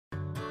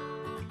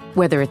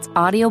Whether it's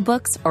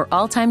audiobooks or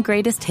all-time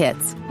greatest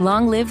hits,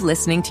 long live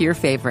listening to your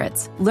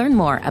favorites. Learn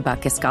more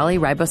about Kisqali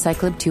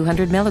Ribociclib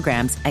 200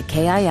 milligrams at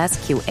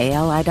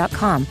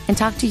KISQALI.com and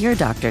talk to your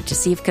doctor to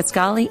see if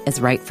Kisqali is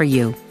right for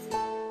you.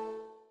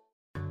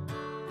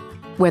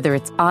 Whether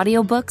it's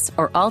audiobooks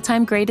or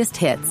all-time greatest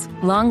hits,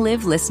 long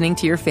live listening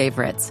to your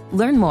favorites.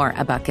 Learn more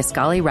about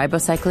Kisqali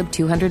Ribociclib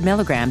 200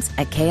 milligrams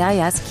at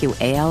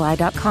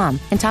KISQALI.com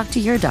and talk to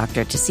your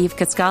doctor to see if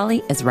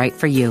Kisqali is right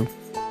for you.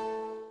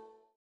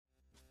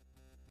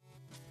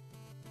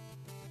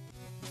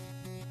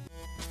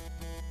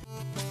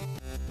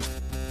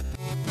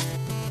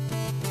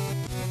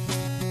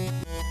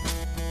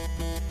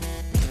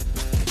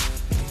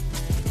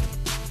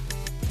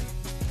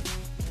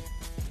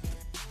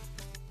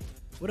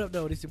 What up,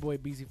 though? This your boy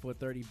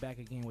BZ430 back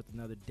again with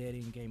another Dead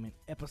End Gaming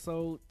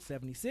episode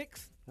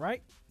 76,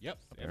 right? Yep.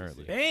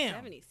 Apparently. Bam!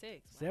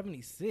 76. Wow.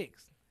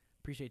 76.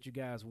 Appreciate you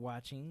guys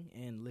watching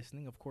and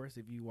listening. Of course,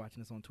 if you're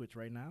watching us on Twitch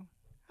right now,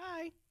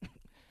 hi.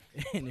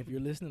 And if you're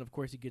listening, of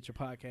course, you get your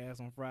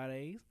podcast on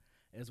Fridays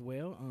as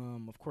well.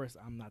 Of course,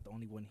 I'm not the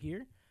only one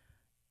here.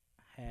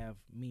 I have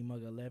me,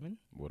 Mugga11.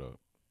 What up?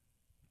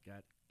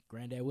 Got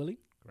Granddad Willie.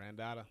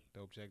 Granddaughter,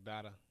 Dope Check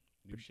Data.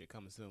 New shit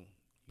coming soon.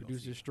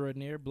 Producer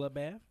extraordinaire,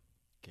 Bloodbath.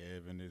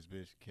 Kevin, this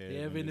bitch.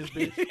 Kevin, this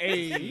bitch.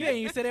 Hey. You ain't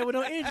even said that with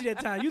no energy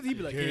that time. Usually he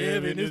be like,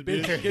 Kevin, this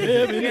bitch. Kevin.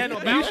 Kevin. He had no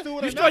bounce to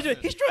it.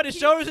 He strutted his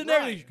shoulders and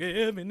everything.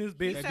 Kevin, this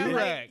bitch. He That sound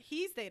do-rag. like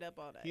he stayed up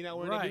all night. He not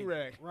wearing a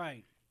do-rag.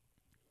 Right.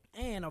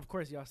 And, of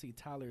course, y'all see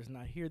Tyler is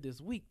not here this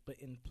week, but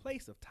in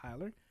place of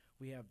Tyler,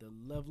 we have the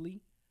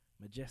lovely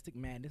Majestic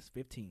Madness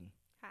 15.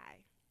 Hi.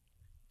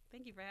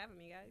 Thank you for having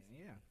me, guys.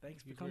 Yeah,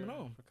 thanks for coming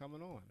on. For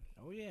coming on.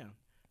 Oh, yeah.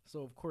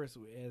 So, of course,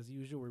 as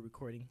usual, we're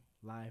recording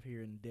live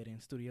here in Dead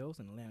End Studios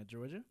in Atlanta,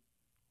 Georgia.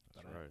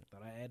 That's right.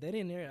 Thought I add that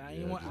in there. I Yeah,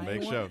 ain't want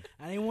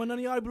none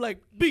of y'all to be like,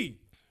 B,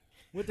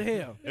 what the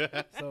hell?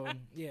 So,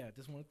 yeah,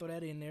 just want to throw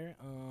that in there.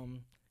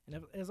 And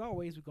as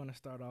always, we're going to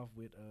start off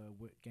with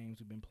what games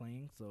we've been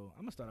playing. So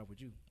I'm going to start off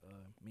with you.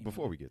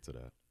 Before we get to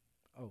that.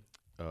 Oh.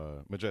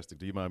 Majestic,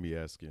 do you mind me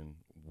asking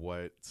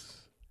what,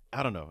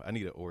 I don't know, I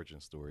need an origin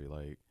story,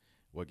 like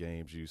what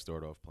games you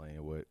start off playing,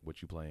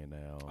 what you playing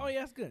now. Oh, yeah,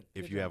 that's good.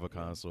 If Good you job. have a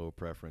console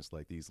preference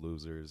like these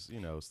losers,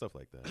 stuff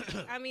like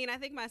that. I mean, I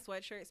think my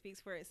sweatshirt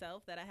speaks for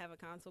itself that I have a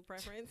console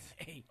preference.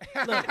 Hey,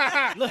 look, you know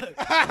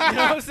what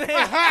I'm saying?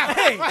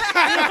 Hey, you know what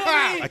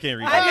I mean? I can't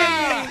read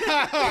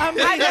that.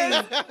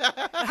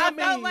 I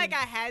felt like I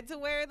had to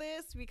wear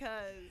this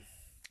because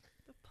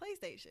the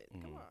PlayStation.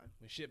 Come on.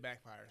 When shit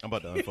backfires. I'm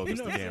about to unfocus know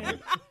the what I'm camera.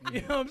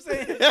 You know what I'm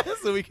saying?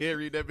 So we can't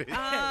read that bitch.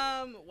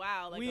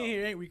 Wow. Like We in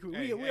here, ain't we?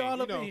 Hey, We all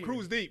up in here.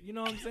 Cruise deep. You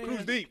know what I'm saying?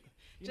 Cruise deep.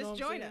 You know just what I'm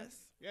join saying? us.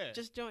 Yeah.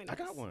 Just join us. I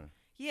got one.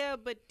 Yeah,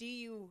 but do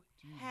you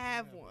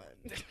have one?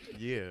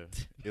 Yeah.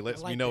 It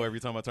lets I like me know that. every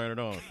time I turn it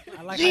on.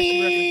 I like how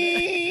she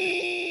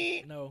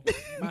referenced that. No,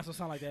 might as well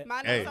sound like that.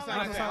 Mine Hey. don't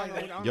Sounds sound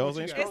like like that. Y'all's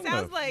ain't It strong sounds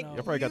enough. like No.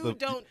 Y'all probably got you the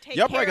don't take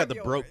Y'all care probably got of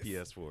the broke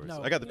yours. PS4s.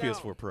 No. I got the No.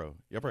 PS4 Pro.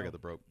 Y'all probably got the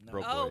broke No.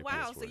 broke Oh, boy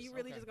wow. PS4s. So you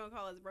really Okay. just going to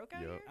call us broke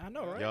out Yep. here? I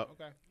know, right? Yep.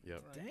 Okay.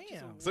 Yep.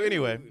 Damn. So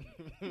anyway,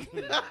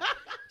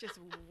 Just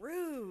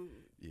rude.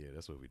 yeah,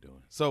 that's what we're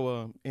doing.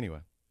 So anyway,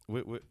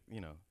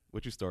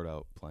 what you start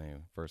out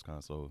playing first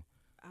console,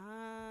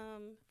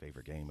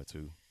 favorite game or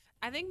two?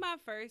 I think my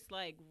first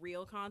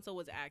real console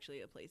was actually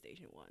a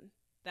PlayStation 1.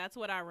 That's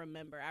what I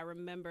remember. I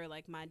remember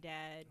my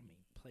dad. I mean,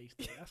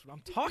 PlayStation. That's what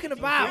I'm talking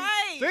about.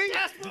 Right. See?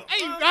 That's what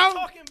Hey, I'm bro.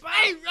 talking about.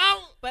 Hey, bro.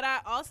 But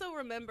I also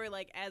remember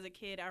as a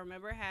kid, I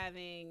remember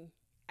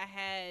I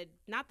had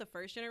not the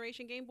first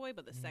generation Game Boy,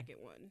 but the second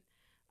one.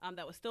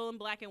 That was still in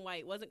black and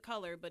white. Wasn't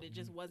color, but it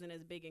just wasn't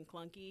as big and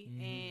clunky.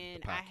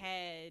 And I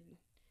had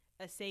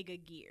a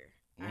Sega Gear.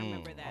 I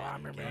remember that. Oh, I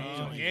remember that.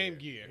 Oh, Game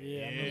Gear.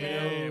 Yeah, I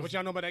remember those. What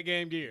y'all know about that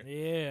Game Gear?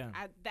 Yeah.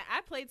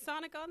 I played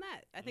Sonic on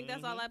that. I think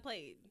that's all I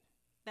played.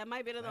 That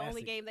might be the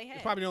only Classic. game they had.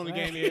 It's probably the only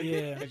game Classic.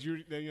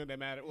 here Yeah. that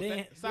matter.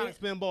 They- Sonic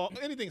Spinball,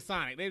 anything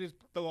Sonic. They just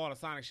throw all the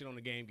Sonic shit on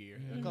the Game Gear.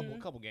 A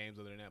couple games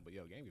other than that, but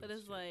Game Gear. But was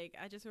it's shit.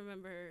 I just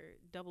remember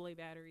AA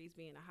batteries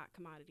being a hot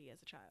commodity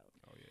as a child.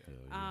 Oh yeah.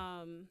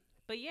 Hell yeah.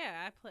 But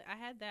yeah, I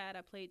had that.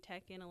 I played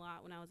Tekken a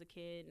lot when I was a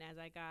kid, and as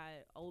I got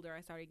older, I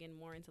started getting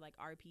more into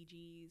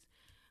RPGs.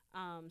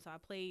 So I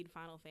played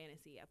Final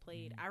Fantasy.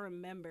 I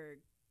remember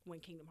when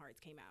Kingdom Hearts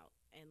came out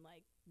and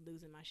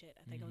losing my shit.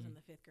 I think I was in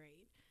the 5th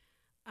grade.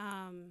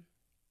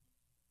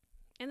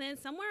 And then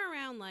somewhere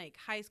around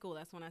high school,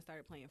 that's when I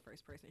started playing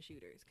first person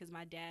shooters because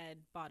my dad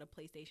bought a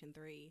PlayStation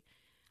 3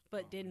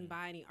 but didn't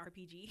buy any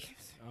RPGs.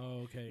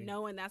 Oh, okay.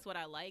 Knowing that's what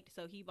I liked.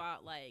 So he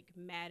bought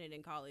Madden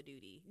and Call of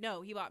Duty.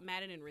 No, he bought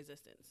Madden and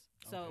Resistance.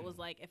 So it was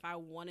if I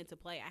wanted to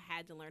play, I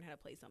had to learn how to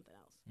play something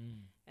else.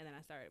 And then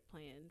I started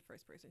playing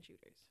first person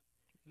shooters.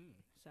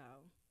 So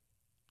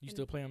You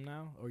still play them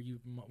now, or you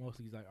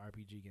mostly use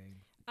RPG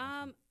games?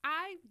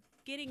 I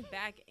getting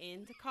back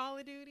into Call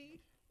of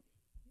Duty.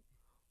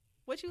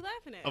 What you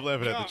laughing at? I'm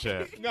laughing at the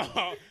chat. No.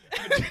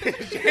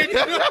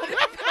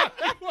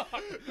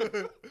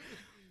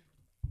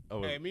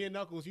 Oh, Hey, me and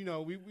Knuckles, we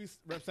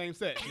rep same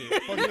set.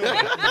 Shit. Fuck you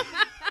know.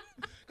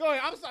 Go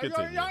ahead. I'm sorry.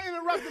 Continue. Y'all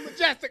interrupting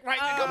Majestic right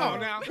now. Come on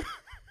now.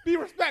 Be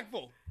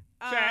respectful.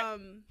 Chat.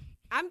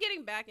 I'm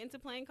getting back into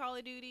playing Call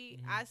of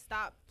Duty. I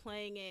stopped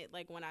playing it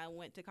like when I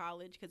went to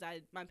college because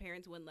my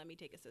parents wouldn't let me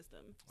take a system,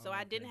 so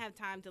I didn't have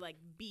time to like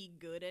be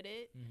good at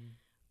it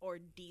or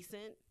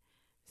decent.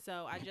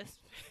 So I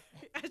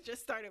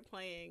just started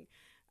playing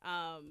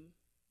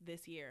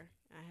this year.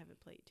 I haven't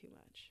played too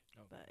much,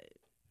 but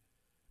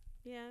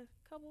yeah,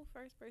 a couple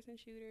first-person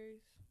shooters,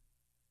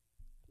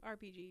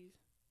 RPGs.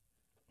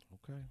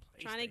 Okay.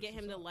 Trying to get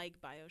him to like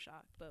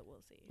BioShock, but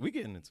we'll see. We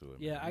getting into it.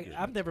 Yeah, man.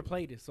 I've never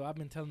played it, so I've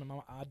been telling them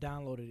I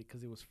downloaded it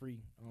because it was free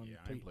on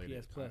I ain't played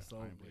PS it. Plus. So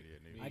I ain't played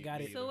it. I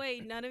got it. So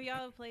wait, none of y'all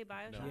have played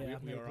BioShock? Yeah,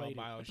 I've we never are all played it.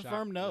 BioShock. It's a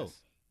firm no.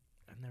 Yes.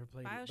 I've never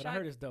played it, but BioShock- I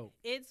heard it's dope.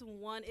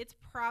 It's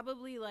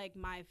probably like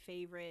my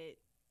favorite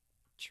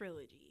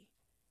trilogy.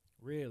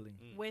 Really?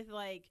 With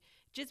like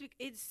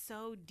it's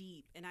so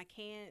deep, and I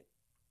can't.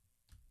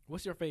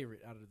 What's your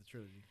favorite out of the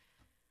trilogy?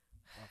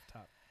 Off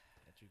top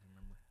that you can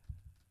remember.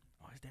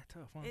 Oh, is that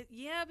tough, huh?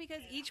 Yeah,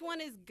 because each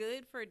one is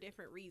good for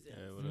different reasons.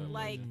 Yeah, what up?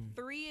 Like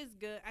 3 is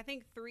good. I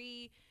think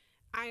 3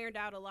 ironed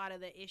out a lot of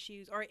the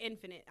issues, or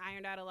Infinite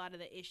ironed out a lot of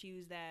the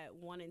issues that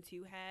 1 and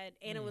 2 had,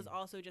 and it was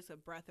also just a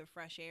breath of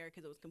fresh air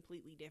because it was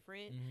completely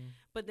different.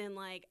 But then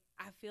like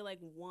I feel like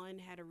 1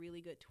 had a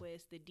really good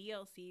twist. The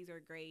DLCs are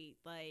great.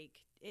 Like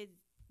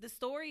the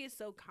story is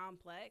so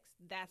complex.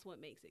 That's what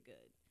makes it good.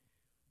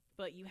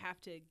 But you have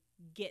to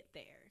get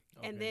there.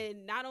 Okay. And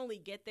then not only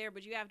get there,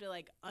 but you have to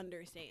like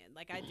understand.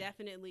 Like I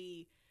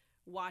definitely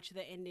watched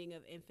the ending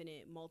of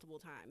Infinite multiple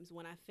times.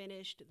 When I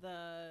finished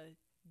the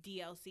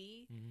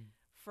DLC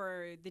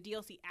for the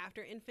DLC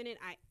after Infinite,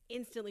 I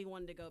instantly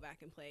wanted to go back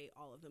and play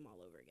all of them all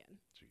over again.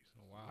 Jeez.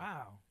 Oh, wow.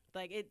 Wow.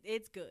 Like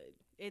it's good.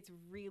 It's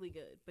really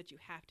good, but you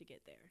have to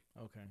get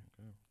there. Okay.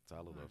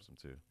 Tyler loves them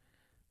too.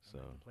 So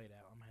I'm gonna play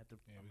that. I'm gonna have to,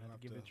 Yeah, I'm we'll gonna have have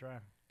to give it a to- try.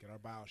 Get our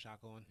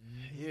BioShock on.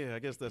 yeah, I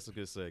guess that's a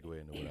good segue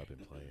into what I've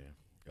been playing.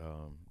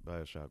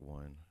 BioShock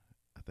 1.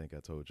 I think I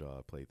told y'all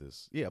I played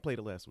this. Yeah, I played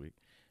it last week.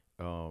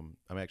 I'm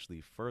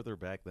actually further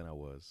back than I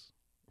was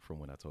from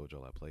when I told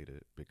y'all I played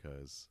it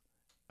because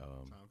Time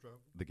travel.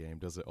 the game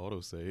doesn't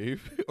autosave,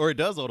 or it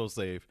does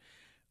autosave,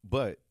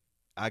 but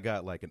I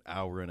got like an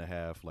hour and a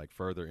half like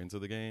further into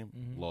the game,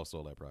 lost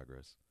all that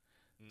progress.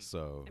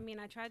 So I mean,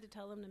 I tried to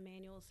tell him to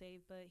manual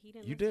save, but he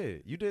didn't. you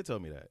listen. you did tell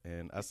me that,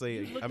 and I say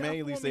You looked I out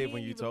manually for me, saved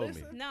when he you didn't told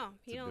me. listen? No,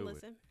 he to don't do it.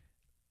 listen.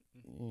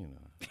 You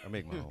know, I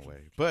make my own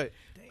way, but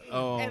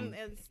And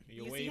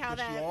Your you way see how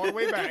pushed you that all the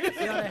way back.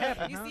 See how that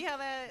happened, you huh? see how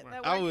that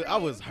I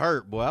was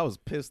hurt, boy. I was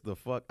pissed the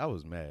fuck. I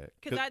was mad.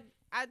 because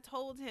I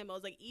told him, I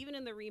was like, even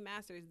in the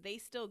remasters, they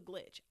still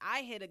glitch.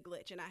 I hit a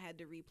glitch and I had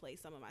to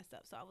replay some of my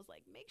stuff. So I was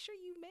like, make sure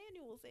you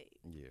manual save.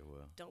 Yeah,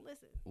 well, Don't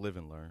listen. live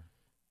and learn.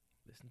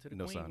 Listen to the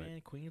No queen, Sonic.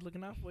 man. Queen's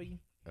looking out for you.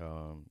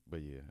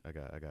 But yeah, I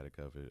got it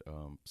covered.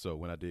 So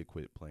when I did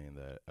quit playing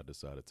that, I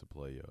decided to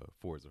play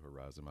Forza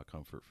Horizon, my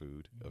comfort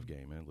food of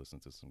gaming. Listen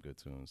to some good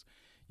tunes.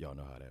 Y'all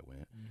know how that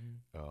went.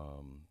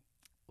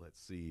 Let's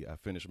see. I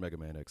finished Mega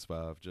Man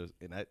X5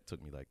 and that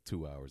took me like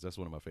 2 hours. That's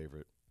one of my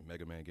favorite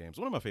Mega Man games.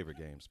 One of my favorite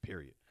games.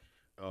 Period.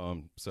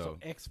 So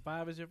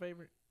X5 is your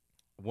favorite?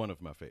 one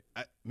of my favorite.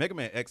 Mega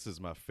Man X is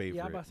my favorite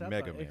Yeah, I about to say, I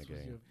Mega thought Man X was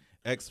game.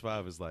 your-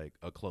 X5 is like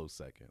a close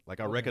second. Like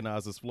I Okay.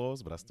 recognize its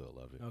flaws, but I still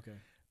love it. Okay.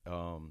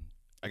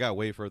 I got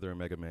way further in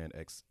Mega Man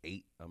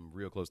X8. I'm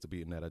real close to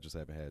beating that. I just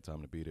haven't had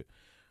time to beat it.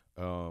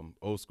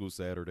 Old School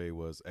Saturday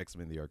was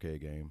X-Men the arcade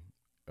game.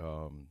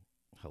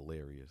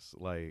 Hilarious.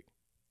 Like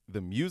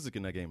the music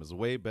in that game is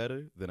way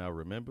better than I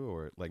remember,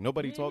 or like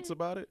nobody talks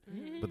about it.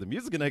 But the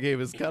music in that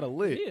game is kind of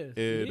lit. It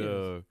is.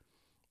 And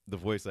the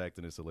voice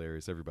acting is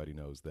hilarious. Everybody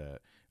knows that.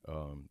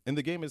 And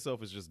the game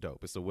itself is just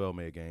dope. It's a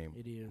well-made game.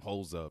 It is.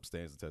 Holds up,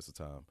 stands the test of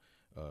time,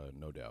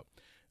 no doubt.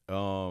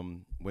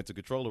 Went to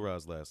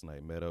Controllerize last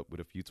night. Met up with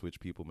a few Twitch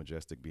people,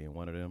 Majestic being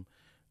one of them.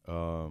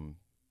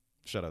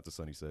 Shout out to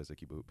Sunny Says,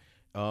 Icky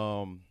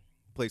Boop.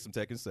 Played some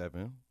Tekken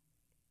 7.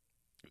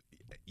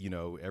 You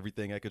know,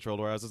 everything at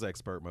Controllerize is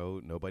expert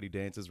mode. Nobody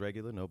dances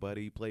regular.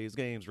 Nobody plays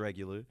games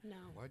regular. No.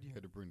 Why do you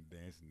have to bring the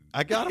dancing?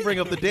 I gotta bring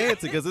up the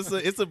dancing because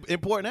it's an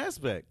important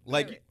aspect.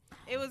 Like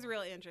It was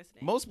real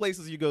interesting. most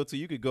places you go to,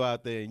 you could go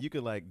out there and you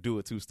could like do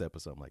a 2-step or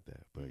something like that.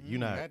 But you're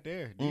not. Not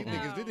there. These No.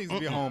 niggas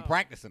be home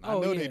practicing. I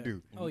Oh, know yeah. they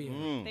do. Oh, yeah.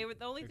 Mm. They were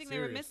the only They're thing they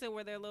were serious. missing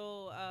were their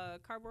little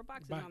cardboard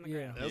boxes on the Yeah.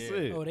 ground. That's Yeah.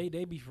 it. Oh,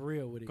 they be for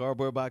real with it.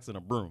 Cardboard box and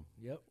a broom.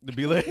 Yep. To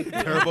be like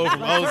Turbo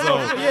from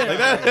Ozone. Yeah.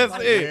 Like that's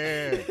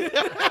it.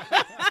 Yeah.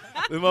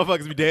 The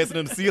motherfuckers be dancing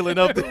on the ceiling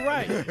up there.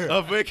 Right.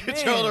 Up at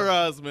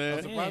Controllerize, I'm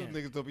man. surprised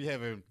niggas don't be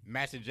having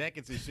matching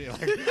jackets and shit. Like,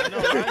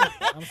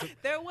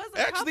 There was a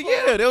Actually, couple.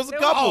 yeah, there was a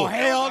couple. oh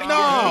hell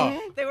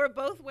no! They were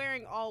both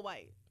wearing all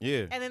white.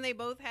 Yeah. And then they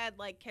both had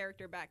like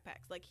character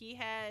backpacks. Like he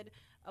had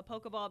a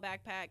Pokeball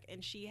backpack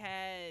and she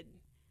had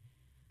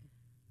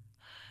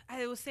I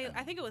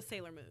think it was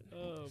Sailor Moon.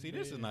 Oh, See,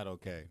 this is man. not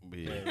okay. But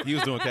yeah, he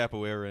was doing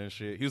capoeira and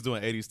shit. He was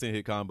doing 80s 10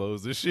 hit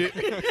combos and shit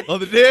on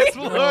the dance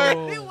floor.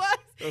 No. It was.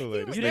 Oh,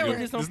 like, this You never nigga,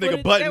 just this don't put nigga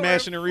it- button They were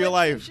mashing in real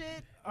flips and life.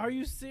 shit. Are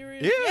you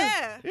serious?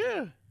 Yeah. Yeah.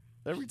 Yeah.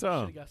 Every Should've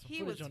time. got some He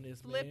footage was on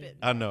this, flipping. man.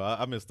 I know.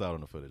 I missed out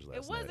on the footage last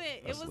It wasn't.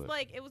 night. It was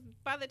like it was.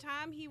 By the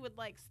time he would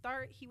like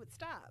start, he would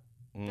stop.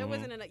 There Mhm.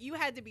 wasn't enough. You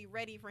had to be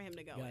ready for him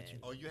to go Got in. you.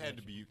 Oh, you had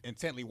to be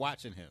intently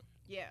watching him.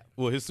 Yeah.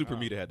 Well, his super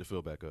meter had to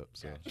fill back up.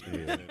 So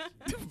yeah.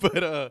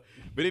 but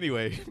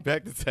anyway,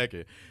 back to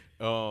Tekken.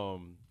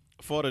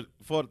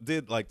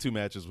 Did like 2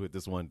 matches with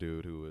this one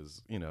dude who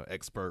was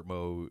expert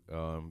mode.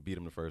 Beat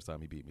him the first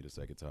time. He beat me the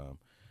second time.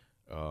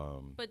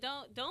 But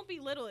don't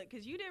belittle it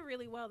because you did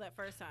really well that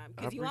first time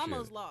because you appreciate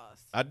almost it.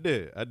 lost. I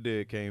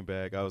did. Came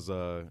back.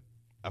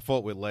 I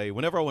fought with Lei.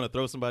 Whenever I want to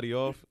throw somebody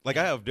off, like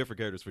I have different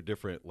characters for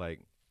different like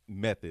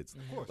methods.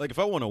 Of course. Like if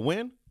I want to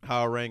win,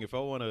 Hao-Rang. If I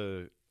want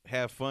to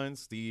have fun,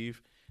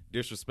 Steve.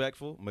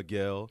 Disrespectful,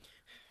 Miguel.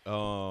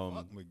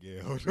 Fuck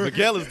Miguel.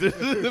 Miguel is this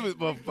Miguel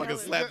motherfucker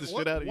is- slap the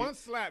shit out of you. One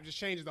slap just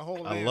changes the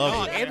whole. I land. love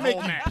Oh, it. it The make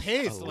whole me match.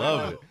 pissed. I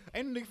love it.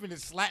 Ain't nigga finna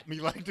slap me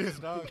like this,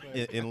 dog.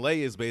 And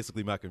Lei is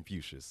basically my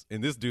Confucius.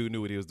 And this dude knew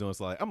what he was doing.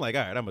 So I'm like,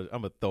 all right, I'm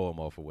gonna throw him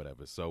off or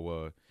whatever.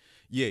 So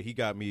yeah, he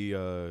got me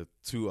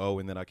 2-0,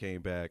 and then I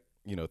came back,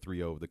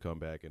 3-0 with the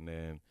comeback, and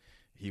then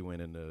he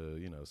went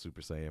into Super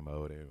Saiyan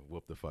mode and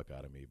whooped the fuck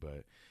out of me.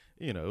 But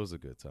it was a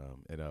good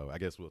time. And I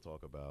guess we'll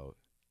talk about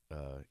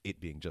it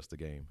being just a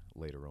game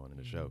later on in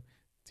the show.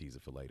 Tease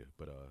it for later.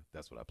 But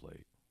that's what I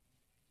played.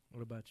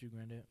 What about you,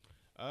 Granddad?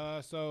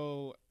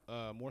 So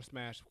more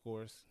Smash, of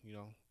course.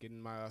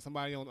 Getting my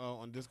somebody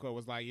on Discord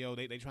was like, yo,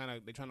 they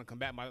trying to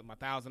combat my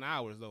 1,000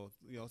 hours though.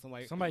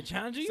 Somebody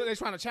challenge you? So they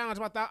trying to challenge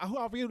my who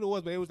I forget who it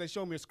was, but they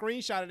showed me a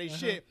screenshot of their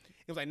shit.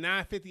 It was like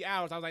 950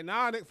 hours. I was like,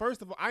 nah.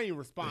 First of all, I ain't even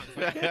respond.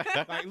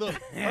 Like, look,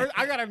 first,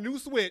 I got a new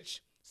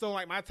Switch. So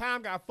like my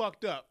time got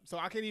fucked up, so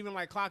I can't even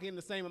like clock in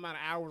the same amount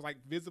of hours like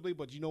visibly.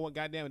 But you know what?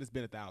 Goddamn it, it's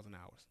been 1,000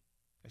 hours.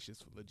 That's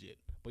just legit.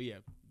 But yeah,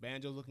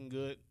 Banjo's looking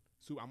good.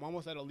 So I'm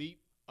almost at Elite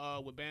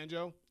with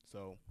Banjo,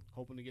 so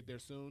hoping to get there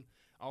soon.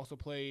 Also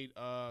played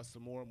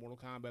some more Mortal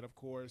Kombat, of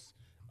course.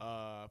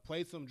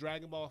 Played some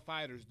Dragon Ball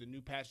FighterZ. The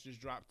new patch just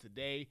dropped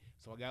today,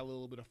 so I got a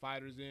little bit of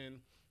fighters in.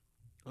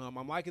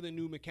 I'm liking the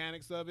new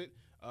mechanics of it.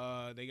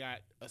 They got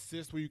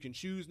assists where you can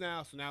choose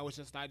now, so now it's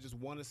just not just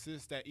one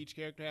assist that each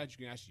character has.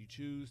 You can actually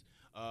choose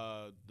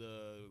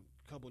the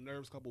couple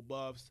nerfs, couple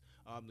buffs.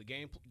 The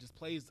game just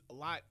plays a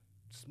lot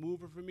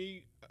smoother for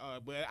me,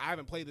 but I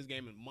haven't played this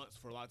game in months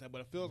for a long time,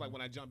 but it feels like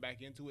when I jumped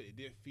back into it, it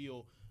did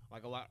feel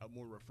like a lot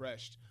more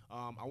refreshed.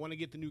 I want to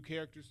get the new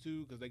characters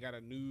too, because they got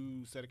a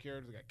new set of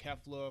characters. They got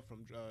Kefla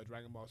from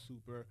Dragon Ball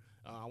Super.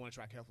 I want to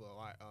try Kefla a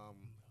lot.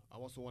 I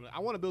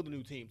want to build a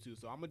new team too,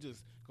 so I'm gonna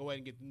just go ahead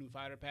and get the new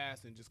fighter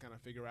pass and just kind of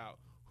figure out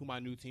who my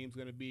new team's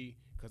gonna be,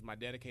 because my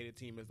dedicated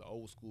team is the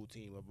old school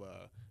team of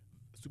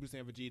Super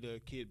Saiyan Vegeta,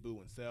 Kid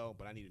Buu, and Cell,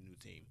 but I need a new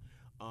team.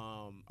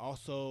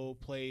 Also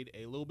played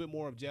a little bit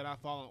more of Jedi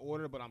Fallen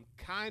Order, but I'm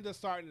kind of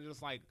starting to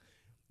just like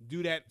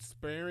do that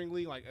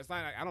sparingly. Like it's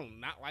not like I don't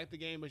not like the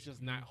game, it's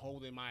just not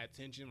holding my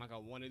attention like I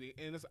wanted it.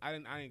 And I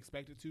didn't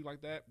expect it to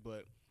like that,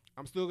 but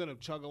I'm still gonna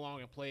chug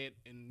along and play it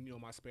in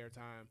my spare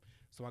time.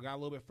 So I got a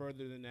little bit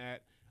further than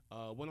that.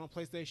 Went on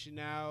PlayStation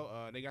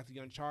Now. They got the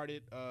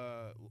Uncharted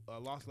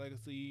Lost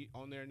Legacy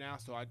on there now,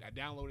 so I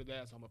downloaded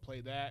that. So I'm gonna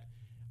play that.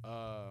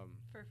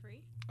 For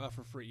free?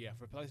 For free, yeah.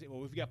 For PlayStation,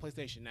 well, we've got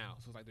PlayStation Now,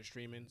 so it's like their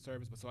streaming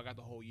service. But so I got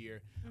the whole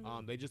year.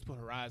 They just put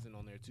Horizon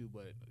on there too,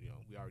 but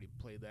we already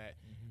played that.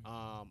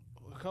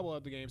 A couple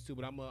other games too,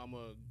 but I'm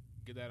gonna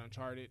get that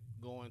Uncharted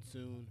going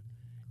soon,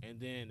 and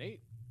then I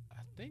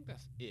think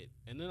that's it.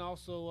 And then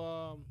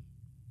also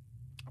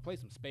I played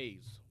some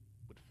Spades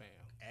with the fam.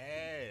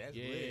 Hey, that's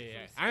lit. Yeah,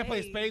 I ain't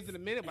played Spades in a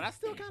minute, but I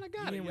still kind of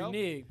got You it, didn't yo.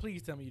 renege.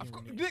 Please tell me you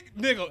didn't renege.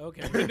 Nigga,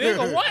 Okay.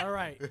 nigga, what? All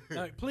right.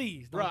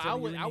 Please. Don't Bro, tell I me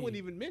you wouldn't renege.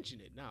 even mention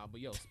it. Nah, but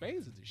yo,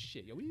 Spades is the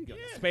shit. Yo, we need to get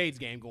a Spades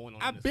game going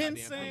on. in I've this been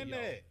goddamn saying thing,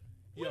 yo. that.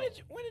 Yo,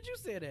 When did you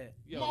say that?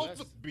 yo,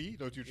 Multiple B,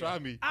 don't you try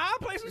me. I'll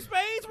play some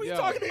spades. What are you Yo.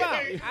 talking about?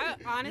 I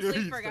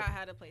honestly forgot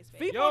how to play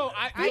Spades. FIFA. Yo,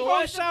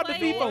 FIFA. used to Shout out to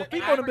play FIFA. it.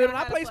 FIFA I in the building.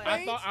 I forgot play how to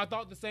play. spades. I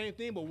thought the same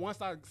thing, but once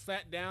I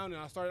sat down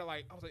and I started I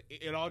was like,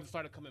 it all just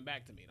started coming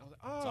back to me. And I was like,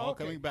 oh, It's all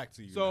okay. coming back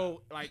to you.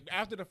 So like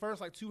after the first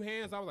like 2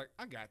 hands, I was like,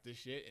 I got this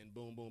shit, and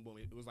boom, boom, boom.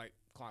 It was like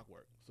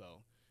clockwork.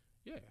 So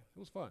yeah, it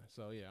was fun.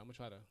 So yeah, I'm gonna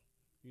try to,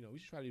 we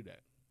should try to do that.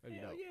 That'd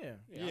be Hell dope. yeah.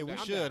 Yeah, I'm we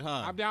down. should,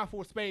 huh? I'm down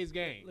for a Spades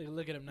game.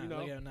 Look at him now. You know,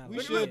 Look at him now. we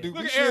Look should at do- him.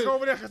 Look we at Eric should-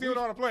 over there because he don't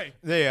know how to play.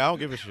 Yeah, I don't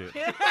give a shit.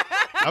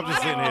 I'm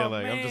just sitting here Oh,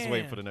 like I'm just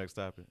waiting man. for the next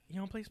topic. You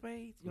don't play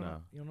spades? You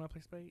No. don't know how to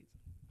play spades?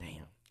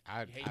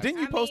 Damn. Didn't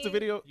you I post a mean,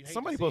 video? you hate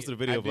Somebody to see posted a it.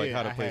 video of like did.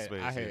 how to I play had-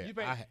 spades. I yeah. had, You I,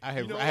 bet- I,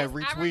 had, you know I had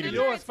what? I retweeted remember it. You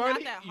know what's it's not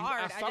funny? that You-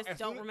 hard. I saw- just as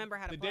don't soon- remember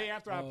how to The play. day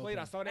after I Oh, played,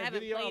 okay. I saw I that haven't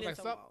video. I played was in like,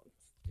 so "Sup?" long.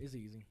 It's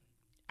easy.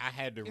 I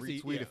had to It's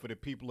retweet yeah. it for the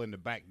people in the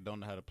back that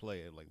don't know how to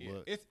play it. Like, Yeah,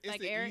 look. it's Like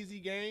an Eric? easy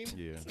game.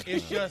 Yeah.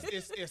 It's just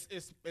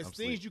it's I'm things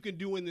sleep. you can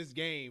do in this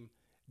game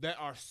that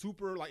are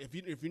super like if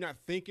you're not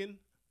thinking,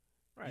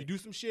 Right. you do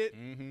some shit.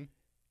 Mm-hmm.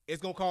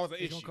 it's gonna cause an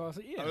It's issue. gonna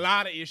cause A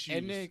lot of issues.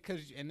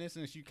 And then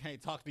since you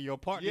can't talk to your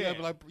partner, Yeah. you gotta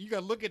be like, you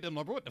gotta look at them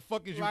like, bro, what the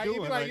fuck is you like, doing?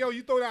 it'd be like, yo,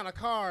 you throw down a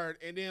card,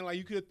 and then like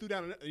you could have threw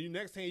down your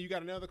next hand, you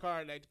got another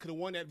card that could have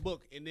won that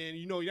book, and then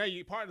now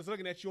your partner's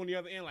looking at you on the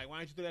other end, like, why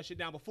didn't you throw that shit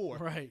down before?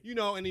 Right. You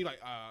know, and you like,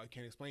 you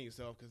can't explain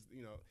yourself because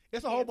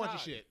it's a whole Can't bunch of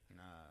talk. shit.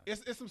 Nah.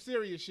 It's some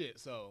serious shit.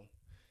 So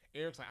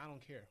Eric's like, I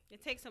don't care.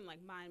 It takes some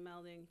like mind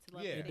melding to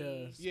love Yeah. the It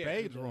dating. does. Yeah,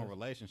 Spades it ruin does.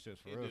 relationships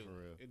for It real, do. for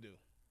real. It do.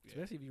 Yeah.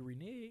 Especially if you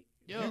renege.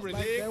 Yeah. You Like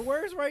renege? that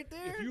words right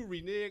there. If you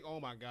renege, oh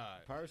my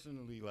god.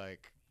 Personally,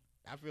 like,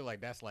 I feel like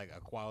that's like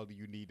a quality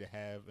you need to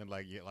have, and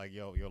like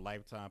your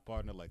lifetime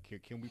partner. Like,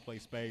 can we play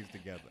spades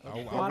together? Are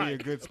we a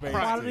good spades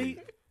Quality,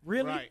 team?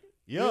 really? Right.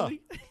 Yeah.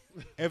 Really?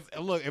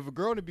 If a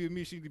girl to be with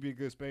me, she need to be a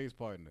good spades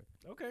partner.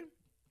 Okay.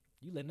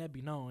 You letting that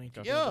be known, ain't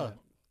you? Yeah.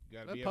 You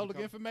gotta That's be able public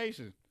to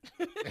information.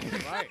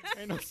 Right.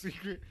 Ain't no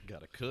secret.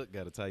 Gotta cook.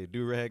 Gotta tie your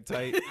do rag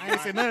tight. I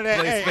ain't say none of that.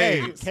 Play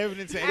Hey, spades. Kevin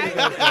didn't say any of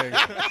those things.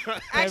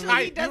 Actually,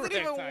 Tight, he doesn't you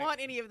were even that tight. want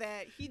any of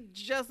that. He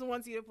just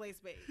wants you to play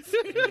spades.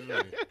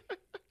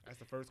 That's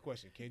the first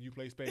question. Can you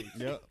play spades?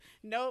 Yep.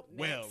 Nope.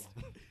 Well, next.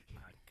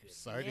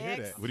 Sorry to hear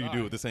Next. that. What do you do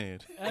Sorry. with this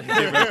hand?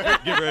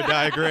 give her a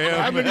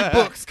diagram. How many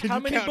books can How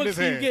you many count in books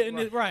this can you hand? get in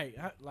this? Right.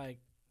 Like,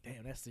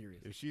 damn, that's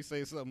serious. If she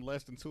say something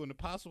less than 2 in the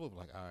possible, I'm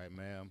like, all right,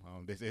 ma'am,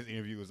 this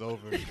interview is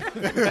over.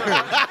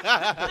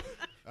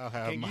 I'll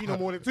have can't my, give you no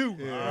more than 2.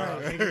 Yeah.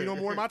 Can't give you no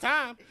more of my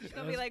time. She's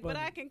gonna be That's like, but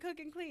funny. I can cook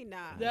and clean. Nah.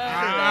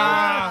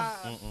 Ah.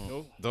 Mm-mm.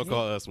 Nope. Don't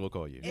call us. We'll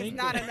call you. It's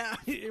not enough.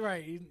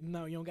 Right.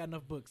 No, you don't got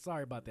enough books.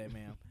 Sorry about that,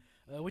 ma'am.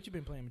 What you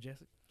been playing,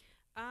 Majestic?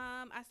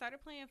 I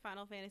started playing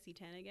Final Fantasy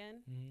X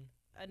again.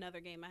 Mm-hmm. Another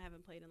game I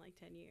haven't played in like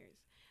 10 years.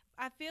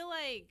 I feel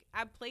like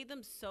I played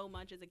them so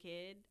much as a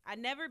kid. I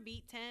never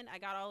beat 10. I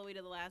got all the way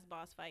to the last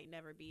boss fight,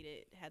 never beat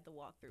it. Had to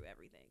walk through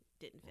everything.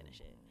 Didn't finish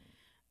it.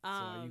 So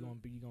are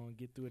you gonna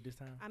get through it this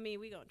time? I mean,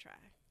 we gonna try.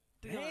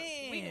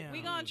 Damn.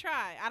 We gonna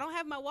try. I don't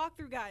have my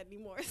walkthrough guide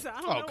anymore, so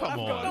I don't Oh, know what come I'm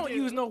on. going Don't to.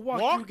 use no walkthrough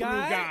Walkthrough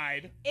guide.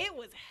 guide. It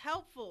was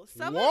helpful.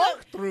 Some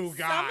Walkthrough of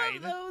guide.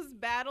 those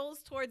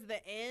battles towards the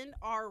end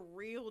are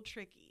real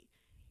tricky,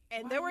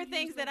 and there were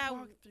things that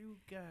walkthrough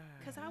guide.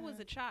 because I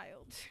was a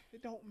child.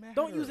 It don't matter.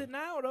 Don't use it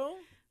now though.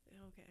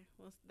 Okay,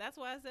 well that's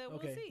why I said we'll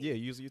Okay. see. Yeah,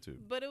 use YouTube.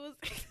 But it was.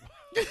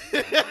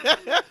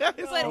 Oh,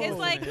 It's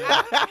like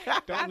man.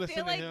 Don't I listen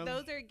feel to like him.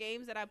 those are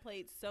games that I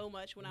played so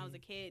much when I was a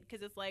kid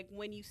because it's like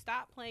when you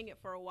stop playing it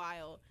for a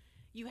while,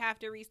 you have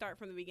to restart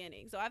from the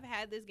beginning. So I've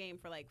had this game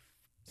for like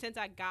since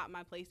I got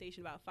my PlayStation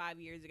about 5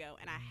 years ago,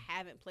 and I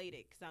haven't played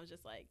it because I was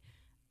just like,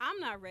 I'm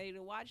not ready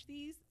to watch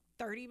these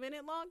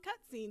 30-minute long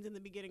cutscenes in the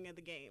beginning of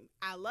the game.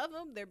 I love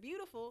them; they're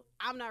beautiful.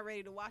 I'm not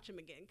ready to watch them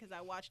again because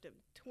I watched them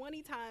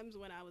 20 times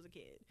when I was a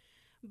kid.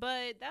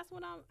 But that's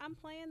when I'm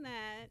playing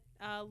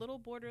that little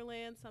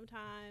Borderlands.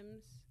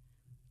 Sometimes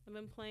I've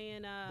been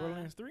playing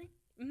Borderlands 3?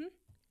 Mhm.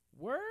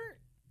 Word?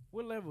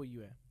 What level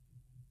you at?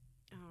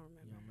 I don't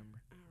remember. You don't remember?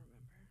 I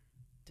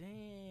don't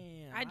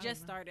remember. Damn. I don't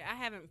just know. started. I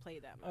haven't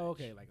played that much. Oh,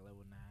 okay, like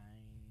level 9,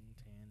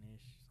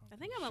 10-ish. I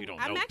think I'm. She don't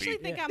I'm know, actually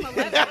Pete. think Yeah. I'm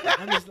 11.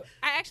 I'm just,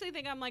 I actually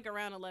think I'm like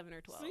around 11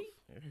 or 12. see?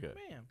 Yeah.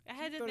 Man. I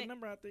had she to throw the think-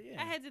 number out there,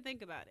 yeah. I had to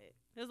think about it.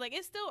 It was like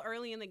it's still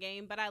early in the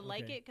game, but I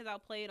like Okay. it because I'll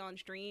play it on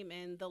stream.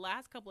 And the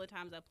last couple of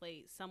times I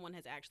played, someone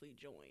has actually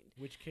joined.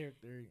 Which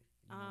character? You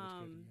know, which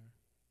character you are?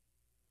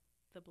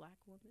 The black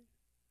woman.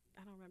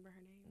 I don't remember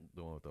her name.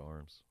 The one with the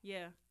arms.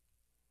 Yeah.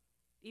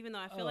 Even though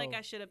I feel like Oh,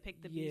 I should have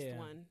picked the beast yeah.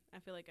 one. I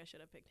feel like I should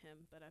have picked him,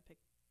 but I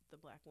picked the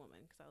black woman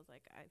because I was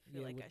like, I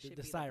feel Yeah, like with I should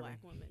the be siren. the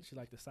black woman. She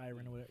like the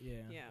siren or whatever.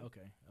 Yeah. Yeah.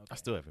 Okay. I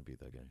still haven't beat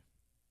that game.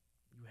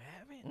 You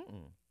haven't?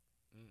 Mm-mm.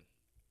 Mm.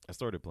 I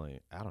started playing.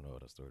 I don't know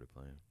what I started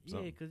playing. Yeah,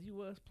 Something. because you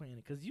was playing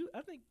it. Because you,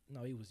 I think,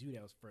 no, it was you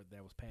that was first,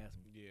 that was past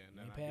me. Yeah,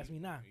 You ain't past me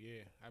now.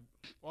 Yeah,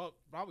 well,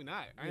 probably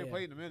not. I ain't Yeah.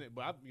 played in a minute,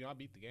 but I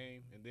beat the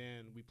game, and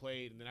then we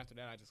played, and then after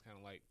that, I just kind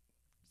of like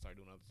started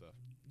doing other stuff.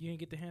 You didn't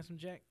get the Handsome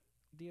Jack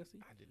DLC?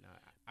 I did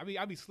not.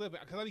 I be slipping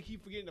because I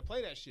keep forgetting to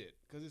play that shit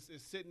because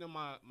it's sitting on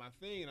my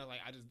thing, and I was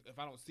like, if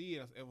I don't see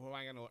it, if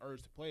I ain't got no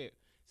urge to play it.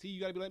 See, you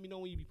gotta be letting me know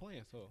when you be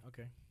playing. So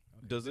Okay.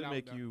 Does it Then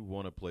make I'll- you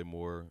want to play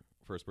more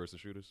first-person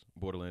shooters?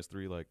 Borderlands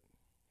 3, like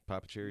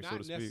Papa Cherry, so not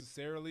to speak.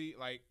 necessarily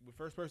like with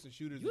first person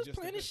shooters. You was it's just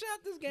playing the different-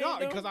 shot this game, No,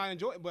 though. because I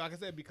enjoy it. But like I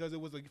said, because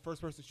it was a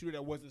first-person shooter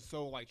that wasn't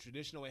so like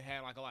traditional. It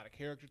had like a lot of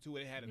character to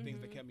it. It had the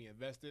things that kept me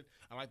invested.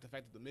 I like the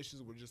fact that the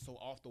missions were just so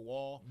off the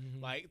wall.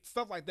 Like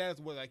stuff like that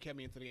is what like kept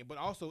me into the game. But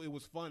also, it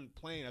was fun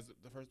playing as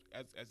the first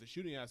as the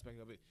shooting aspect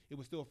of it. It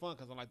was still fun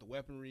because I like the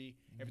weaponry,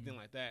 everything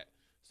like that.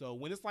 So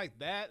when it's like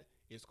that,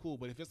 it's cool.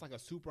 But if it's like a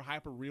super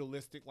hyper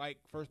realistic like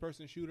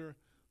first-person shooter,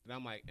 then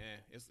I'm like,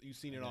 you've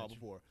seen it all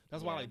before.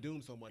 That's why I Yeah. like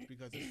Doom so much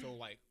because it's so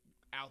like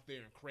out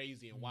there and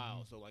crazy and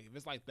wild. So like if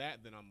it's like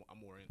that, then I'm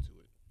more into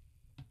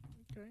it.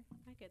 Okay.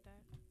 I get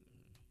that.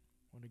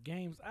 Well, the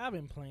games I've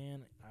been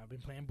playing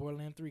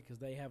Borderlands 3 because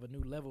they have a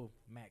new level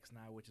max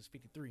now, which is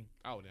 53.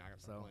 Oh, then I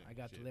got So I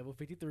got shit. to level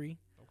 53.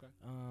 Okay.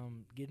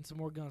 Getting some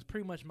more guns.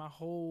 Pretty much my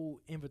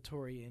whole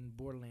inventory in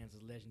Borderlands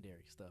is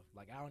legendary stuff.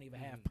 Like I don't even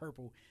have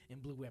purple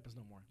and blue weapons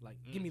no more. Like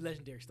give me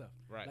legendary stuff.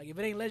 Right. Like if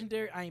it ain't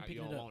legendary, I ain't You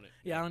picking don't it up. want it.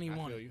 Yeah, I don't even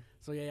I want feel it. you.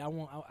 So yeah,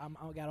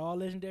 I got all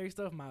legendary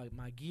stuff.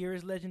 My gear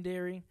is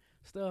legendary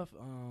stuff.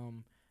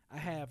 I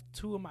have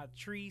 2 of my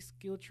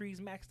skill trees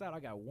maxed out. I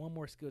got 1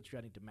 more skill tree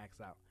I need to max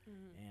out,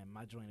 and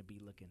my joint will be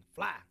looking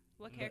fly.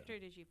 What character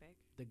did you pick?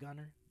 The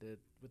gunner,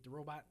 with the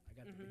robot.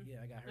 I got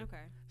I got her.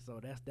 Okay.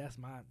 So that's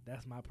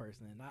my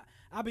person, and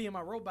I be in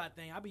my robot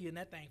thing. I be in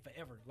that thing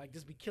forever, like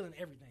just be killing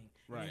everything.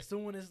 Right. And as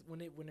soon as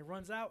when it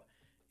runs out,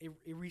 it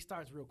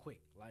restarts real quick.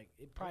 Like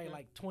it probably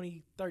like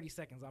 20, 30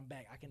 seconds. I'm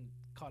back. I can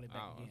call it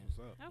back Oh, again. that's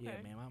what's up. Okay.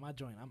 Yeah, man, my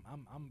joint.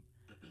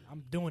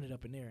 I'm doing it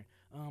up in there.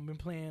 Been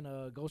playing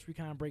Ghost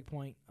Recon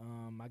Breakpoint.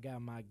 I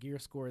got my gear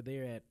score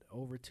there at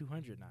over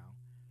 200 now,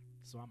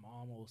 so I'm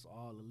almost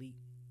all elite.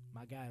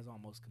 My guy is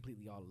almost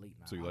completely all elite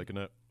now. So you liking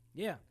that?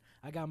 Yeah,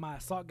 I got my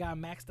assault guy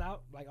maxed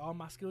out, like all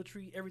my skill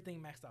tree,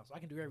 everything maxed out, so I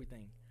can do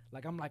everything.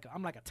 Like I'm like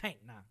a tank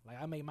now.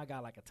 Like I made my guy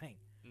like a tank.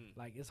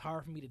 Like it's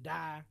hard for me to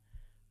die.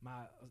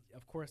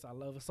 Of course, I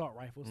love assault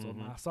rifles, so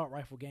my assault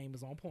rifle game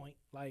is on point.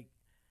 Like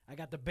I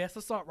got the best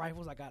assault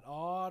rifles. I got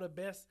all the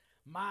best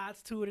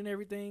mods to it and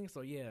everything.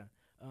 So yeah,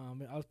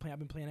 I've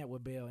been playing that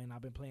with Bell, and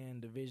I've been playing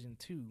Division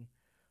 2,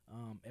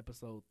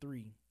 Episode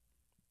 3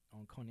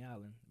 on Coney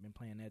Island. Been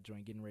playing that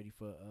joint, getting ready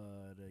for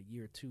the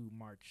year 2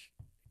 March.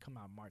 Come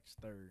out March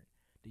 3rd.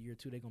 The year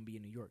 2 they're gonna be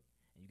in New York,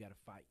 and you gotta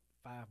fight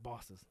 5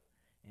 bosses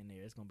in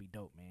there. It's gonna be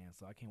dope, man.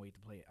 So I can't wait to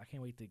play it. I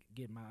can't wait to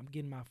get I'm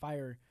getting my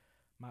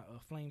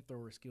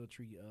flamethrower skill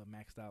tree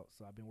maxed out.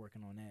 So I've been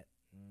working on that.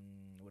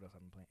 What else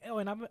I've been playing? Oh,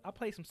 and I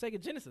played some Sega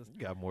Genesis. You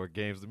got more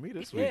games than me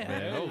this week, Yeah.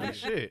 man. Holy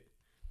shit.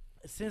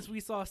 Since we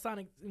saw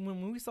Sonic,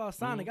 when we saw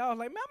Sonic, I was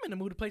like, man, I'm in the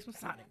mood to play some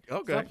Sonic.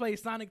 Okay. So I played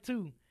Sonic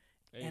 2,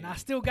 Hey. and I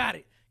still got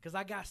it because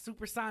I got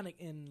Super Sonic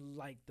in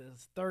like the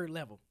 3rd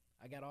level.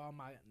 I got all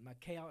my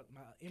chaos,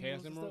 my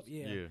emeralds and stuff. Emeralds?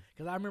 Yeah,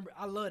 because I remember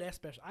I love that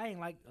special. I ain't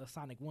like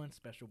Sonic 1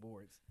 special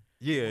boards.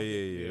 Yeah.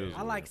 It was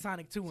I like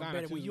Sonic 2 Sonic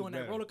better 2 when you was on that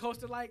better. roller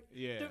coaster like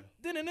Yeah.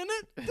 you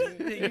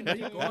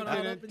going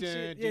all up and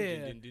shit.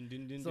 Yeah.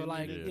 So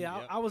like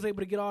I was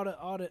able to get all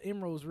the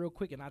emeralds real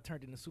quick, and I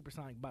turned into Super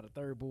Sonic by the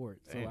 3rd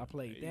board. So Damn. I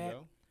played There you that.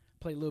 go.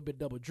 Played a little bit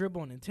Double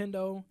Dribble on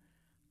Nintendo.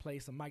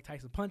 Played some Mike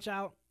Tyson Punch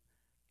Out.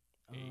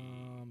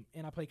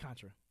 And I played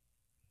Contra.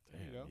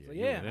 There you go. So,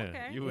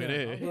 yeah. You Yeah. went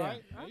in. Okay.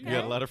 Right. Okay. You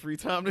got a lot of free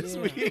time this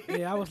week.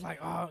 Yeah, I was like,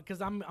 oh,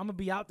 because I'm gonna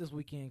be out this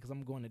weekend because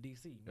I'm going to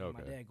DC. Me and my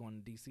Okay. dad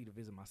going to DC to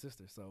visit my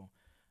sister, so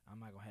I'm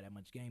not gonna have that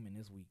much gaming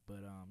this week. But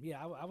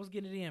yeah, I was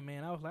getting it in,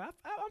 man. I was like,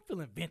 I'm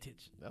feeling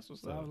vintage. That's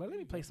what's So I up. was like, let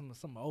me play some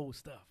old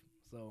stuff.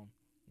 So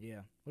yeah.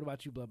 What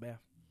about you, Bloodbath?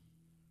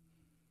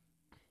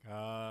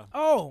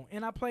 Oh,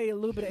 and I played a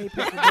little bit of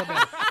Apex with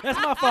Bloodbath.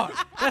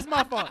 That's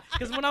my fault.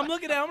 Because when I'm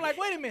looking at it, I'm like,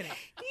 wait a minute.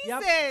 He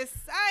Y'all- says,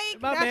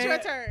 "Psych, My not bad. your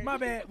turn." My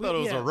bad. I thought it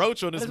was a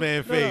roach on this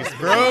man's No, no. face,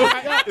 bro.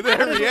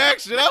 That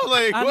reaction, I was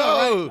like, I know, whoa.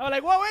 right? I was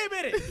like, whoa, wait a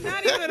minute.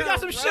 Not even You a got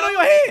some roach. shit on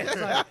your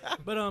hands. Like,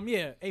 but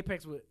yeah,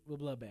 Apex with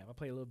Bloodbath. I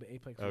played a little bit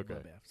Apex with Okay.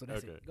 Bloodbath. So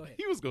that's Okay. it. Go ahead.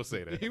 He was going to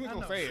say that. He was I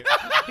gonna know. say it.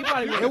 He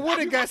probably It would. would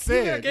have got Yeah,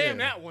 said. gave him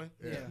yeah. that one.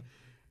 Yeah.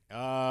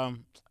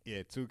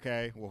 Yeah,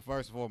 2K. Well,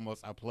 first and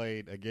foremost, I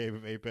played a game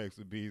of Apex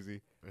with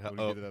Beezy. Let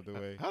me get it out the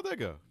way. How'd that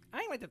go? I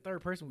ain't like the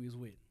 3rd person we was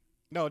with.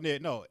 No.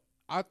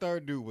 Our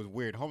 3rd dude was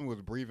weird. Homie was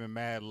breathing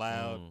mad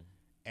loud,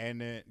 and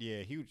then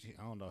I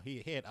don't know.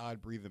 He had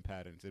odd breathing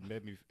patterns. It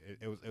made me.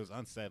 It was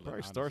unsettling.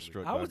 Probably honestly.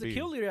 starstruck. I was by the B.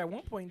 kill leader at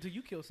one point until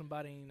you killed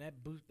somebody and that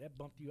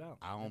bumped you out.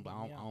 I That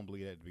bumped me out. don't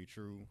believe that to be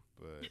true.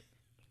 But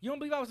You don't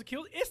believe I was a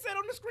kill? It said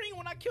on the screen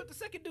when I killed the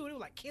second dude, it was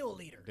like kill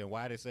leader. then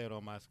why they say it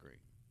on my screen?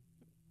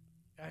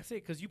 I said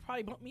because you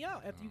probably bumped me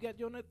out after you got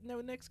your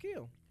next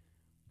kill.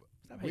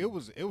 Stop hating. It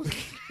was it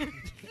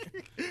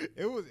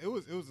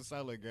was a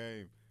solid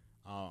game,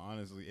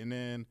 honestly. And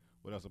then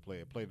what else I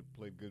played? Played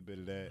a good bit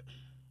of that.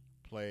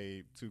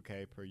 Played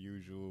 2K per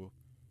usual.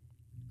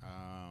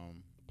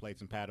 Played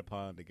some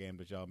Patapon, the game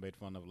that y'all made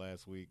fun of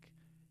last week.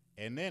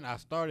 And then I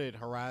started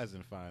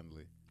Horizon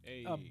finally.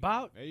 Hey,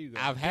 About there you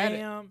go. I've had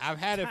Damn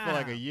it for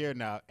like a time. year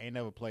now. Ain't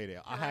never played it.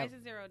 I have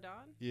Horizon Zero Dawn.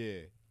 yeah.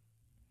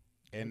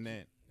 And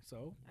then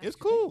so it's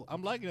cool.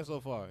 I'm liking it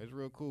so far. It's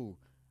real cool.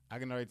 I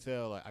can already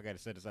tell. Like I got to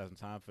set aside some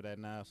time for that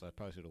now, so I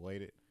probably should have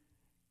waited.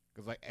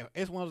 Cause like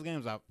it's one of those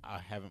games I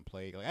haven't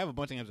played. Like I have a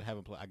bunch of games I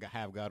haven't played. I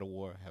have God of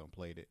War. Haven't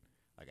played it.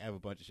 Like I have a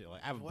bunch of shit.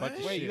 Like I have a bunch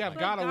of Wait, shit. you have like,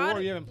 God of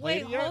War? You haven't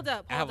played Wait, it yet? hold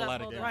up. I have hold a up,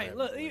 lot of hold games. up. right,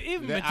 look,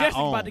 even That I Majestic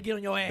own. about to get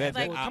on your ass. That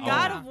Like I Come own.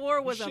 God on. of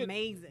War was You should-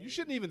 amazing. You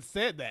shouldn't even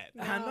said that.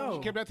 I know. You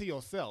kept that to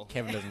yourself.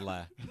 Kevin doesn't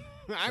lie.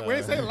 We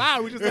didn't say lie.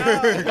 We just We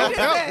said don't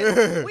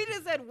tell. we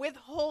just said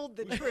withhold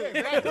the truth.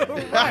 Exactly.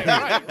 Right,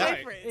 right.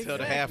 difference. Tell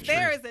the half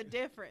There truth. is a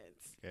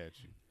difference.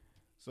 Got you.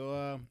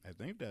 So I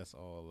think that's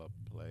all I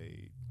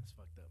played. That's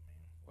fucked up,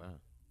 man.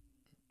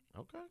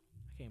 Wow. Okay.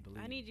 I can't believe.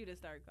 I need you to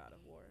start God of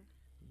War.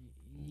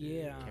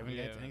 Yeah. Kevin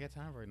Yeah. ain't got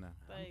time right now.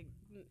 Like,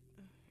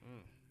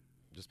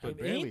 Just If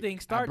put anything, I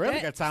start barely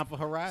that. got time for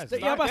Horizon.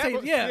 Yeah, I'm about to say,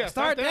 Yeah,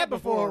 start that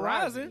before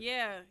Horizon.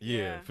 Yeah.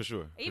 Yeah, for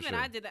sure. Even for sure.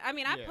 I did that. I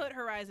mean, I Yeah. put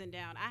Horizon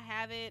down. I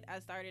have it. I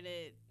started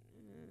it.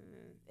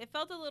 It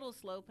felt a little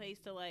slow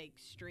paced to like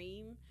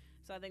stream,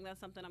 so I think that's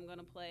something I'm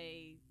gonna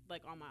play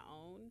like on my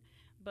own.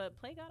 But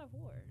play God of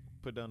War.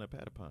 Put down that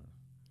Patapon.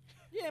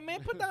 Yeah,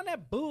 man, put down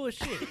that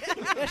bullshit.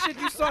 That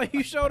shit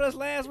you showed us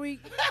last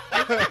week.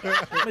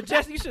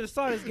 Majestic, you should have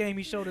saw this game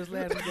he showed us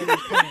last week. That he was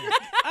playing.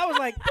 I was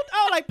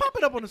like, pop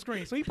it up on the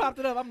screen. So he popped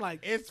it up. I'm like,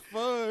 It's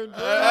fun. Bro.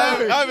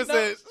 I haven't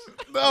said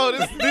no.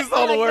 This is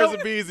all the like, words no.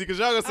 of Beezy because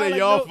y'all gonna say like,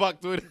 y'all no.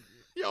 fucked with it.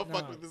 Y'all No.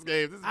 fucked with this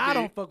game. This is I big.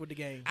 don't fuck with the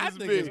game. I This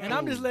think big. it's And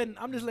I'm cool.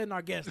 just letting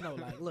our guests know,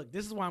 like, look,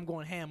 this is why I'm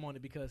going ham on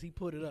it because he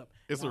put it up.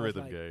 It's And a I was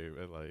rhythm like- game.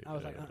 And like, I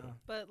was like, yeah.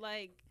 But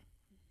like,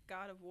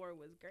 God of War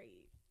was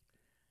great.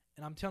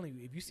 And I'm telling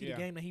you, if you see Yeah.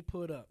 the game that he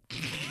put up,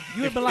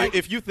 you would be like,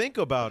 if you think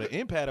about it,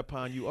 in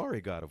Patapon, you are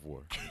a God of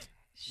War.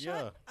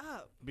 Shut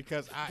up.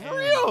 Because I For am.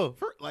 real.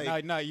 For,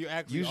 like, No, you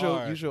actually use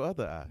are. your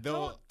other eye.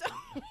 Though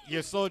Don't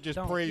your soldiers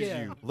Don't- praise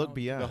yeah. you Look Don't-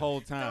 beyond. the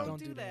whole time don't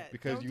do do that. that.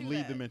 because Don't you do lead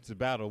that. them into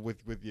battle with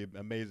your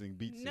amazing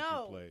beats that you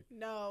No, play.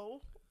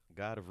 no,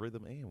 God of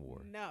rhythm and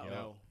war.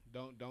 no.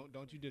 No,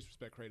 don't you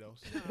disrespect Kratos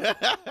No.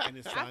 and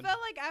his I son. felt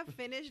like I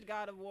finished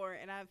God of War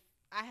and I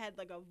had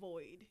like a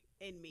void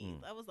in me.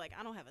 I was like,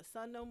 I don't have a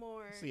son no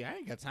more. See, I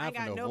ain't got I time ain't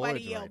for got no nobody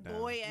voids yell right now.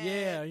 boy at.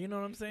 yeah, you know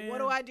what I'm saying? What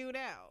do I do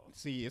now?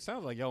 See, it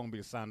sounds like y'all gonna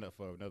be signed up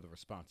for another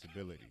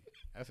responsibility.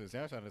 That's what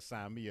y'all trying to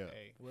sign me up.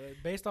 Hey, Well,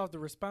 based off the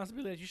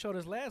responsibility that you showed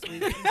us last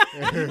week,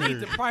 you need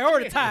to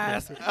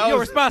prioritize I your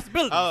was-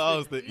 responsibility. I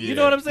was thinking, You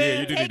know what I'm saying?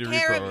 Yeah, you do Take need to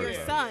care of your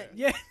reprioritize. son,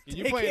 Yeah,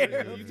 you take play care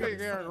of you your take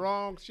care of the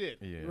wrong shit.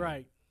 Yeah.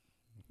 right.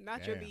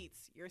 not your Damn.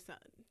 beats, your son.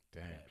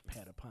 Damn.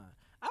 Patapon.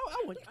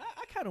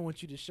 I kind of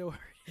want you to show her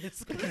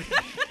this. I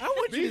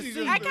want you to Beezy see.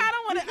 just- I kind of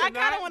want to. I kind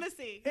not- of want to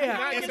see. Yeah,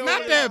 Now I It's wanna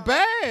not see that it.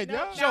 bad, No,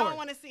 y'all. now Show I her.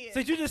 want to see it.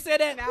 Since you just said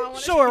that, Now I wanna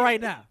show her see it.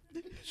 right now.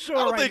 Show I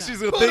her don't right think now. she's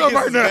gonna Put think her it's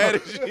right as now. bad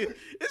as she.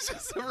 It's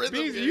just a rhythm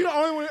Beezy, game. you the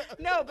only one.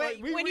 No, but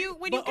like, when you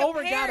but over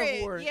compare God of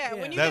it, War, yeah,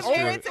 when you That's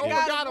compare true. it to Over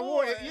God of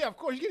War, yeah, of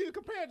course you can even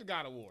compare it to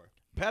God of War.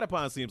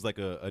 Patapon seems like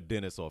a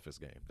dentist office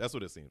game. That's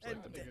what it seems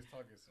like to me.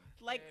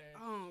 like,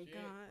 oh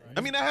god,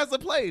 I mean, that has a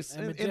place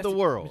And in the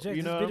world. Majestic,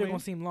 You know this what I video mean?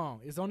 gonna seem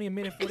long. It's only a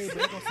minute 40, but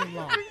it's gonna seem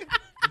long.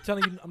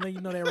 I'm letting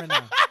you know that right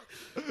now.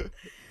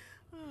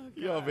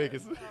 Y'all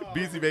making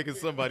Beezy making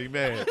somebody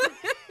mad.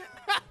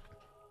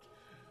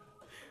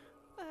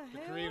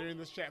 Creator in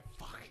this chat.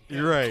 Fuck.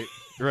 You're right.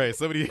 Right.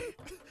 Somebody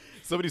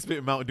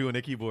spitting Mountain Dew on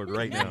their keyboard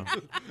right now.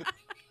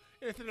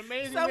 It's an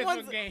amazing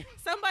someone's mythical game.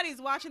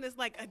 somebody's watching this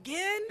like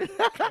again.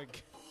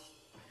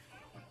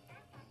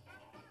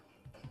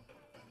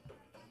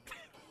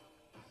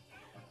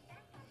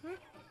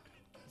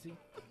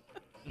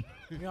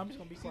 See, I'm just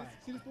gonna be quiet.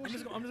 See this I'm bullshit?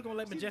 just gonna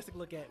let Majestic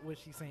look at what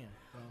she's saying.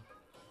 So.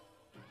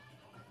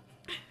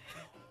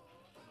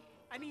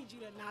 I need you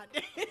to not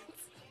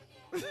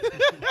dance.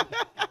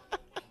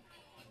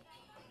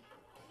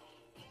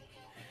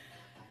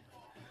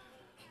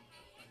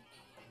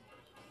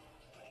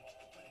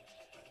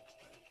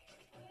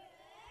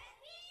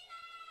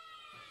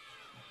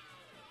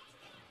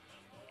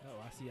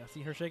 Oh, I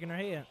see her shaking her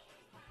head.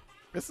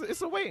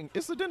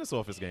 It's a dentist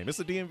office game. It's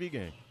a DMV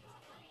game.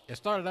 It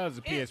started out as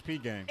a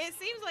PSP game. It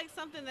seems like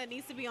something that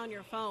needs to be on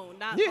your phone,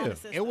 not Yeah, on the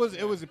system. It was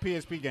a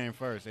PSP game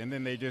first, and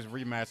then they just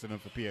remastered them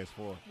for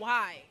PS4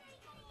 Why?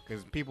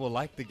 because people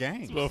like the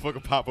game. This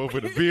motherfucker pop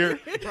open a beer,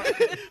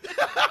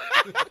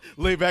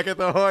 lay back at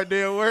the hard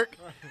day of work,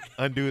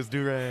 undo his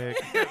do-rag.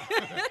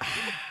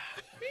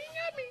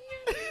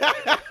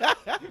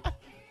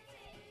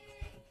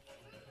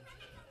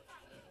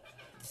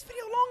 This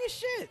video long as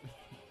shit.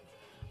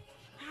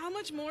 How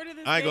much more to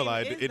this? I ain't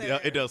gonna game lie, is there?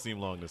 it does seem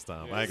long this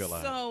time. I ain't gonna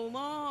lie. So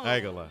long. I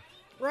ain't gonna lie.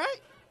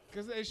 Right?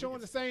 Because they're showing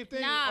the same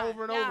thing Nah,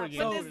 over and nah, over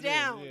again. Put So- this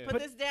down. Yeah.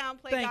 Put this down.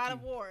 Play Thank God you.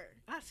 of War.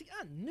 I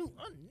knew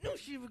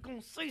she was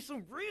gonna say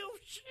some real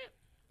shit.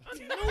 I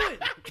knew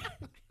it.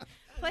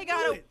 Play knew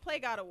God. it. Play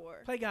God of War.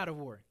 Play God of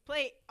War.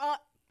 Play.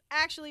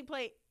 Actually,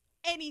 play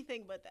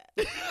anything but that.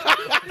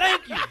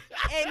 Thank you.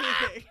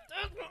 Anything.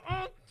 That's what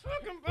I'm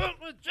talking about,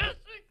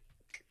 Majestic.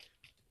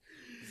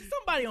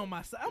 Somebody on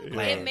my side. I'm Yeah.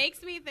 glad. It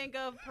makes me think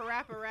of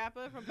Parappa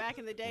Rappa from back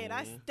in the day, and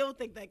I still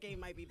think that game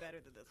might be better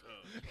than this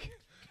one.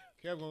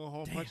 Kev gonna go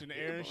home punch in the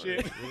air and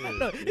shit.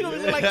 No, you don't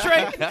look like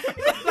Trey.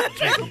 You look like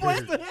Trey from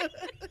Boyz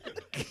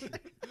II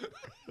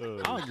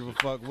Hood. I don't give a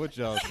fuck what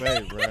y'all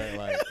say, bro.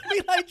 Like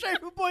Be like Trey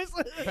from Boyz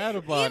II Hood.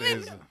 Patapon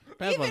is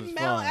Even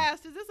Mel fun.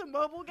 asked, "Is this a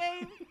mobile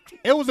game?"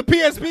 It was a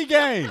PSP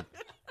game.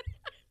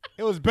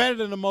 It was better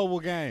than a mobile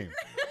game.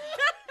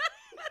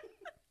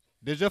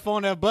 Did your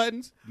phone have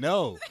buttons?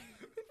 No.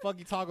 Fuck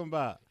you talking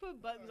about?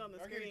 Put buttons on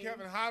the I'm getting screen.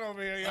 Kevin hot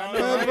over here, I y'all.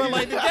 know, but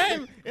like the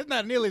game, it's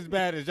not nearly as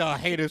bad as y'all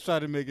haters try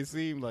to make it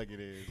seem like it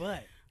is.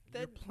 But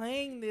you're That-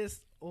 playing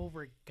this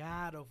over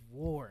God of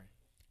War.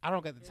 I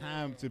don't got the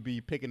time to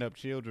be picking up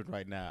children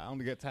right now. I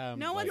only got time.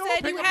 No one like,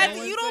 said you had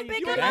to. You don't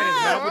pick them That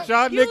is not up. what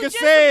y'all You niggas just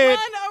said.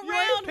 run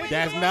around with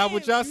That's him. not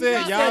what y'all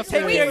said. You Y'all said take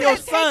said care of your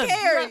Take son.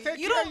 care. You gotta take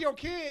You care of don't. your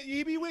kid.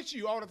 He be with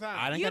you all the time.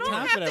 I ain't You got don't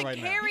time have for that to right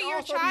now. carry You your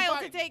also be child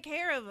to fighting. take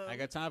care of him. I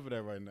got time for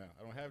that right now.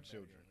 I don't have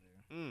children.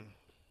 Mm.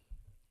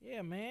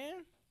 Yeah,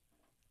 man.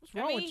 What's I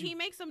wrong mean, with you? he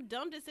makes some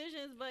dumb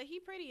decisions, but he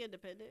pretty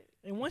independent.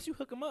 And once you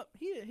hook him up,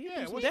 he Yeah,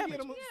 do some once you damage.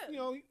 get him,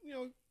 Yeah. you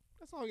know,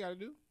 that's all you gotta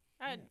do.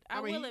 I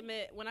mean, will he-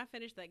 admit, when I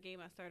finished that game,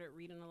 I started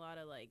reading a lot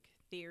of like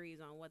theories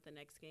on what the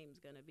next game's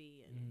gonna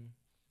be and Mhm.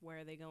 where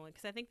are they going.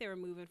 Because I think they were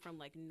moving from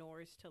like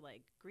Norse to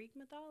like Greek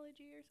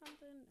mythology or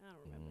something. I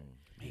don't remember.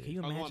 Man, can you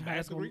I'm going imagine how back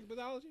that's to gonna Greek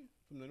mythology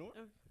from the north.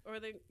 Or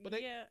they, But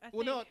they- yeah, I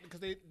Well, think no,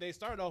 because they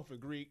started off with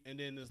Greek, and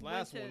then this went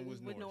last to- one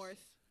was with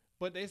Norse.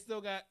 But they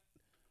still got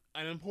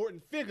an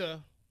important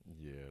figure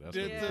Yeah, that's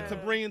to, what Yeah. to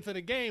bring into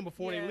the game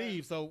before Yeah. they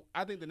leave. So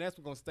I think the next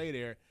one's gonna stay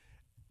there,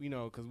 you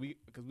know, because we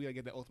gotta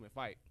get the ultimate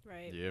fight.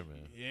 Right. Yeah,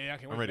 man. Yeah, I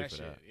can't I'm wait ready for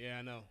for that that. shit. Yeah,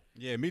 I know.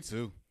 Yeah, me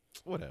too.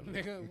 Whatever.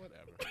 Nigga,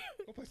 whatever.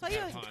 Go play some Play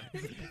your-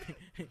 Pathfinder.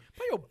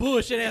 play your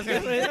bullshit ass.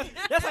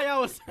 That's how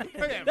y'all was.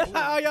 that That's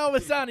how bullshit. y'all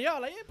was sounding.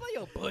 Y'all like, yeah, play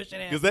your bullshit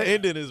ass. Because that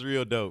ending is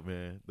real dope,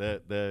 man.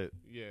 That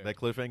Yeah.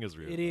 cliffhanger is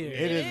real. It is.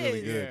 It is really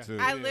is. good Yeah. too.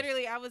 I It is.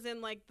 literally, I was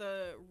in like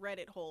the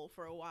Reddit hole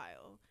for a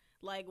while.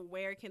 Like,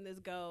 where can this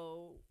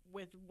go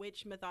with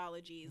which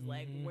mythologies?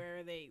 Like, Mhm.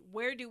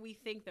 where do we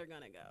think they're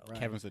gonna go? Right.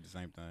 Kevin said the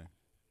same thing.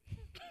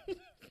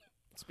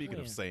 Speaking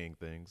When? of saying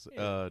things,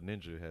 Yeah.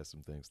 Ninja has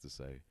some things to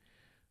say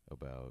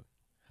about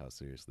how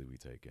seriously we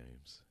take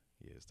games.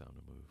 Yeah, it's time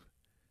to move.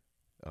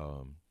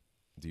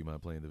 Do you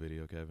mind playing the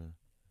video, Kevin?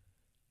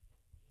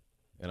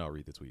 And I'll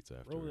read the tweets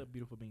after. Roll that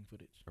beautiful bean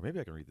footage. Or maybe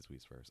I can read the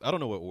tweets first. I don't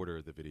know what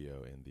order the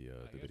video and the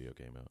guess- video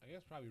came out. I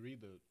guess probably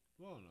read the.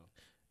 Well, I don't know.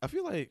 I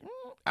feel like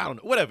I don't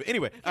know. Whatever.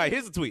 Anyway, all right.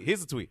 Here's the tweet.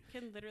 Here's the tweet.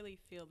 Can literally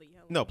feel the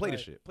yellow. No, play the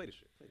Right. shit. Play the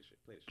shit. Play the shit.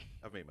 Play the shit.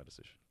 I've made my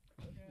decision.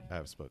 I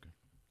have spoken.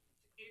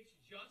 It's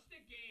just a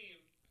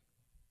game.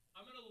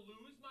 I'm gonna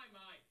lose my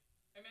mind.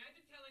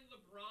 Imagine telling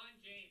LeBron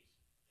James,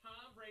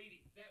 Tom Brady,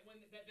 that when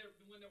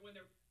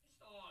they're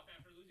pissed off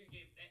after losing a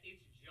game, that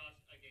it's just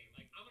a game.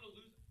 Like I'm gonna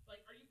lose.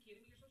 Like, are you kidding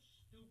me? You're so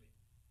stupid.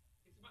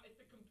 It's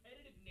the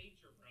competitive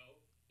nature, bro.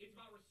 It's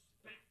about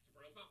respect,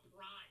 bro. It's about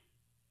pride.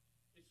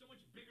 It's so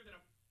much bigger than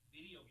a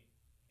video game.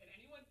 And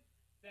anyone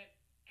that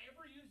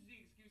ever uses the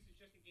excuse it's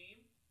just a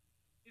game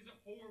is a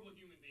horrible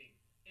human being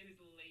and is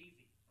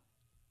lazy.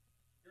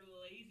 You're a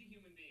lazy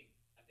human being.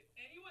 If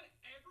anyone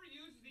ever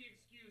uses the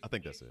excuse, I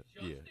think that's it.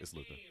 just Yeah, a it's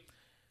Luther. game,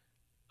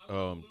 I'm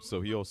gonna lose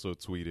So he my- also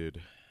tweeted.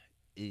 What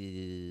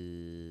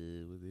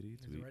did he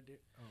Is it tweet? right there?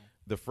 Oh.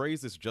 The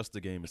phrase "it's just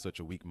a game" is such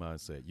a weak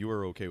mindset. You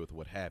are okay with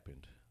what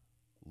happened,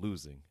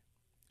 losing,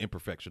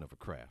 imperfection of a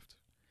craft.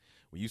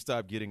 When you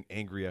stop getting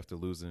angry after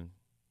losing,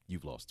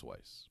 you've lost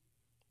twice.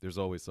 There's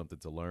always something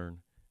to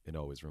learn and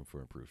always room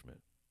for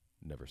improvement.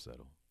 Never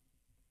settle.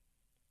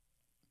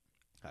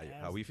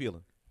 How we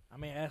feeling? I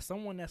mean, as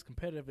someone that's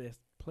competitive, that's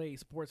played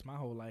sports my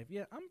whole life,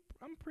 yeah,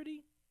 I'm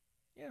pretty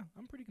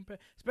competitive.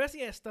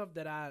 Especially at stuff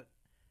that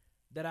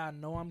I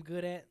know I'm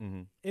good at.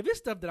 Mm-hmm. If it's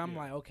stuff that I'm Yeah.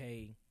 like,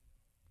 okay,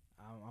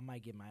 I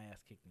might get my ass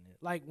kicked in it.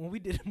 Like when we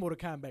did the Mortal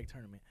Kombat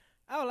tournament,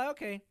 I was like,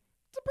 okay,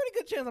 it's a pretty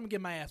good chance I'm gonna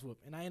get my ass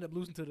whooped, and I end up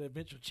losing to the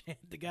eventual champ,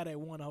 the guy that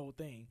won the whole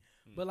thing.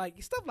 But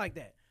like stuff like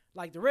that,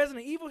 like the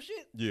Resident Evil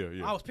shit, Yeah,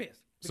 yeah. I was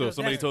pissed. So if because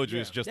somebody that's- told you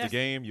it's just a that's-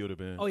 game, you would have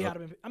been. Oh yeah, up.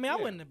 I'd have been. I mean, I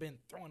Yeah. wouldn't have been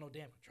throwing no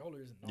damn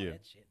controllers and all Yeah.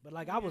 that shit. But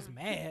like, I was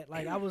mad.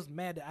 Like, I was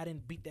mad that I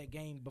didn't beat that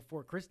game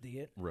before Chris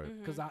did, Right. Mm-hmm.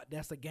 because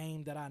that's a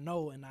game that I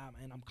know and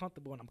I'm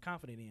comfortable and I'm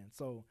confident in.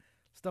 So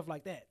stuff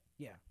like that,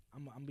 yeah,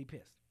 I'm be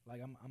pissed.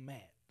 Like I'm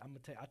mad.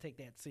 I take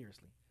that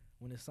seriously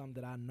when it's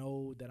something that I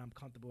know that I'm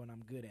comfortable and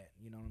I'm good at.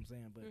 You know what I'm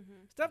saying? But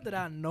stuff that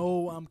I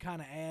know I'm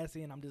kind of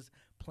assy and I'm just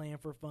playing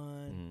for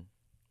fun. Mhm.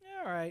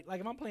 Yeah, all right. Like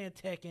if I'm playing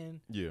Tekken.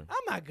 Yeah.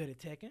 I'm not good at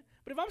Tekken,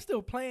 but if I'm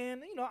still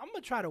playing, you know, I'm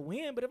gonna try to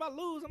win. But if I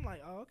lose, I'm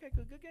like, oh, okay,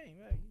 good game.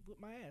 Yeah, you whip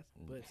my ass.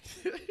 But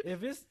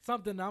if it's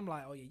something I'm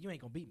like, oh yeah, you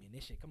ain't gonna beat me in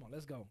this shit. Come on,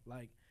 let's go.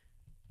 Like,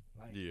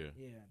 Yeah.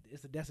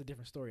 that's a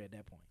different story at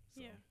that point.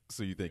 So. Yeah.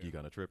 So you think you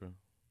kind of tripping?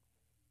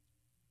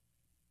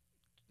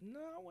 No,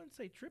 I wouldn't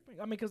say tripping.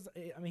 I mean, because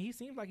he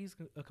seems like he's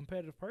a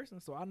competitive person.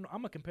 So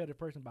I'm a competitive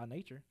person by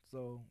nature.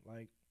 So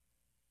like,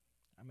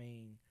 I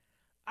mean,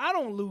 I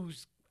don't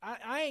lose.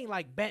 I ain't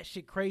like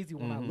batshit crazy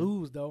when I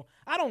lose though.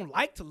 I don't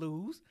like to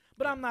lose,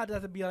 but I'm not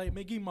that to be like,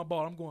 man, give me my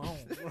ball. I'm going home.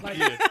 Like,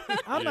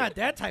 I'm not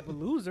that type of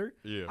loser.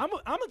 Yeah. I'm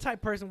a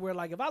type person where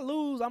like if I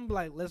lose, I'm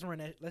like, let's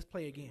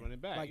play again. Run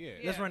it back, Like, yeah.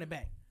 Let's Yeah. run it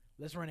back.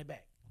 Let's run it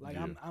back. Like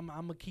Yeah. I'm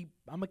gonna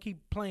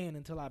keep playing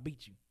until I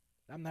beat you.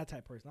 I'm that type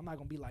of person. I'm not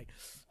gonna be like,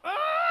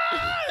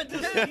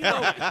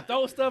 just,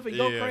 throw stuff and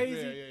go Yeah. crazy.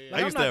 Yeah, yeah, yeah.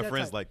 Like, I used I'm to not have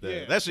friends type. like that.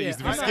 Yeah. That shit Yeah. used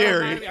to be I'm not-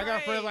 scary. I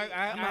got friends like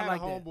I I'm had not a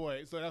like that.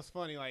 homeboy, so that's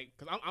funny. Like,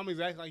 cause I'm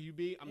exactly like you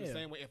be. I'm Yeah. the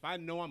same way. If I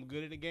know I'm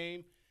good at a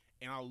game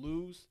and I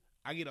lose,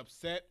 I get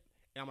upset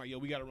And I'm like, yo,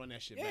 we got to run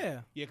that shit back. Yeah.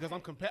 Yeah, because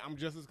I'm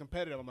just as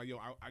competitive. I'm like, yo,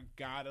 I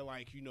got to,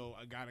 like, you know,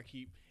 I got to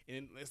keep.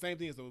 And the same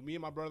thing is, so me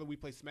and my brother, we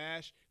play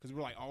Smash because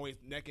we're, like, always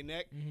neck and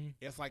neck. Mm-hmm.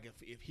 It's like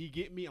if he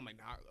get me, I'm like,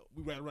 nah,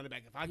 we got to run it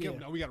back. If I get him,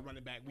 no, we got to run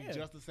it back. We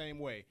just the same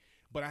way.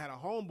 But I had a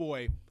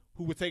homeboy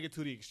who would take it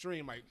to the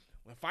extreme. Like,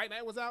 when Fight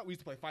Night was out, we used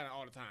to play Fight Night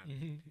all the time.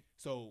 Mm-hmm.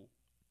 So,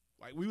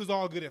 like, we was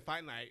all good at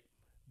Fight Night.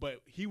 But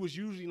he was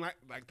usually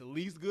like the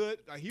least good.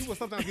 Like, he would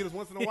sometimes get us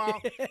once in a while,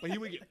 but he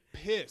would get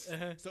pissed.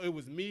 So it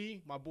was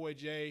me, my boy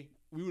Jay.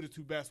 We were the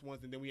two best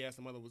ones, and then we had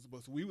some other ones.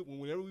 But so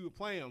whenever we would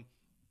play him,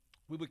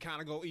 we would kind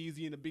of go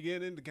easy in the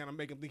beginning to kind of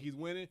make him think he's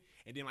winning,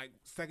 and then like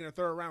second or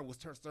third round was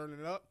turning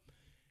it up.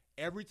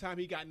 Every time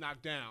he got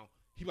knocked down,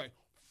 he'd be like,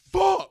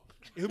 "Fuck!"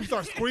 And he'd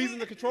start squeezing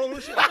the controller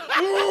and shit. Like,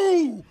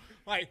 ooh!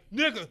 Like,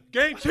 nigga,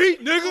 game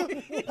cheat,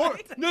 nigga.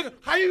 Nigga,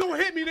 how you gonna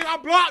hit me, nigga? I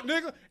blocked,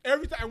 nigga.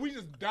 Every time, and we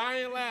just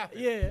dying laughing.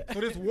 Yeah.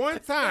 So this one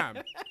time,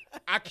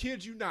 I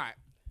kid you not,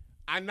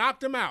 I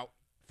knocked him out,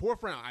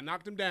 4th round. I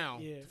knocked him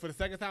down for the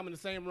second time in the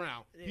same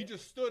round. Yeah. He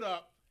just stood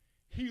up.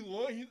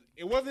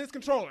 It wasn't his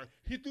controller.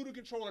 He threw the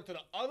controller to the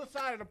other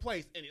side of the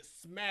place, and it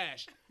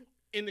smashed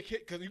in the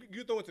kitchen, because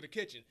you throw it to the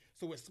kitchen.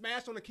 So it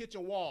smashed on the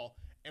kitchen wall,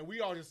 and we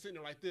all just sitting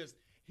there like this.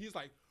 He's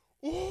like,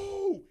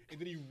 ooh, and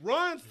then he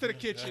runs to the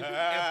kitchen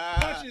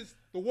and punches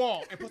the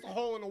wall and puts a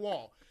hole in the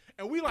wall.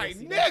 And we like,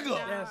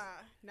 nigga,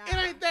 it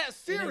ain't that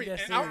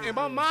serious. And in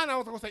my mind, I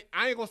was going to say,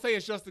 I ain't going to say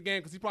it's just a game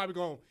because he probably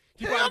going to.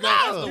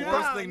 That's the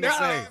worst thing to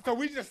say. So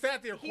we just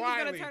sat there He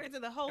quietly. was gonna turn it to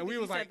the whole. And we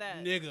was like,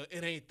 that. nigga,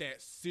 it ain't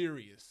that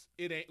serious.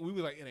 We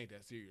was like, it ain't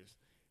that serious.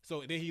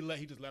 So then he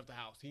just left the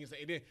house. He didn't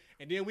say,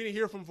 and then we didn't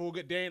hear from him for a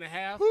good day and a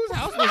half. Whose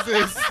house was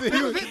this? This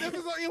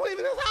was even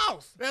his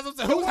house. That's what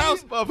I'm saying. Whose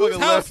house? Motherfucker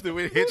left it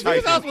with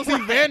Whose house was he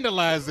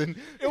vandalizing?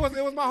 It was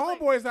my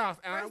homeboy's house.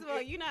 First of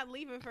all, you're not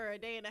leaving for a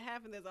day and a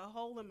half, and there's a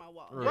hole in my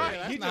wall. Right.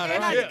 Yeah, He that's just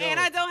not dipped. And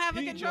I don't have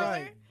a controller.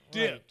 Right.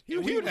 Dipped. He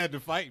would have to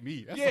fight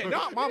me. That's Yeah,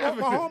 what- no,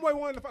 my homeboy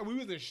wanted to fight. We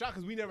was in shock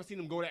because we never seen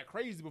him go that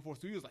crazy before.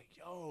 So he was like,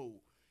 yo.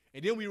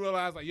 And then we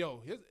realized, like,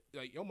 yo,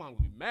 your mom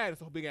would be mad.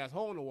 It's a big ass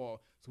hole in the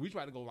wall. So we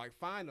tried to go, like,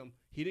 find him.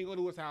 He didn't go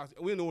to his house.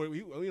 We didn't know where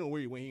he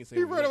went. He didn't say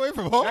He where ran went.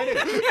 away from home. That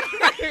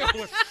nigga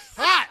was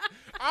hot.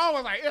 I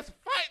was like, it's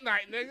fight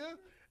night, nigga.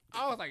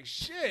 I was like,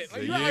 shit.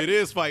 Like, Yeah, it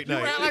is fight You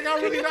night. act like I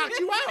really knocked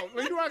you out.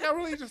 Like, you act like I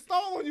really just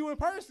stole on you in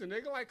person,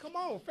 nigga. Like, come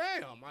on,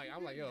 fam.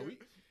 I'm like, yo,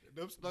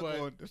 They're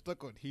But-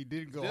 stuck on. He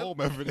didn't go Yep.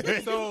 home every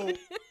day.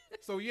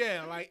 So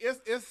yeah, like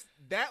it's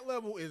that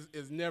level is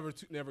never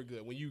never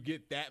good when you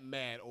get that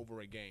mad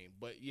over a game.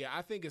 But yeah,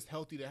 I think it's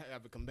healthy to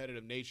have a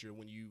competitive nature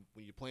when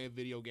you're playing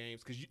video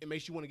games because it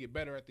makes you want to get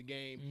better at the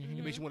game.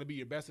 It makes you want to be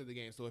your best at the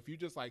game. So if you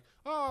just like,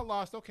 oh, I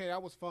lost, okay,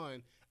 that was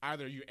fun.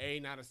 Either you're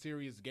not a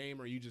serious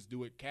gamer, or you just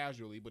do it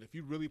casually. But if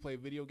you really play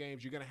video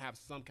games, you're gonna have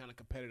some kind of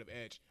competitive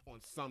edge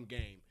on some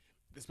game.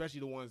 Especially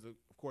the ones, of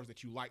course,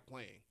 that you like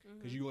playing.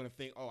 Because you're going to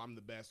think, oh, I'm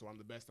the best, or I'm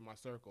the best in my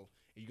circle.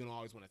 And you're going to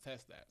always want to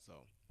test that. So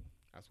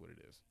that's what it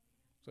is.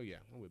 So, yeah,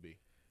 it would be.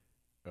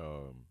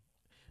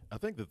 I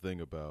think the thing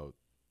about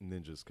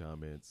Ninja's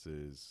comments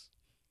is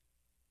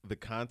the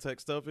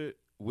context of it,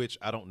 which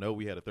I don't know.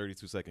 We had a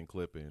 32-second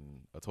clip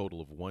in a total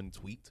of one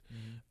tweet.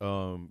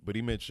 But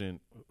he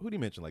mentioned, who did he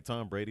mention? Like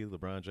Tom Brady,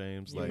 LeBron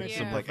James, like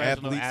mentioned some like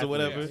professional athletes or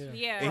whatever. athletes.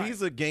 Yeah. And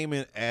he's a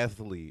gaming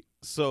athlete.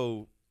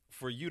 So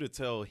for you to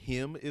tell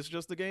him it's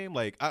just a game,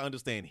 like I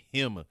understand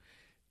him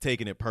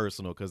taking it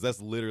personal because that's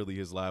literally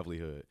his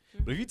livelihood.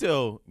 But if you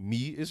tell me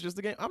it's just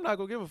a game, I'm not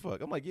going to give a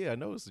fuck. I'm like, yeah, I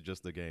know it's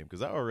just a game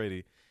because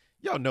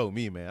y'all know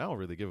me, man. I don't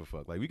really give a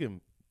fuck. Like we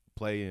can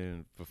play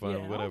in for fun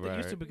or whatever. You're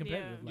alright? super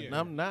competitive. Yeah. Like Yeah. that.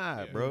 I'm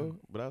not, Yeah. bro.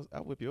 But I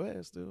whip your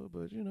ass still.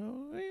 But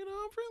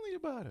I'm friendly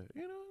about it.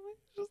 You know,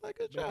 just like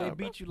good But job. they bro.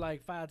 beat you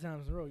like 5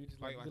 times in a row. You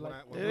just Like you when like,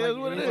 I- It is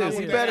what it when is. I He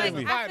went better to than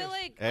the me. I feel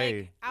like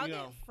Hey. I'll You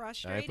get know.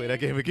 frustrated. I ain't play that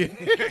game again.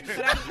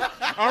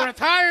 I'm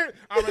retired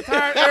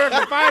Eric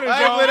from Fighters,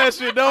 I ain't play y'all. that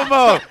shit no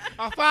more.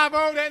 I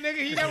 5-0 that nigga.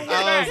 He never went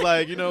I back. was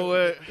like, you know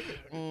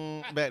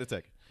what? Back to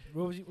Tekken.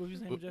 what was you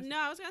saying, Justin? No,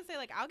 I was gonna say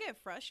like I'll get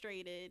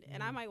frustrated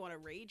and I might want to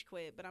rage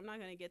quit, but I'm not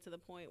gonna get to the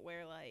point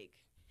where like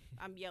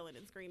I'm yelling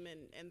and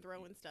screaming and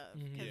throwing stuff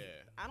because Yeah.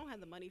 I don't have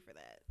the money for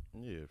that.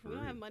 Yeah, for We don't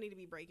real. have money to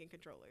be breaking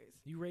controllers.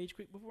 You rage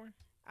quit before?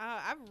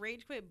 I've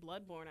rage quit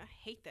Bloodborne. I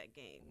hate that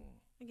game.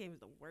 That game is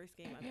the worst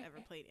game I've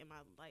ever played in my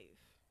life.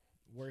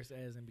 Worse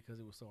as in because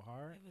it was so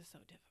hard? It was so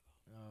difficult.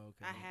 Oh,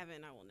 okay. I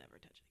haven't. I will never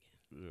touch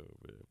it again.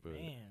 Yeah, but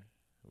Man.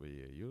 But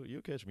yeah,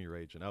 you'll catch me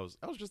raging. I was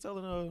just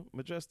telling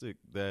Majestic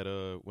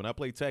that when I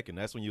play Tekken,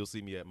 that's when you'll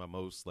see me at my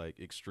most like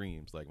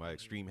extremes, like my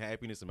extreme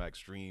happiness and my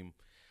extreme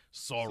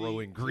sorrow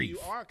See, and grief. You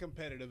are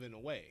competitive in a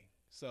way.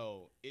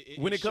 So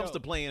When it comes to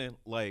shows. playing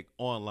like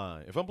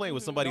online, if I'm playing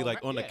with somebody No,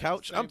 like on the yeah,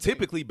 couch, same I'm thing.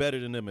 typically better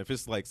than them if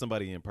it's like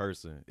somebody in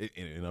person,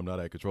 and I'm not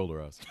at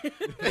controller house.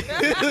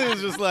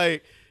 It's just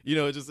like,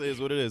 it just is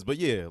what it is. But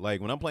yeah,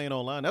 like when I'm playing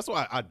online, that's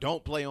why I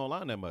don't play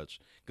online that much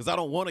because I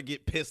don't want to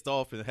get pissed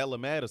off and hella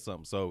mad or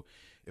something. So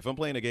if I'm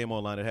playing a game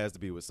online, it has to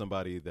be with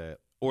somebody that,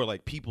 or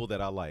like people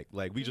that I like.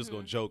 Like we just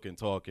gonna joke and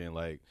talk and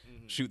like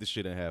shoot the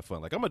shit and have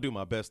fun. Like I'm gonna do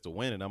my best to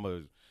win and I'm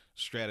gonna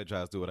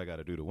strategize, do what I got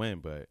to do to win,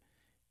 but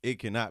it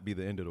cannot be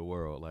the end of the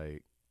world.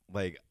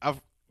 Like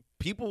I've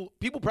people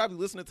probably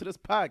listening to this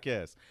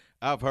podcast.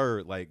 I've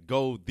heard like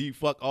go the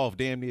fuck off,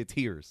 damn near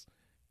tears,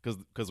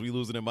 because we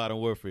losing in Modern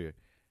Warfare.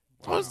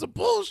 What's the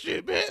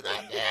bullshit, man?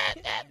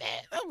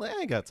 I'm like, I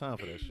ain't got time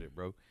for that shit,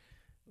 bro.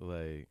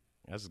 Like,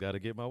 I just got to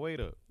get my weight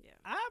up. Yeah.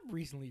 I've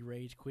recently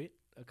rage quit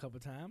a couple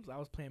times. I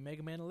was playing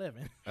Mega Man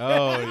 11.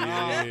 Oh,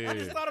 I yeah.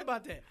 just thought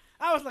about that.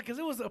 I was like, because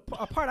it was a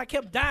part I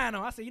kept dying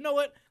on. I said, you know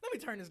what? Let me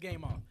turn this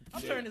game off.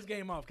 I'm turning this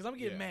game off because I'm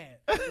getting mad.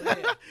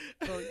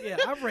 So, yeah,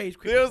 I've rage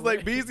quit. It was before.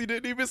 like Beezy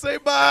didn't even say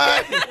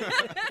bye.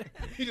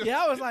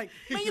 Yeah, I was like,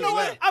 man, you know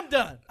what? I'm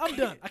done.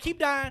 I keep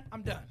dying.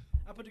 I'm done.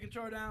 I put the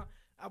controller down.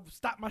 I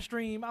stop my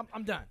stream.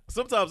 I'm done.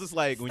 Sometimes it's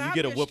like when you Stop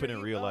get a your whooping in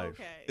stream? real Oh, life.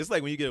 okay. It's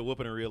like when you get a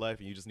whooping in real life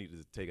and you just need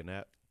to take a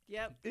nap.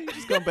 Yep. You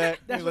just come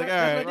back. That's You're like, what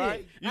all I right, did.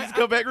 right. You just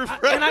come back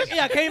refreshed.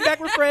 I came back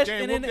refreshed,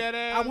 Damn, and then whoop that I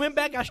ass. went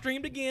back. I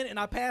streamed again, and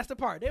I passed the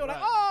part. They were like,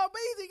 Right. "Oh,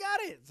 Beezy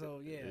got it."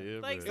 So yeah,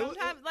 Like man.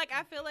 sometimes, like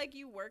I feel like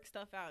you work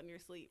stuff out in your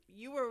sleep.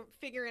 You were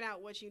figuring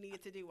out what you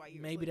needed to do while you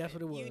were maybe that's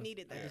what it sleeping. was. You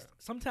needed I that. just-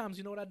 sometimes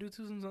you know what I do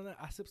too. Sometimes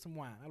I sip some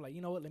wine. I'm like,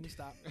 you know what? Let me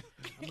stop. I'm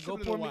gonna go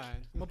Sip a pour little me. wine.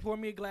 I'm gonna pour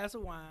me a glass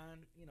of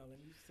wine. You know, let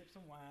me sip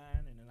some wine,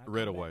 and then I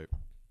Red or come back- white?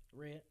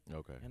 Red.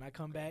 Okay. And I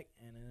come back,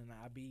 and then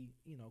I be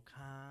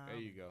calm. There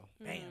you go.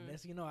 Bam.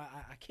 That's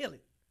I kill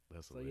it.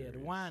 That's So yeah, the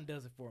hilarious. wine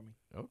does it for me.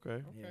 Okay.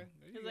 Okay. Yeah. There you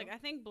Because go. like I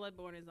think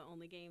Bloodborne is the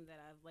only game that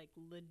I've like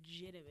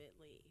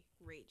legitimately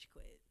rage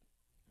quit.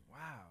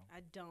 Wow.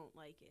 I don't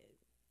like it.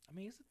 I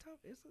mean, it's a tough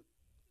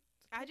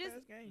I just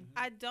ass game.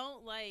 I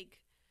don't like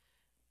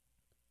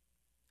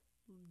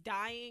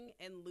dying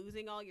and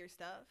losing all your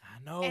stuff,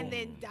 I know. and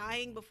then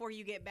dying before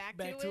you get back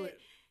to it,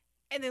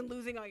 and then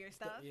losing all your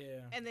stuff,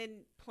 Yeah. and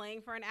then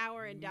playing for an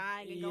hour and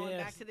dying and going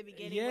back Yes. to the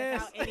beginning Yes.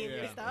 without any of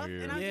your Yeah. stuff.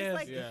 Yeah. And I'm Yes. just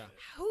like, Yeah.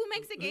 who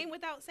makes a game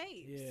without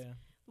saves? Yeah.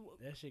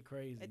 That shit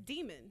crazy. A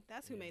demon.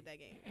 That's who Yeah. made that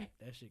game.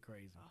 That shit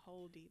crazy. A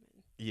whole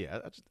demon.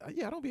 Yeah, I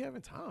don't be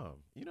having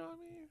time. You know what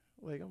I mean?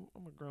 Like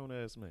I'm a grown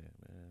ass man,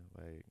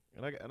 man.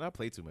 Like and I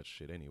play too much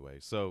shit anyway.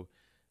 So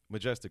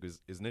Majestic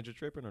is Ninja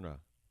tripping or not?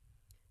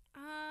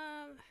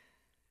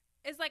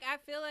 It's like I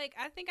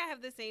think I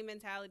have the same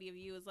mentality of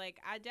you. It's like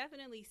I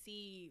definitely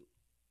see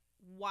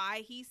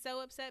why he's so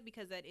upset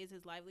because that is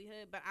his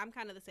livelihood. But I'm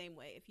kind of the same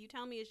way. If you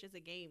tell me it's just a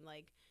game,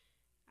 like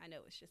I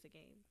know it's just a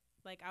game.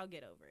 Like I'll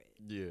get over it.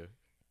 Yeah.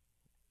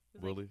 It's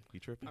like, Willie, he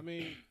tripping? I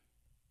mean,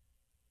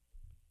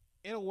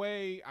 in a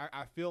way,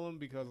 I feel him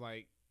because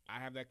like I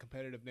have that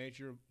competitive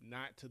nature,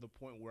 not to the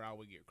point where I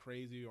would get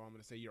crazy or I'm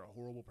gonna say you're a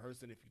horrible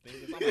person if you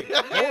think this.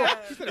 I'm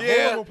like, you said a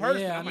Yeah. horrible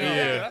person. Yeah, I'm I like, know.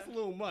 yeah, that's a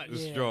little much.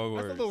 It's Yeah. strong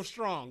That's words. a little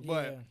strong,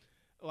 but Yeah.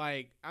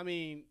 like I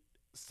mean,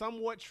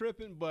 somewhat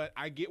tripping, but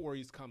I get where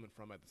he's coming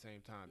from at the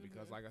same time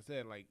because, like I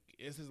said, like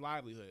it's his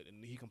livelihood,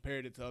 and he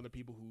compared it to other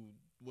people who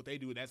what they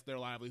do, that's their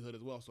livelihood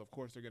as well. So of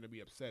course they're gonna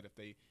be upset if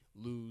they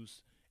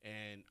lose.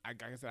 And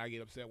like I said, I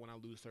get upset when I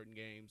lose certain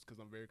games because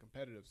I'm very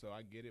competitive. So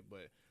I get it,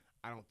 but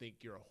I don't think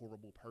you're a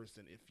horrible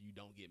person if you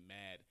don't get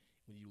mad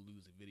when you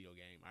lose a video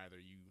game. Either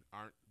you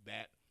aren't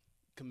that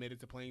committed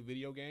to playing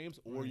video games,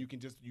 or you can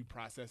just you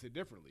process it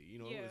differently. You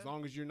know, Yeah. as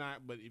long as you're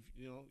not. But if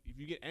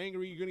you get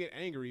angry, you're gonna get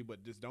angry.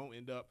 But just don't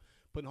end up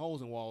putting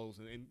holes in walls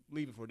and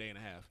leave it for a day and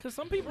a half. Cause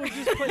some people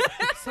just play.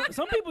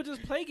 some people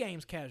just play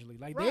games casually.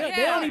 Like Right,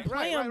 they yeah, only right,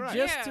 play right, them right.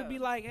 just to Yeah. be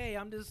like, hey,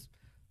 I'm just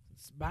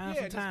buying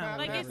Yeah, some just time. buy-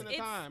 like having it's the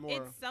time, or-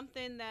 it's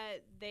something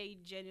that they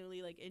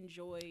genuinely like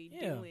enjoy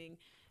Yeah. doing,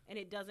 and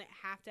it doesn't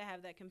have to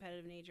have that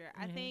competitive nature.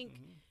 I Mhm. think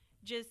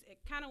just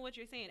kind of what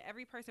you're saying.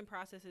 Every person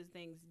processes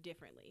things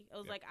differently. It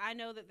was like I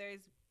know that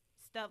there's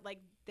stuff like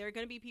there are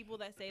going to be people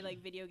that say like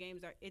video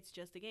games are it's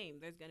just a game.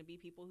 There's going to be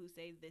people who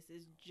say this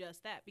is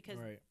just that because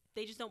Right.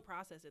 they just don't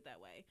process it that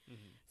way.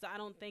 So I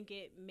don't think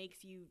it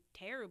makes you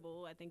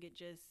terrible. I think it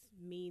just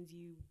means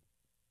you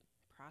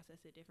process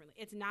it differently.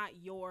 It's not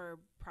your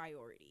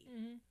priority.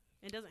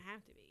 It doesn't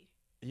have to be.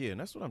 Yeah,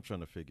 and that's what I'm trying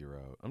to figure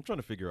out. I'm trying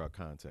to figure out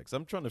context.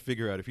 I'm trying to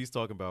figure out if he's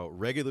talking about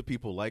regular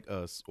people like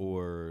us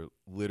or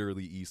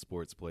literally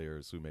esports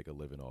players who make a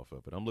living off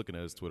of it. I'm looking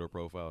at his Twitter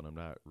profile and I'm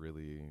not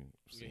really Yeah,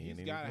 seeing he's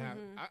anything. got to have.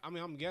 I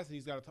mean, I'm guessing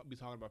he's got to be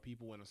talking about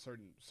people in a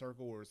certain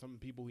circle or some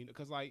people he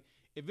because like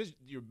if it's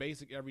your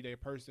basic everyday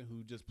person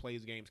who just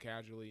plays games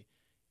casually,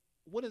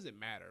 what does it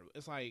matter?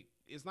 It's like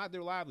it's not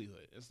their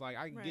livelihood. It's like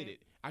I Right. get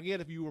it. I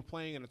get if you were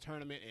playing in a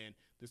tournament and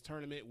this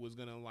tournament was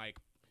gonna like.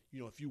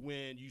 If you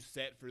win, you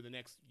set for the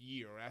next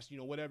year, or that's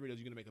whatever it is,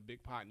 you're gonna make a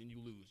big pot and then you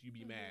lose, you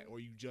be mad,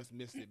 or you just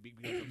missed it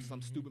because of some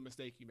stupid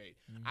mistake you made.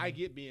 I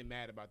get being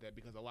mad about that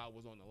because a lot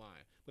was on the line.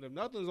 But if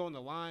nothing's on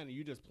the line and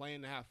you're just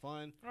playing to have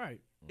fun,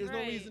 Right. there's no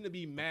Right. reason to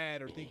be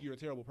mad or think you're a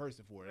terrible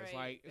person for it. It's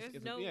like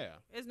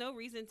there's no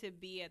reason to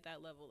be at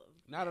that level of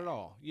not at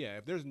all. Yeah,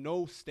 if there's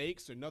no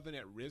stakes or nothing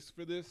at risk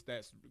for this,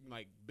 that's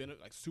like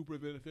super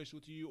beneficial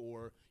to you,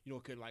 or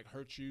could like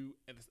hurt you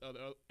and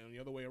the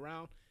other way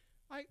around.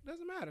 Like,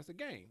 doesn't matter. It's a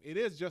game. It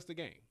is just a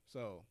game.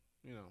 So,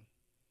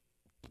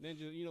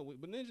 Ninja,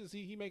 but Ninja,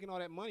 he making all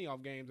that money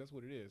off games. That's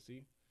what it is.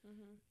 See,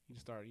 he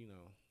just started,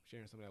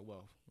 sharing some of that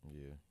wealth.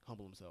 Yeah.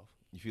 Humble himself.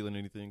 You feeling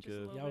anything, Just a kid?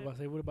 little Yeah, I was about to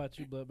say, what about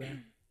you,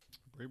 Bloodbath?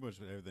 Pretty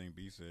much everything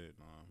B said.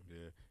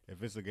 Yeah,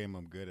 if it's a game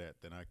I'm good at,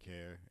 then I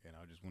care, and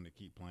I just want to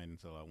keep playing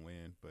until I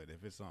win. But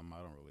if it's something I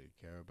don't really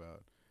care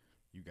about,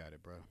 you got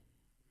it, bro.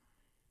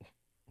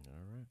 All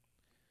right.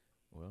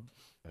 Well,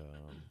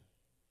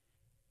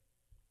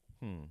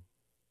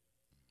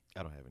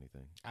 I don't have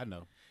anything. I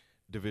know.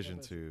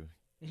 Division 2,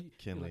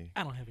 Kinley.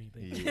 I don't have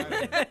anything.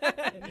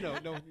 Yeah.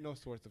 no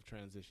sorts of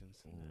transitions.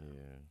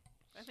 Yeah.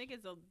 I think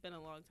it's been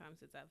a long time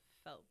since I've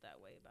felt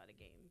that way about a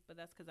game, but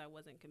that's because I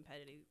wasn't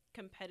competitively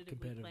Competitive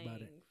about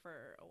playing it.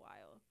 for a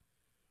while.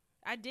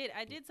 I did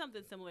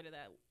something similar to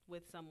that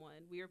with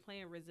someone. We were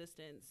playing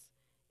Resistance,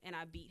 and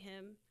I beat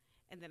him,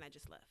 and then I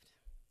just left.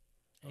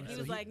 And He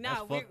so was like,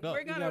 "Nah, that's fucked up.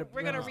 we're gonna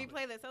gotta-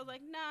 replay this." I was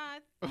like, "Nah,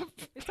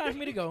 it's time for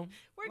me to go.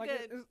 we're Like,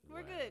 good. it's-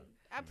 We're good."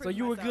 I So proved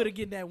you were myself. good at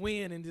getting that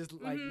win and just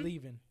like Mhm.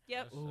 leaving.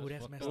 Yep. Ooh,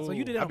 that's fucked messed up. up. So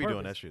you did that I on be purpose.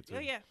 doing that shit too. Oh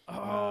yeah.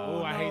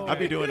 Oh, I hate no. that. I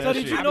be doing So that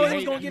did shit. you I know be it was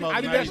hating- gonna get? I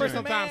I do Mad. that shit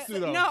sometimes too,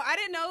 though. No, I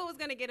didn't know it was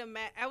gonna get a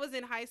match. I was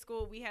in high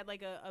school. We had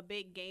like a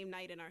big game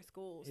night in our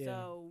school, Yeah.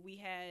 so we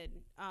had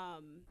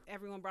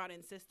everyone brought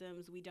in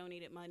systems. We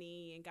donated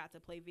money and got to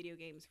play video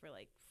games for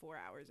like 4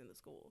 hours in the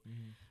school.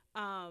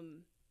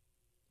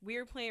 We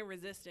were playing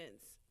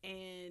Resistance,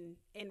 and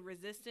in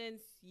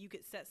Resistance, you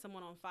could set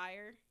someone on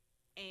fire,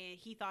 and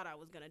he thought I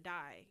was gonna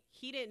die.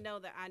 He didn't know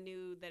that I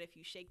knew that if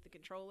you shake the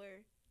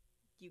controller,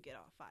 you get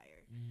off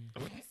fire.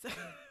 So.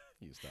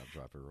 You stop,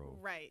 drop, and roll.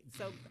 Right.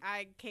 So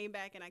I came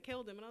back and I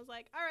killed him, and I was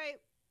like, all right,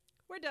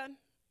 we're done.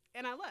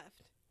 And I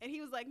left. And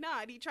he was like, nah.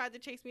 And he tried to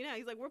chase me down.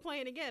 He's like, we're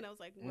playing again. I was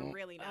like, we're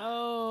really not.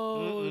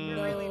 Oh Mm-mm.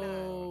 no,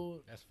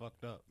 Really That's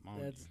fucked up.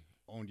 That's-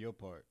 On your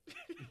part.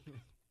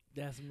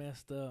 that's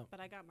messed up. But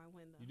I got my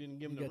win, though. You didn't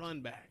give him You the got-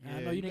 run back.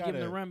 I know you didn't give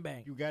him the run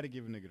back. You got to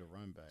give a nigga the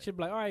run back. Should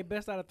be like, all right,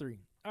 best out of 3.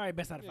 All right,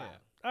 best out of 5. Yeah.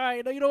 All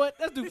right, no, you know what?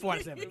 Let's do 4 out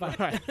of 7. All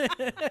right.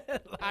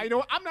 I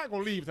know I'm not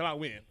gonna leave till I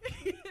win.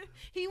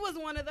 He was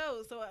one of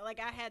those. So, like,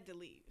 I had to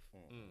leave.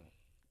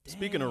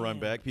 Speaking of run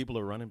Damn. back, people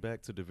are running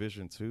back to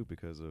Division 2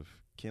 because of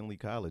Kinley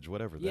College,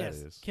 whatever Yes,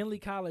 that is. Kinley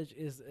College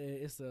is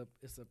it's a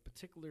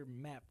particular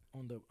map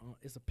on the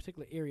it's a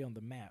particular area on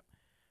the map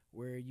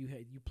where you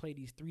play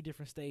these 3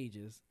 different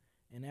stages,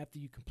 and after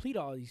you complete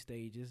all these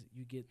stages,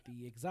 you get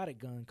the exotic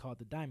gun called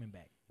the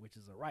Diamondback, which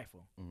is a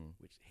rifle,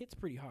 which hits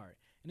pretty hard,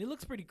 and it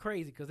looks pretty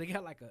crazy because they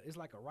got it's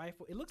like a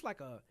rifle. It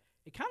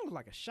kind of looks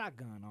like a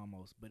shotgun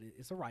almost, but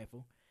it's a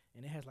rifle,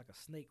 and it has like a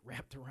snake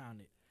wrapped around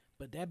it.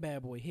 But that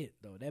bad boy hit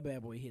though. That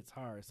bad boy hits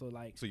hard. So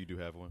like. So you do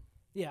have one?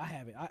 Yeah, I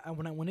have it.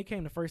 When it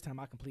came the first time,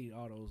 I completed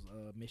all those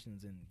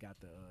missions and got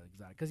the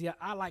exotic. Cause yeah,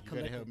 I like You got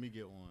to collecting. help me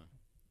get one.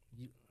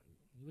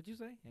 What'd you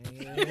say?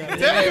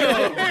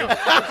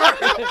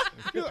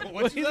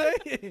 What you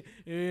say?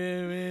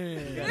 Yeah,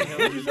 man. Gotta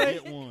help me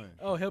get one.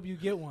 Oh, help you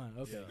get one.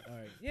 Okay, all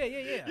right. Yeah.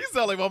 You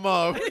sound like my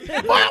mom.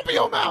 Boy, open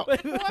your mouth.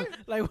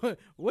 Like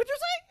what'd you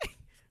say?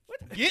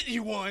 Get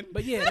you one.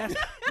 But yeah, that's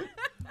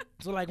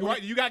so like when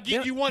You got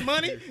get you one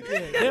money.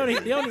 yeah,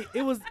 they only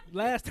it was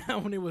last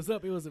time when it was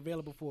up, it was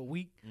available for a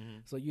week.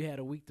 So you had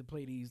a week to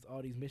play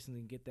all these missions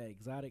and get that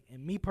exotic.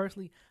 And me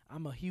personally,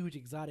 I'm a huge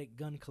exotic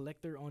gun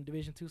collector on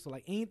Division 2. So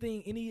like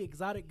any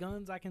exotic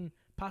guns I can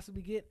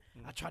possibly get,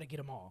 I try to get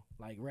them all.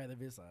 Like rather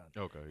if it's a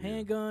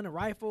handgun, a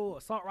rifle,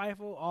 assault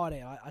rifle, all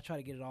that. I try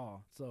to get it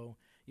all. So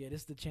yeah,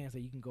 this is the chance that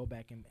you can go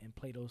back and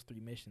play those 3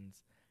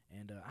 missions.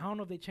 And I don't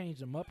know if they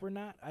changed them up or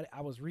not.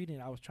 I was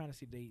reading, I was trying to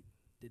see if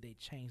did they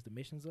change the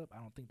missions up. I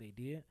don't think they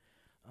did.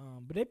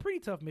 But they're pretty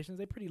tough missions.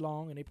 They're pretty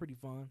long and they're pretty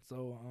fun.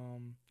 So,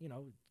 get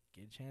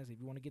a chance. If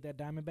you want to get that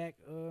Diamondback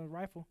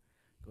rifle,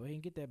 go ahead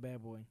and get that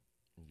bad boy.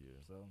 Yeah.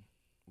 So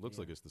Looks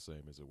yeah. like it's the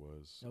same as it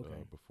was Okay.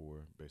 before,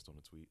 based on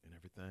the tweet and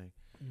everything.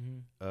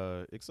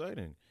 Mm-hmm.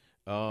 Exciting.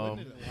 Wow.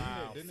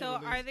 So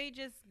are they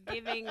just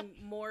giving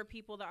more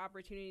people the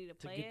opportunity to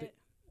play get the- it?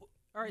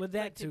 Or With like,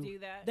 that to too. do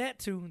that? That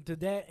too, to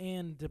that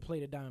and to play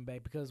the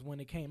Diamondback, because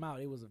when it came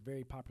out, it was a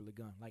very popular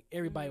gun. Like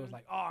everybody was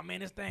like, "Oh man,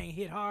 this thing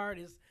hit hard."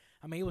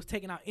 It was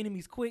taking out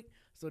enemies quick.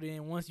 So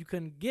then once you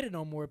couldn't get it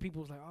no more,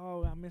 people was like,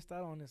 "Oh, I missed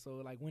out on this." So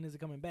like, when is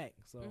it coming back?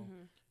 So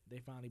they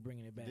finally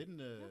bringing it back. Didn't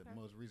the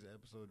most recent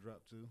episode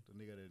drop too? The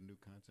nigga that new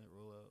content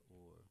rollout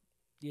or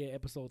Yeah,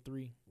 episode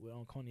 3. We're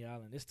on Coney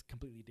Island. It's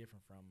completely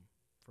different from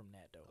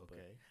that though. But-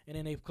 okay. and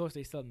then of course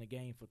they selling the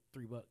game for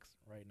 $3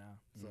 right now.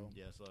 So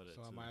Yeah, I saw that.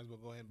 So I too. might as well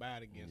go ahead and buy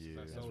it again since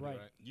I Yeah. sold That's it.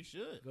 right. You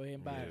should. go ahead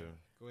and buy it.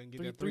 Go ahead and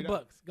get Three, that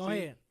 $3. Go See,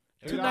 ahead.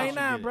 everybody should $2.99,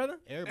 get it. brother.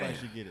 Everybody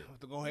should get it. Have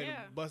to go ahead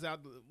Yeah. and bust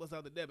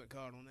out the debit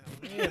card on that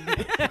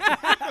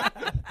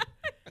one.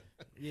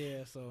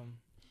 Yeah, so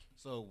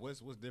So what's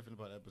different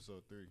about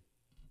episode 3?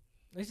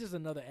 it's just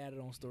another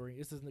added-on story.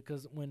 It's just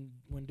because when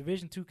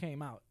Division 2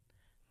 came out,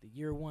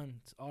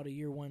 all the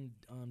year one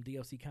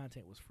DLC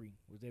content was free.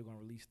 They were going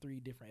to release 3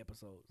 different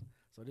episodes.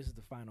 So this is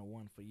the final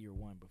one for year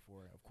 1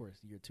 before, of course,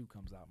 year 2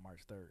 comes out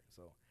March 3rd.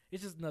 So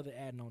it's just another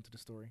adding-on to the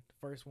story. The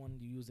first one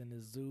you use in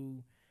the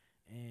zoo,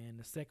 and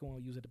the second one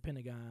you use at the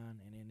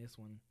Pentagon, and then this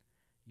one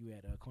you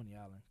at Coney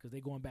Island, because they're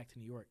going back to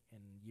New York in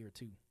year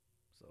 2.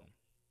 So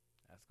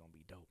that's going to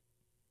be dope.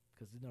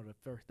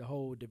 because the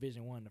whole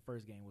Division 1, the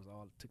first game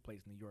took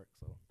place in New York.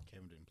 So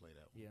Kevin didn't play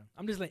that one. yeah,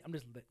 I'm just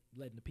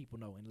letting the people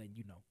know and letting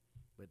you know.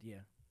 But yeah,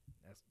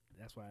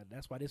 that's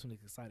why this one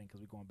is exciting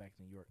because we're going back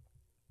to New York.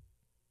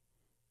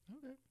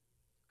 Okay.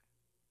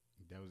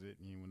 That was it.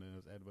 You want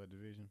else to add about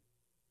Division?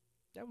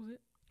 That was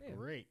it. Yeah,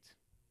 Great.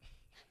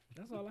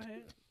 that's all I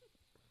had.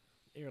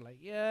 They were like,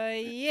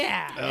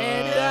 yeah.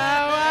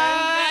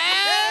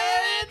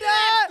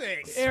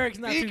 Eric's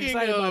not too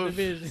excited about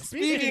Division.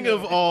 Speaking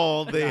of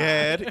all they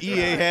had, EA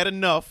had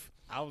enough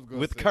I was gonna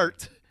with say,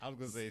 Kurt. I was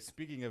gonna say,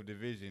 speaking of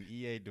Division,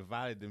 EA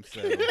divided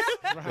themselves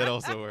That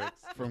also works.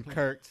 from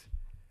Kurt.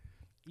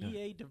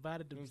 EA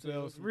divided themselves.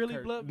 Themselves from Really,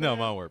 Kurt. blood? No, Brad?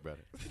 mine worked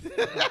better.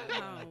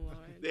 Oh Lord.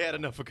 They had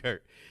enough for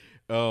Kurt.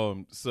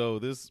 So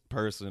this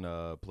person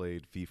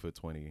played FIFA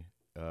 20,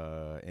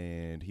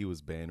 and he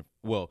was banned.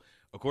 Well,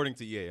 according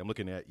to EA, I'm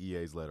looking at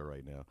EA's letter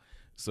right now.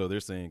 So they're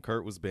saying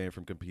Kurt was banned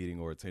from competing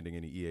or attending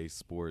any EA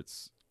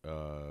Sports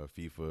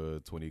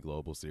FIFA 20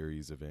 Global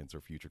Series events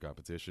or future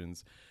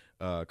competitions.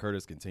 Kurt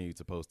has continued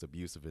to post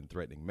abusive and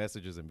threatening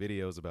messages and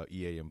videos about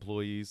EA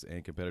employees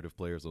and competitive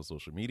players on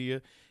social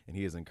media, and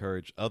he has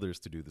encouraged others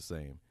to do the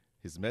same.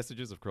 His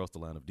messages have crossed the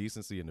line of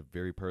decency into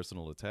very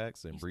personal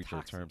attacks and He's breach our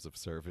toxic. terms of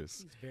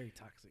service. He's very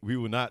toxic. We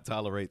will not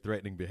tolerate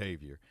threatening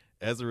behavior.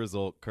 As a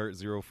result,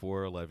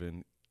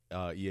 Kurt0411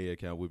 EA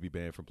account would be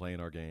banned from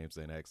playing our games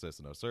and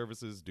accessing our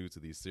services due to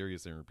these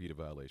serious and repeated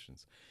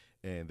violations.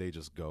 And they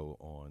just go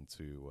on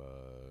to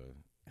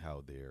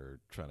how they're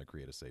trying to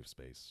create a safe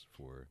space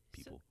for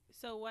people.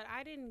 So what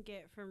I didn't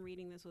get from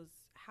reading this was,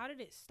 how did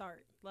it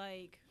start?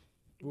 Like,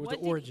 What was what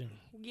the did origin?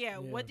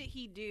 what did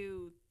he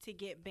do to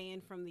get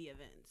banned from the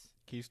events?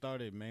 He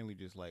started mainly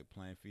just like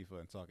playing FIFA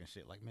and talking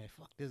shit like, man,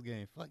 fuck this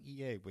game, fuck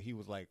EA. But he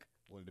was like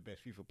one of the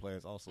best FIFA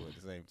players also at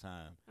the same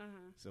time.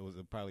 So it was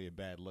probably a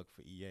bad look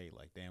for EA.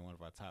 Like, damn, one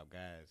of our top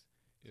guys is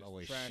Just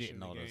always trashing shitting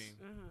the on us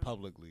game.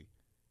 publicly.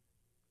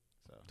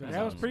 So So that's that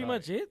how was it pretty started.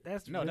 much it.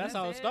 That's No, that's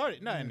how it it?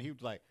 started. No, and he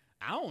was like,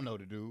 I don't know what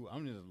to do.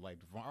 I'm just like,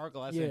 from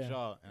article I sent Yeah.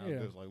 y'all, and Yeah. I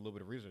did like a little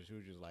bit of research. He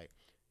was just like,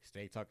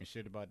 stay talking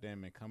shit about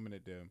them and coming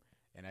at them.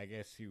 And I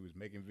guess he was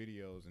making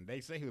videos, and they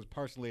say he was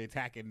personally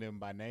attacking them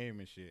by name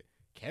and shit.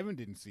 Kevin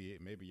didn't see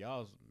it. Maybe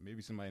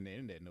somebody on the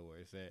internet know where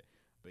it's at.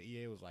 But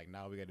EA was like,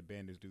 nah, we got to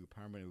ban this dude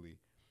permanently.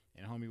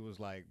 And homie was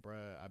like,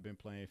 bruh, I've been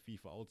playing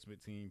FIFA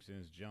Ultimate Team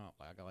since jump.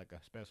 Like, I got like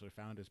a special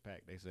founders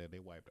pack. They said they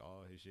wiped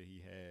all his shit he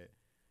had.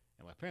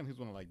 And like, apparently he's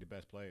one of like the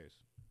best players.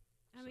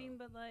 I mean,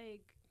 but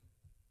like,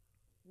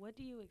 what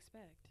do you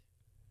expect?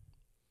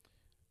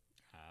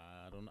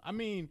 I don't know. I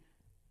mean,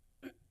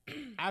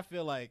 I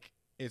feel like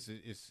it's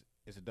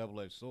a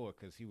double-edged sword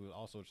because he was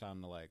also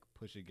trying to like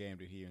push a game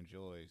that he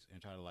enjoys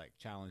and try to like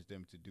challenge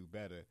them to do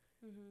better.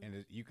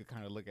 And you could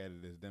kind of look at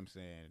it as them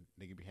saying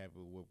they could be happy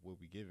with what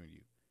we giving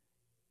you.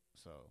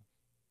 So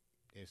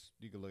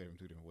you can look at him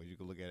two different ways. You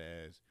can look at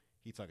it as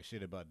he talking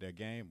shit about their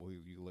game, or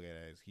you can look at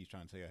it as he's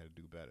trying to tell you how to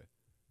do better.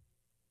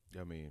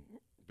 I mean,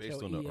 based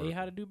Tell on the EA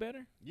how to do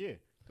better. Yeah,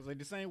 because like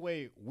the same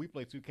way we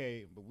play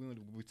 2K, but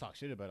we talk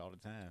shit about it all the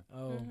time.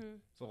 Oh,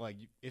 So like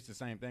it's the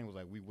same thing. Was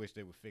like we wish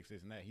they would fix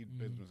this and that. He's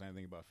doing the same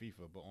thing about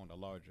FIFA, but on a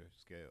larger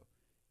scale,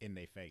 in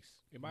their face.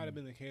 It might have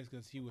been the case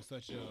because he was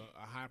such a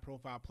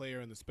high-profile player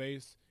in the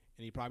space,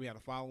 and he probably had a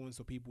following,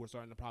 so people were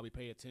starting to probably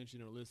pay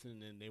attention or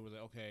listen, and they were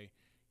like, okay,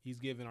 he's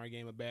giving our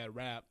game a bad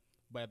rap,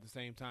 but at the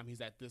same time, he's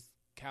at this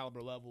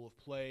caliber level of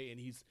play, and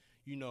he's,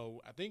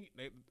 I think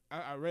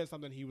I read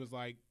something. He was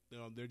like,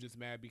 they're just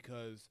mad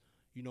because,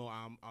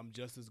 I'm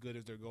just as good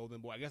as their golden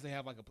boy. I guess they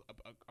have like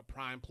a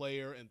prime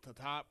player and the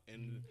top,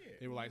 and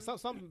they were like some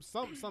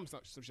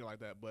shit like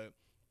that. But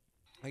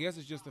I guess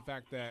it's just the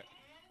fact that.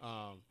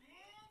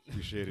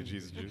 appreciate it,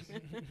 Jesus Juice.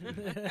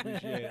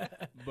 Appreciate it.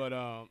 But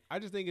I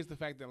just think it's the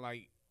fact that,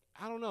 like,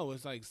 I don't know.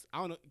 It's like, I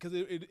don't know, because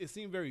it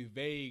seemed very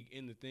vague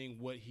in the thing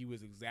what he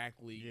was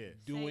exactly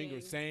doing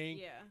or saying.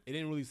 Yeah. It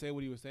didn't really say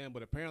what he was saying,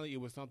 but apparently it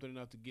was something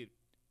enough to get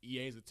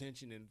EA's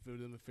attention and for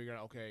them to figure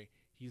out, okay,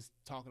 he's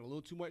talking a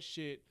little too much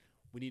shit.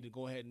 We need to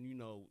go ahead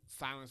and,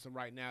 silence him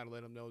right now to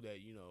let him know that,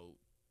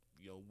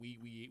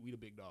 we the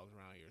big dogs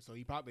around here. So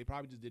they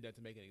probably just did that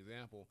to make an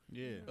example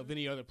of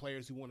any other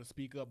players who want to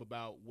speak up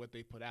about what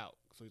they put out.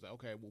 So he's like,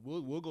 okay,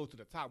 well, we'll go to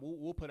the top.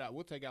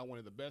 We'll take out one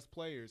of the best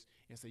players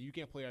and say you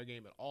can't play our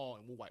game at all,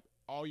 and we'll wipe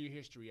all your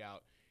history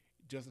out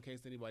just in case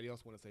anybody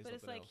else want to say But something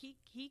it's like else.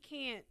 he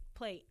can't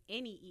play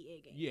any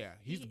EA game. Yeah,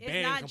 he's It's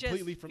banned not just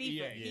completely from FIFA.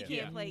 EA. He Yeah.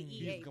 can't play EA.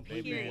 He's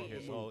completely They banned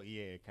period. his whole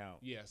EA account.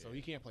 Yeah, so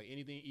he can't play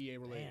anything EA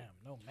related. damn,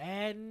 no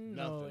Madden.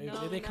 No, Nothing. if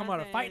No, they come out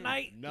of Fight nothing.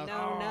 Night. Nothing. No,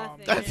 Oh,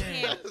 nothing.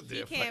 that's-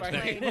 He can't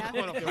play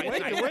nothing.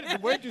 The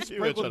way you trying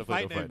sprinkled to the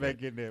play fight the name fight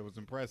back in there was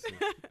impressive.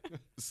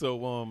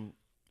 So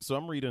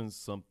I'm reading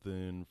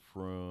something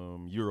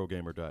from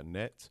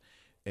Eurogamer.net,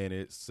 and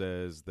it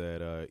says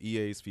that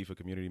EA's FIFA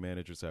community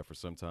managers have for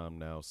some time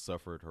now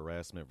suffered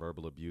harassment,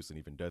 verbal abuse, and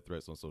even death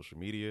threats on social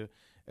media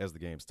as the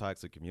game's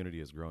toxic community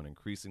has grown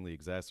increasingly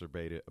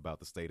exacerbated about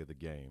the state of the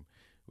game.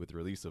 With the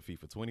release of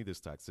FIFA 20, this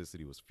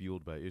toxicity was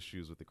fueled by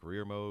issues with the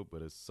career mode,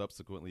 but has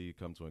subsequently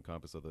come to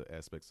encompass other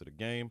aspects of the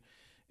game.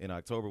 In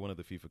October, one of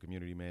the FIFA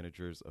community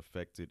managers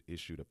affected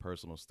issued a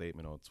personal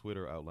statement on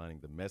Twitter outlining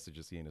the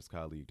messages he and his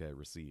colleague had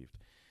received.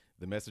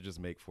 The messages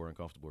make for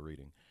uncomfortable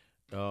reading.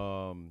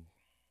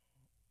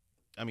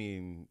 I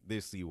mean,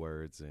 there's C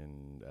words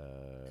and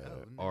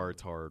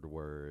R-tard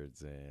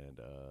words and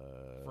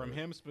From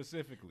him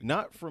specifically.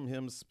 not from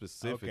him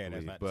specifically,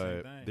 that's not the same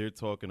but thing. they're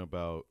talking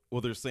about.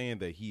 Well, they're saying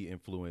that he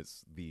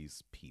influenced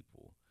these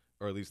people,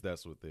 or at least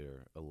that's what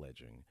they're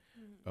alleging.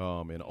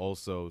 And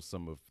also,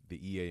 some of the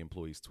EA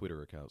employees'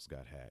 Twitter accounts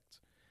got hacked,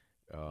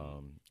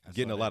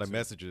 getting a saw lot that of too.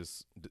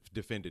 messages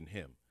defending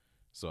him.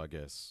 So I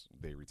guess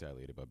they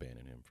retaliated by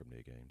banning him from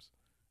their games,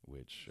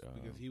 which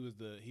because he was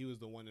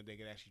the one that they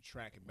could actually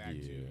track it back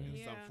to in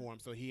Yeah. some form.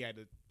 So he had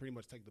to pretty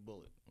much take the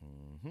bullet,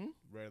 mhm.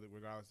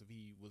 regardless if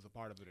he was a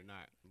part of it or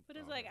not. But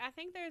it's like, I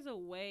think there's a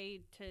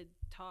way to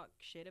talk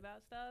shit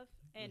about stuff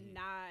and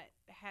not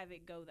have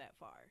it go that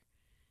far.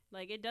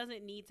 Like, it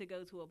doesn't need to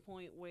go to a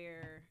point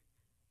where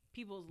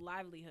people's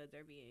livelihoods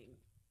are being,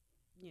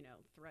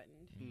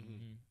 threatened.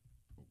 Mm-hmm.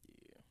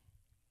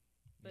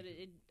 But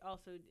it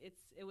also,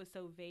 it was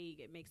so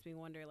vague, it makes me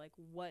wonder, like,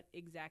 what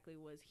exactly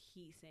was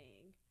he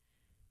saying?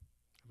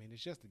 I mean,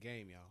 it's just a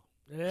game, y'all.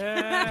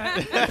 Yeah.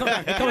 It all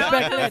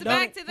comes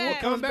back to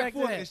that. Coming back back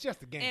to for that. it's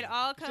just a game. It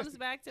all It's comes just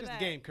back to just that.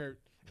 a game, Kurt.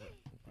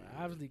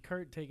 Obviously,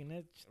 Kurt taking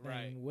that thing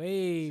Right.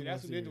 way See,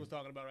 that's more what Ninja serious. was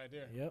talking about right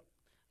there. Yep.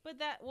 But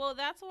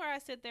that's where I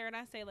sit there and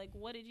I say, like,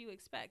 what did you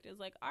expect? It's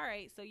like, all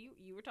right, so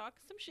you were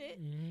talking some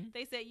shit. Mm-hmm.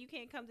 They said you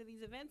can't come to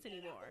these events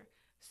anymore.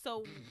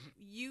 So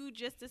you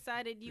just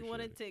decided you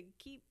wanted to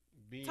keep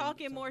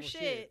talking more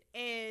shit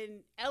and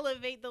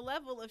elevate the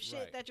level of shit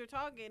Right. that you're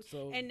talking.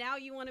 So And now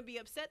you want to be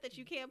upset that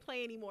you can't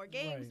play any more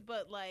games. Right.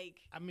 But, like,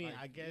 I mean, Like,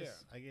 I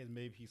guess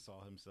maybe he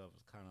saw himself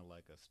as kind of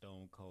like a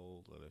Stone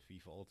Cold or the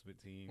FIFA Ultimate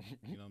Team.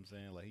 You know what I'm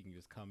saying? Like he can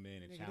just come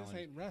in and Nigga, challenge.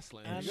 this ain't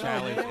wrestling. I and know,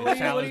 challenge, man. and What are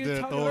challenge you the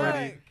talking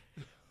authority.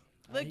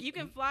 look, you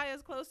can fly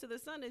as close to the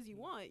sun as you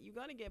want. You're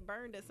going to get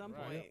burned at some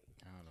Right. point.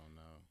 I don't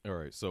know. All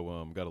right, so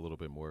got a little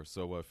bit more.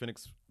 So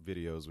Phoenix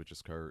Videos, which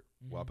is Kurt,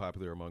 while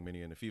popular among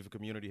many in the FIFA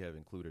community, have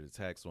included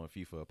attacks on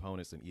FIFA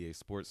opponents and EA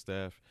Sports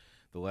staff,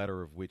 the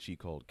latter of which he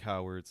called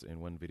cowards.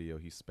 In one video,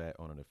 he spat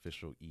on an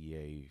official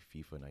EA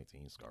FIFA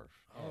 19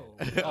 scarf.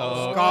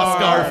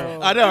 Scarf.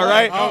 I know,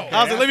 right? Okay,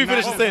 I was like, let me that's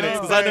finish the not sentence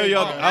the because I know same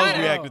y'all. thing. I was Not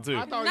reacting too.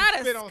 I thought Not he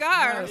a spit on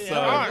scarf. scarf. So-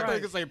 Scarf. I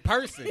think it's a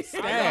person.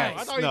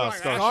 I thought he No, was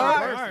scarf.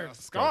 like, Scarf.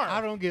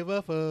 scarf. don't give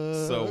a fuck.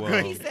 So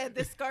He said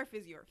the scarf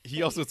is your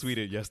he also face.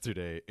 tweeted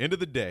yesterday, end of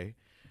the day,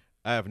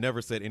 I have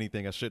never said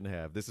anything I shouldn't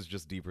have. This is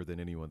just deeper than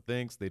anyone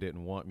thinks. They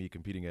didn't want me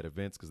competing at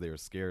events because they were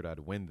scared I'd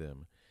win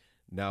them.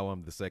 Now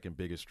I'm the second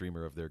biggest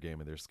streamer of their game,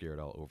 and they're scared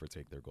I'll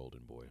overtake their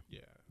golden boy. Yeah,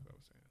 that's what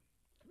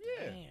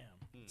I'm saying.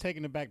 Damn.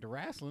 Taking it back to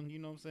wrestling, you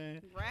know what I'm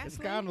saying? It's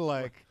Wrestling? kind of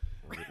like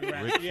Ric Yeah,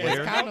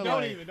 Flair? it's kinda don't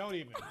like- even. Don't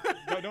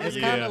it's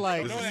even. kind of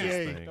like this is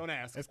his EA. thing. Don't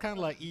ask. It's kind of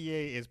like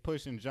EA is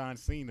pushing John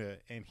Cena,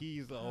 and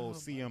he's the old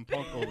CM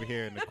Punk over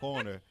here in the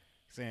corner,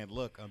 saying,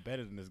 "Look, I'm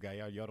better than this guy.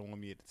 Y'all don't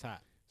want me at the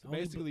top." So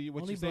basically,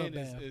 what only you're saying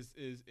bloodbath.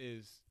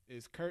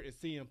 is Kurt is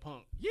CM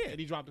Punk. Yeah. and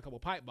he dropped a couple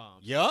pipe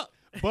bombs. Yup.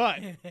 But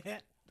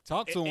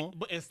Talk to him.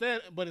 but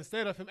instead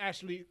of him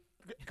actually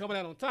coming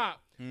out on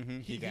top,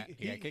 He got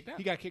kicked out.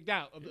 He got kicked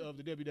out of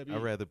the WWE.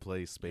 I'd rather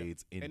play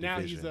spades in And now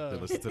he's, division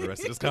than listen to the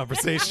rest of this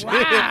conversation.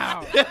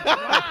 Wow.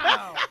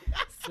 Wow.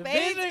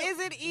 Spades Division?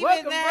 isn't even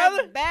Welcome, that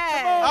brother.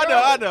 bad.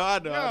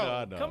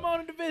 I know. Come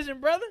on in division,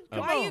 brother. Come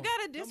Why on. you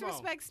gotta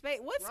disrespect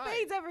spades? What Right.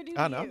 spades ever do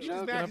I to know. I'm you?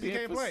 joking. mad I'm 'cause he being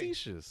can't play.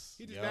 facetious.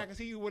 He just Yup. mad because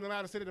he wasn't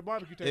allowed to sit at the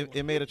barbecue table.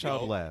 It made a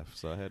child Yup. laugh,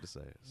 so I had to say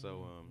it.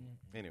 So,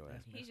 anyway.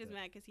 That's He's messed just up.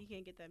 mad because he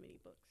can't get that many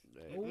books.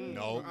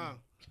 No.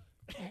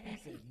 He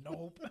said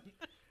nope.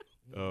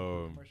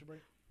 Commercial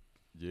break.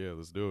 Yeah,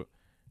 let's do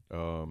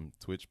it.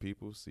 Twitch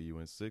people, see you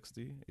in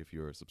 60. If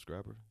you're a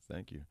subscriber,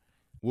 thank you.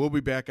 We'll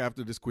be back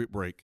after this quick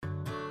break.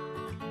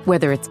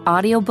 Whether it's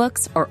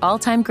audiobooks or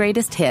all-time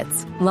greatest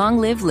hits, long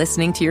live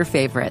listening to your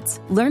favorites.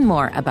 Learn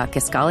more about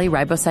Kisqali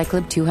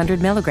Ribociclib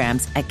 200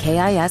 milligrams at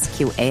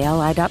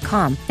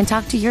KISQALI.com and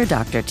talk to your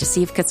doctor to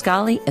see if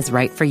Kisqali is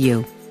right for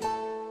you.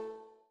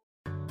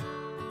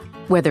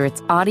 Whether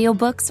it's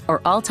audiobooks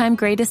or all-time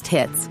greatest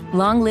hits,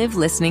 long live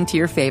listening to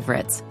your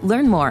favorites.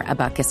 Learn more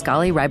about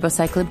Kisqali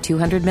Ribociclib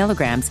 200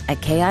 milligrams at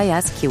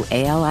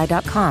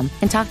KISQALI.com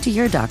and talk to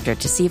your doctor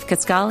to see if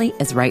Kisqali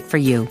is right for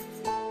you.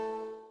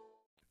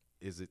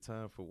 Is it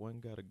time for One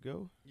Gotta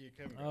Go?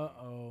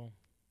 Uh-oh.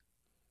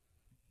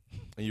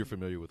 And you're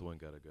familiar with One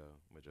Gotta Go,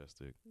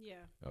 Majestic? Yeah.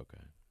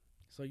 Okay.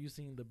 So you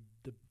seen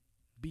the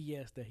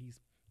BS that he's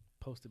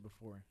posted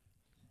before?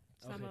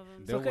 Some Okay. of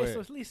them. They're Okay, where- so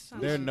at least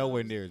They're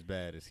nowhere near as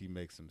bad as he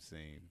makes them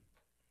seem.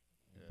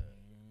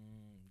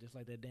 just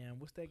like that damn.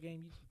 What's that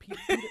game? Pete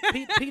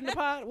in the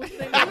Pod. What's the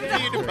name of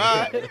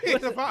that game? Pete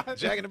in the Pod.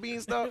 Jack and the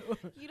Beanstalk?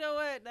 You know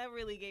what? That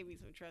really gave me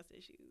some trust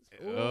issues.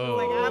 Oh.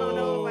 Like, I don't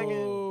know if I can.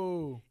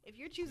 Ooh. If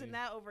you're choosing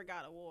that over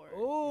God of War,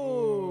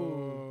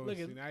 Ooh. Look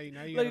See, at now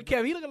you look at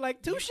Kevin. He looking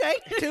like touche.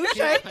 Touche.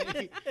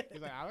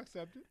 He's like, I'll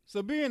accept it.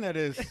 So being that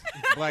it's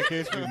Black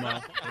History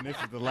Month, and this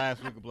is the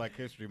last week of Black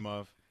History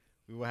Month,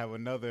 we will have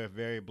another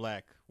very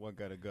black One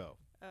Gotta Go.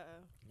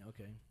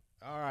 Okay.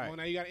 All right. Well,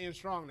 now you got to end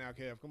strong now,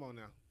 Kev. Come on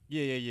now.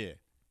 Yeah.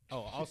 Oh,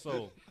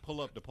 also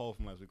pull up the poll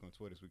from last week on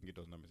Twitter so we can get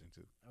those numbers in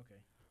too. Okay.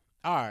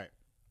 All right.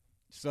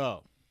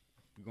 So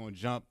we're gonna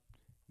jump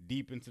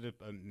deep into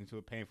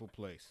a painful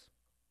place.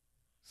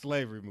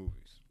 Slavery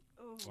movies.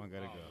 Ooh. One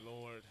gotta Oh, go.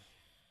 Lord.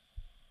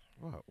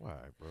 Why,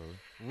 bro?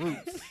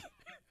 Roots.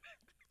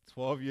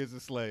 12 Years a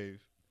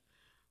Slave.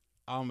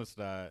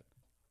 Amistad.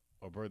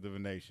 Or Birth of a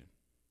Nation.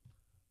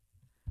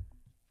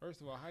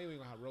 First of all, how you ain't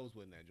gonna have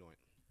Rosewood in that joint?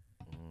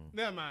 Mm.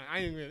 Never mind. I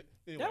ain't really.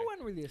 Anyway. That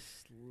wasn't really a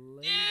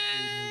slavery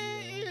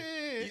movie.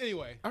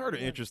 Anyway, I heard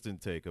an interesting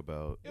take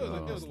about it was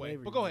a way.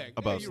 slavery But go ahead.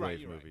 about you're right, slave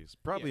you're right. movies.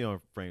 Probably on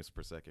frames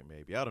per second,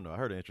 maybe. I don't know. I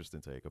heard an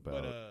interesting take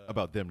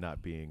about them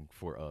not being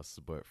for us,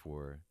 but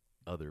for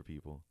other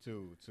people.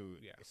 To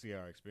Yeah. see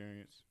our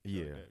experience.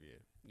 Yeah. Yeah.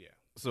 Yeah.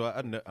 So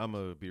I'm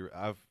a be.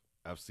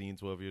 I've seen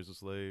 12 Years a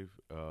Slave.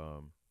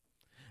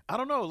 I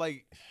don't know.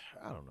 Like,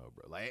 I don't know,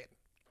 bro. Like,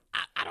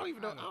 I don't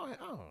even know. I don't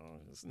know.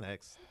 What's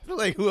next?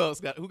 Like, who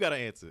got an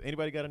answer?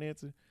 Anybody got an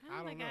answer? I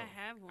don't think know.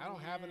 I have one. I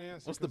don't have an yet.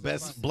 answer. What's the 'cause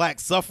it's best black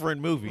suffering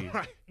movie?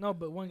 Right. No,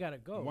 but one gotta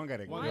go. One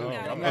gotta go. One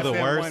gotta I'm go. not The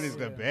saying worst? one is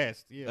the Yeah.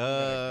 best. Yeah. one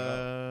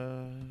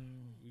gotta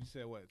go. You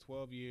said what?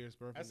 12 years.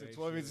 Birth I of said Nation.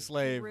 12 Years a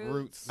Slave. Roots.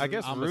 Roots. I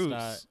guess Amistad.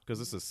 Roots,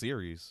 because it's a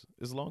series.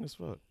 It's long as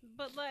fuck.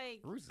 But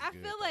like, Roots is I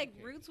good, feel though. like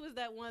Roots was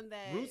that one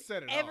that Roots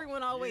set it off.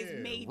 everyone always Yeah,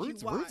 made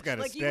Roots- you watch. Roots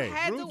gotta like stay. you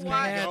had Roots to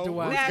watch had to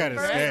watch. Roots that gotta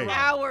first stay.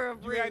 hour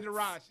of You Roots. had to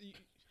watch.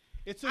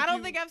 It took I don't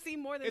you- think I've seen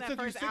more than It that took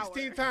you first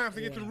 16 hour. times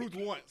to get to Yeah. Roots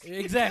once.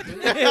 Exactly.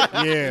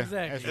 Yeah.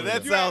 Exactly. And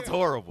that You sounds had-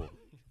 horrible.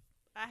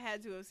 I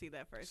had to have seen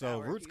that first So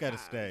hour. Roots got to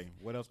stay.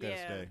 What else gotta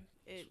Yeah, stay?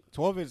 it,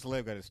 12 Years a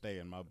Slave gotta stay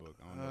in my book.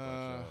 I don't know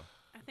about y'all.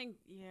 I think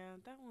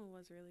that one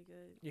was really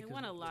good. Yeah, it 'cause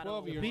won a lot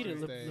 12 of years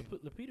Lupita, stay.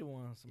 Lupita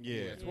won some. Yeah.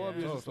 Yeah, 12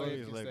 years Yeah. a slave 12 can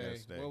Years gotta stay.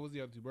 stay. What was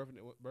the other two? Birth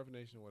of a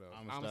Nation. What else?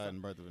 Amistad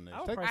and Birth of a Nation. I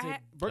would Take- probably I say ha-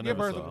 Birth, I yeah, never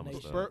Birth saw of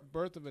Amistad.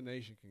 Birth of a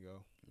Nation can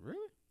go.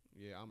 Really?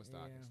 Yeah, Amistad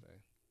Yeah. can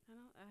stay.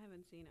 I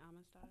haven't seen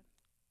Amistad.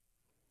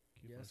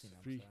 Yeah, I us seen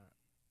free. Amistad.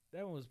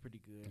 That one was pretty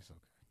good, It's okay.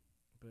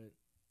 but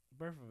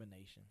Birth of a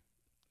Nation.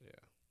 Yeah.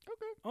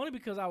 Only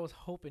because I was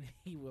hoping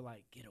he would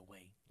like get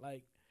away,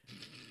 like,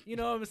 you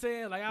know what I'm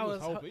saying? Like I He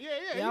was, hoping.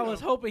 Yeah, I was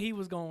hoping he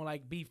was gonna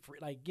like be free,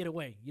 like get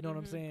away. You know what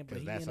I'm Mhm. saying? But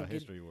Because he that's ended how up getting-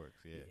 history works.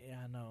 Yeah.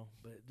 Yeah, I know.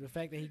 But the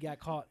fact that he got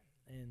caught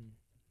and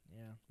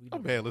we Oh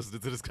did- man,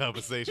 listening to this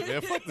conversation,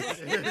 man. Fuck this.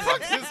 Fuck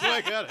this.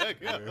 I gotta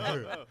go.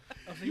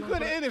 Oh, so You wanna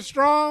could have put- ended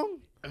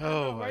strong.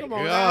 Oh my Come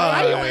on, god.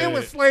 how you gonna end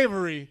with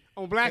slavery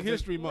on Black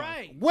History Month?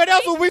 Right. What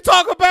else would we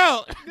talk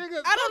about? Nigga,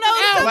 I don't know.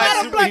 It's a Black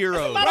lot of black,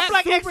 superheroes.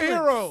 Black excellence.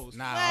 superheroes.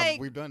 Nah, Like,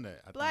 we've done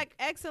that. I black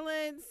think.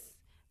 excellence.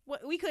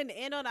 What, we couldn't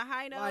end on a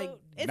high note. Like,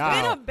 It's Nah,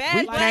 been a bad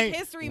we Black can't-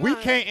 History We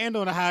Month. can't end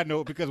on a high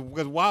note because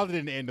Wilder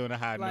didn't end on a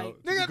high Like-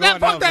 note. Nigga, Go that,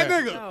 fuck announce that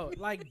nigga. No,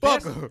 like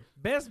Fuck best, her.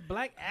 best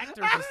black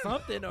actors or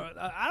something, or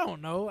I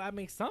don't know. I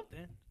mean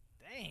something.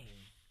 Dang.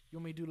 You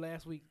want me to do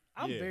last week?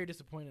 I'm Yeah. very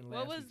disappointed in last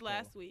What was week's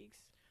last poll. week's?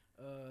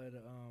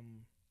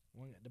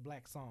 The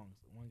black songs.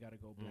 One got to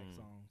go black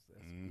songs.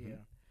 That's, Mhm. Yeah.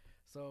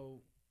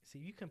 So see,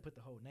 you couldn't put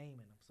the whole name in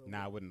them. So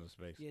Nah, I wouldn't have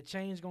space. yeah,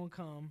 Change Gonna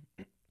Come.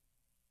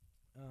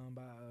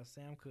 By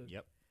Sam Cooke.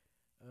 Yep.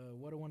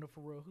 What a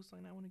Wonderful World. Who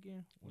sang that one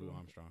again? Lou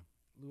Armstrong.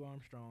 Lou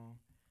Armstrong.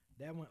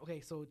 That one. Okay,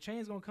 so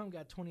Change Gonna Come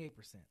got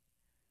 28%.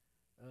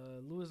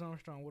 Louis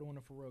Armstrong, What a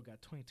Wonderful World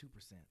got 22%.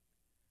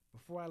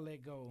 Before I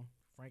Let Go,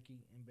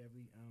 Frankie and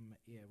Beverly.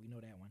 Yeah, we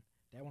know that one.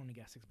 That one only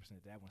got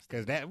 6%. That one.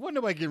 Because that wasn't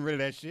nobody getting rid of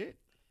that shit.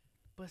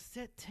 But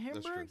September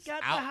true.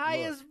 got Out- the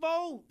highest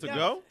vote. To Got-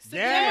 go?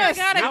 Yes,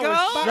 gotta I was go.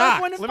 shocked.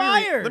 Earth, Wind, and Let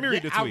Fire. me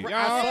read the Yeah, tweet. Y'all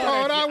I saw that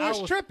thought I shit. was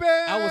was- tripping.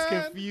 I was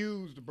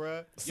confused,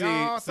 bruh. See,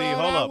 Y'all see, thought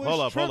hold I up, was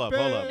hold up.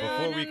 tripping.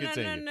 Before we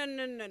continue.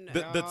 No.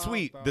 The Y'all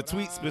tweet thought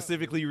I-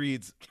 specifically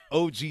reads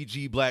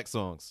OGG black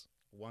songs.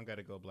 One got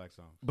to go black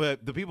song.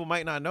 But the people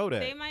might not know that.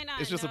 They might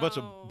not It's just a know. bunch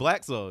of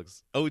black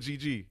songs.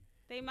 OGG.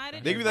 They might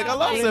have. They be like, I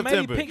love They maybe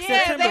September. picked Yeah,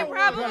 September. they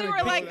probably Probably were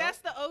picked like, it. "That's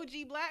the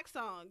OG black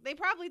song." They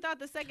probably thought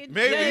the second.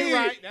 Maybe. G, You're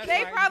right, that's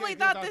they right. probably They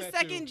thought thought the that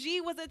second too.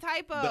 G was a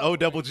typo. The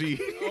OGG.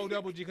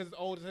 OWG because it's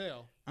old as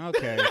hell.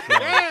 Okay. So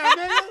Damn,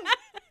 nigga.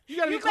 You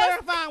gotta be You must-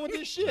 clarifying with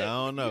this shit. I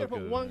don't know, You gotta put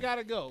 'cause- one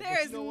gotta go. But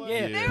There's you know what?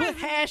 Yeah, Yeah. put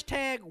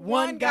hashtag one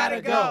One gotta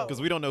gotta go. go.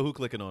 Because we don't know who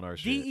clicking on our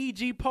shit.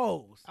 DEG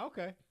polls.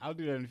 okay, I'll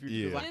do that in the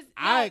future. Yeah.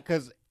 Just-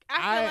 Because I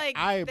feel like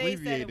I they said it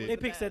abbreviated. was They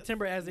the picked best.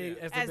 September as Yeah.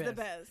 the best.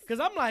 best. Because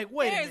I'm like,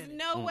 wait There's a minute.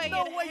 no way.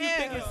 No in way you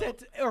think hell.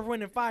 it's Earth,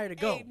 Wind, and Fire to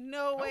go. Ain't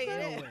no way.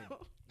 Okay. in No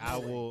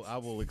hell. I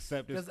will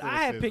accept this. Because I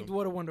had picked criticism.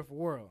 What a Wonderful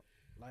World.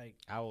 Like,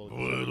 I will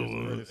accept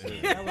this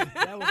criticism.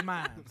 that was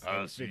mine.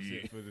 and fix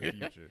it for the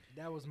future.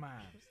 That was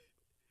mine.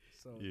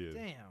 So, Yeah.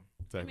 damn.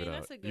 Type mean, it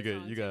that's out. a good You got,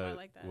 song, you too. I got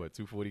like that. what,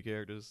 240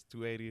 characters,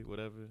 280,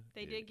 whatever.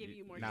 They did give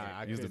you more. Nah,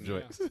 I characters. Use them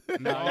couldn't,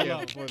 joints. No,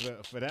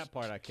 yeah, for that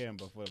part I can,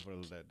 but for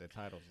the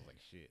titles was like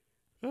shit.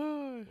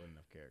 Wasn't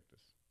enough characters.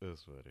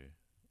 That's funny.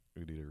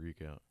 We need a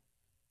recount.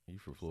 You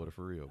from Florida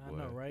for real, boy. I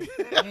know, right?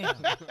 Damn.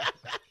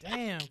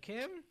 Damn,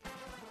 Kevin.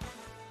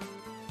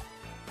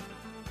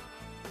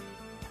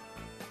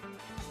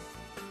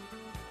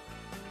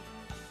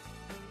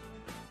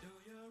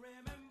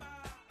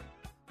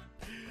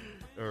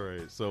 All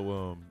right.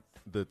 So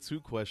the two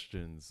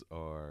questions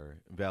are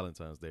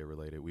Valentine's Day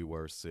related. We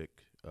were sick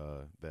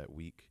that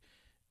week,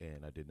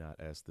 and I did not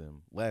ask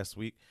them last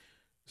week.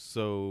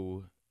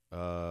 So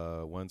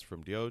one's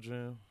from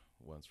Diogen,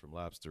 one's from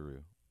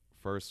Lobsteroo.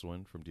 First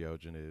one from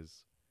Diogen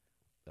is,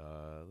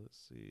 let's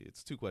see,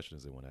 it's two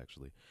questions in one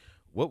actually.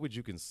 What would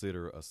you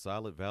consider a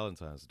solid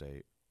Valentine's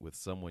date with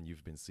someone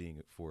you've been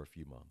seeing for a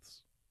few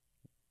months?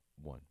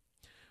 1.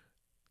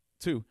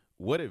 2,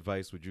 what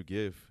advice would you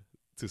give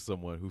to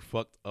someone who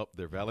fucked up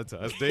their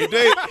Valentine's Day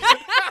date?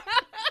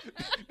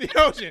 The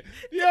ocean.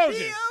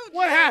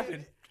 What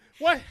happened?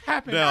 What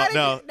happened?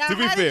 Now, to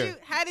be fair,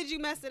 how did you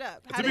mess it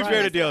up? to be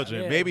fair to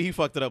Diogen, maybe he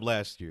fucked it up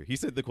last year. He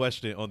said the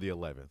question on the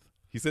 11th.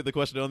 He said the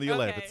question on the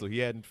 11th, Okay. so he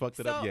hadn't fucked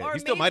it up yet. or He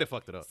still maybe- might have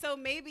fucked it up. So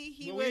maybe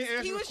he Well, we was didn't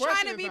answer the trying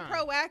question to in be time.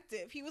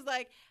 proactive. He was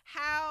like,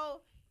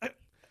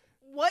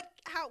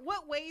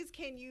 what ways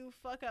can you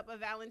fuck up a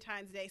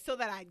Valentine's Day so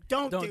that I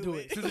don't do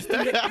it? Since it's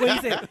 3 days, what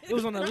he said, it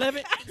was on the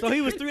 11th, so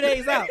he was 3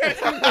 days out.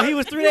 So he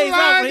was 3 days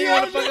out, but he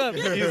wanted to fuck up.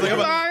 He's like,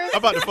 I'm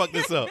about to fuck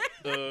this up.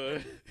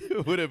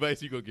 What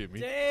advice you gonna give me?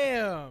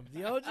 Damn,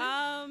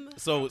 Diogen.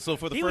 So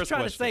for the He was first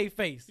trying question, to save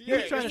face. He Yeah,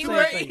 was trying to he save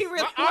really- face. he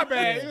really Our was.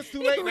 bad. It's too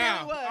He late really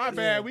now. was. Our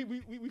bad.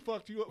 We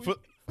fucked you up. For-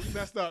 We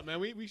messed up, man.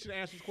 We should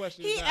answer this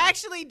question. He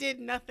actually did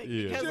nothing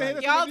Yeah. because Should've hit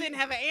us y'all with the- didn't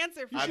have an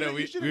answer for I it. know,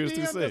 we was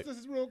too sick. This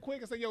is real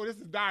quick and say, yo, this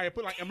is dire.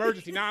 Put like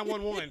emergency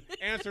 911.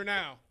 Answer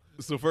now.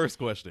 So first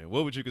question,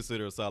 what would you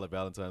consider a solid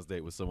Valentine's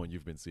date with someone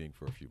you've been seeing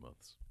for a few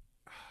months?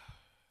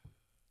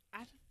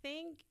 I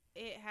think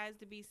it has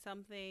to be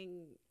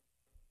something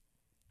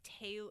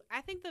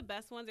I think the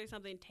best ones are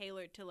something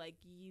tailored to like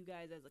you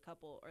guys as a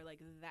couple or like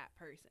that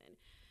person.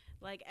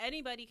 Like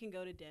anybody can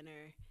go to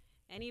dinner.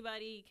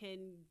 Anybody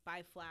can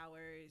buy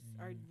flowers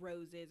or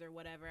roses or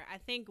whatever. I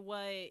think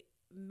what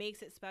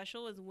makes it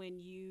special is when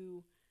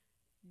you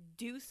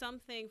do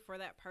something for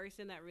that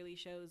person that really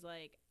shows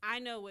like, I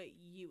know what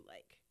you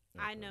like.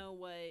 I Okay. know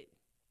what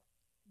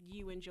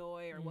you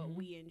enjoy or what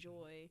we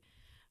enjoy.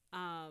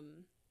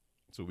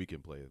 So we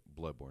can play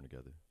Bloodborne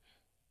together,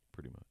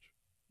 pretty much.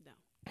 No.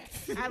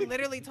 I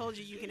literally told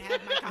you can have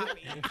my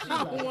copy.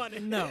 I don't want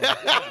it. No.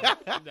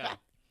 No.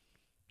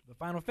 The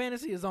Final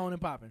Fantasy is on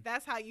and popping.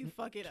 That's how you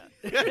fuck it up.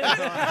 What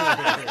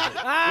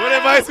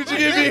advice would you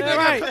give me?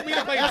 Right. We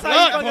done played That's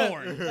how you fuck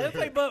Bloodborne. up. Let's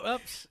play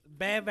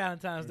bad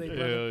Valentine's Day,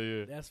 brother. Hell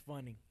yeah. That's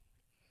funny.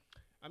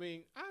 I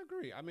mean, I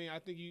agree. I mean, I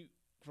think you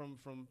from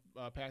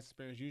past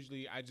experience.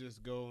 Usually, I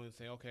just go and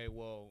say, okay,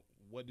 well,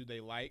 what do they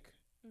like?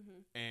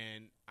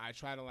 And I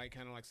try to like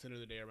kind of like center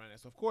the day around that.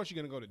 So of course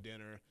you're gonna go to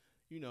dinner.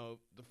 You know,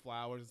 the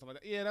flowers and stuff like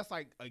that. Yeah, that's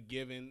like a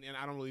given, and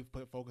I don't really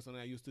put focus on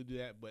that. I used to do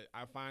that, but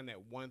I find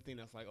that one thing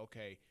that's like,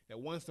 okay, that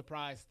one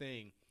surprise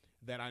thing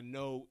that I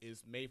know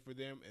is made for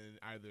them, and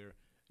either,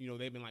 you know,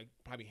 they've been like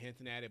probably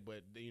hinting at it,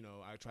 but, you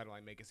know, I try to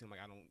like make it seem like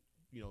I don't,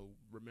 you know,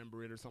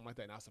 remember it or something like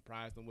that, and I'll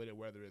surprise them with it,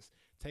 whether it's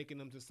taking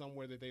them to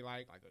somewhere that they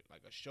like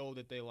a show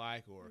that they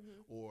like,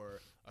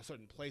 or a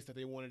certain place that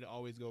they wanted to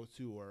always go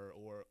to,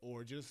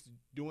 or just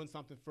doing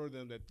something for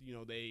them that, you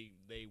know, they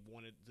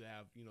wanted to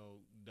have, you know,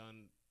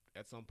 done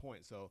at some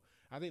point. So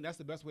I think that's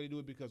the best way to do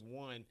it because,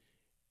 one,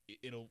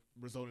 it'll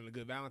result in a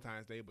good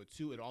Valentine's Day, but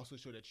two, it also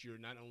shows that you're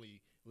not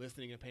only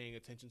listening and paying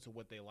attention to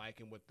what they like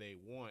and what they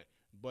want,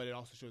 but it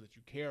also shows that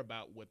you care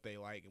about what they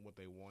like and what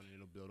they want, and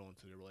it'll build on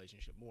to the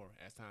relationship more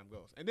as time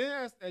goes. And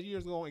then as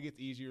years go on, it gets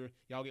easier,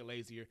 y'all get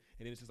lazier,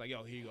 and then it's just like,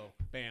 yo, here you go,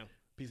 bam,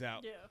 peace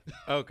out. Yeah.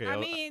 Okay. I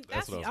mean,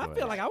 that's what I was I gonna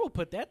feel ask. like I would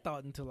put that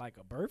thought into like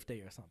a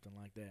birthday or something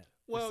like that.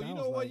 Well, It you sounds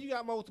know what? like- You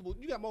got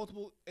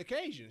multiple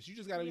occasions. You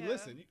just got to Yeah.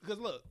 listen because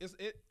look,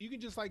 you can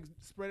just like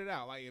spread it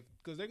out, like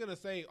because they're gonna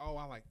say, oh,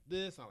 I like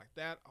this, I like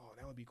that. Oh,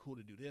 that would be cool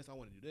to do this. I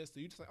want to do this. So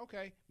you just like,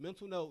 okay,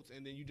 mental notes,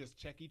 and then you just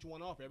check each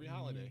one off every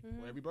holiday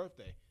or every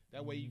birthday.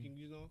 That way you can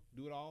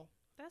do it all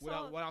That's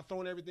all. without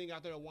throwing everything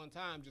out there at one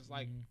time. Just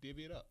like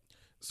divvy it up.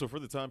 So for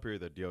the time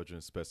period that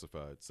Diogen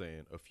specified,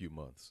 saying a few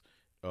months,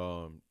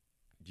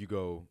 you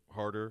go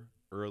harder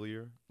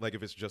earlier? Like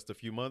if it's just a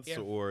few months, Yeah.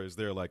 or is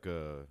there like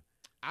a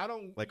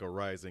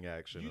rising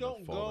action? You and a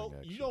don't falling go.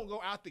 action? You don't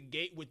go out the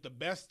gate with the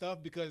best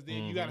stuff because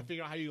then you got to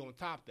figure out how you're gonna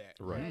top that.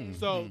 Right.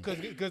 So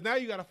because now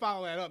you got to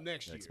follow that up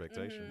next year.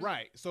 Expectations.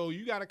 Right. So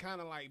you got to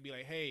kind of like be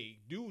like, hey,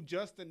 do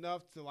just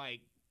enough to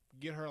like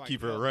get her like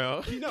Keep her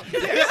around. You know,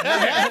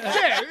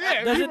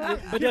 yeah. Does Keep it, her-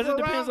 but keep does her it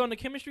depends around. on the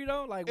chemistry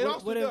though? Like It what,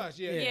 also what if- does,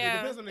 yeah. Yeah, It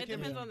depends on the it chemistry.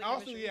 depends on the Also,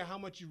 chemistry. yeah, how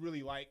much you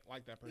really like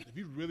that person. If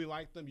you really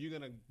like them, you're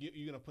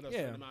gonna put a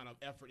certain amount of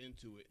effort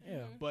into it.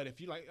 Yeah. But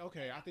if you like,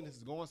 okay, I think this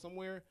is going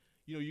somewhere.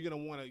 You know, you're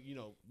gonna want to, you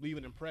know, leave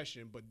an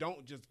impression, but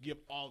don't just give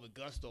all the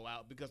gusto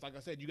out because, like I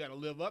said, you got to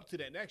live up to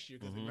that next year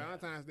because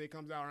Valentine's Day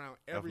comes out around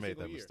every I've made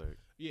single that year. mistake.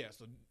 Yeah,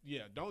 so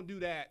yeah, don't do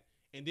that.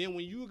 And then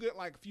when you get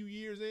like a few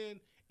years in,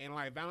 and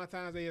like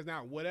Valentine's Day is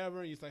now whatever,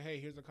 and you say, hey,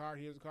 here's a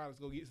card, let's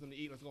go get something to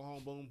eat, let's go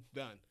home, boom,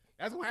 done.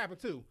 That's gonna happen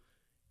too.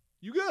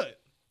 You good?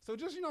 So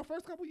just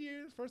first couple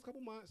years, first couple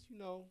months,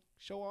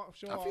 show off.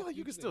 I feel like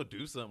you can still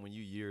do something when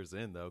you years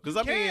in though, because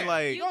You I mean, can.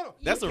 like No,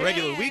 that's you a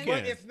regular can. weekend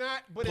But it's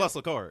not. But plus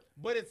a card.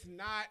 But it's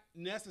not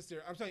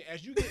necessary. I'm telling you,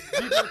 as you get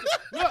deeper into,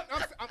 look,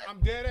 I'm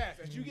dead ass.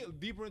 As you get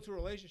deeper into a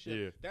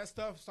relationship, that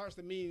stuff starts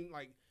to mean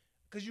like,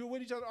 because you're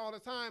with each other all the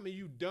time and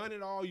you've done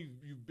it all.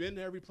 You've been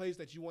to every place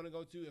that you want to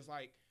go to. It's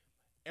like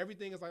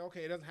everything is like,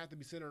 okay, it doesn't have to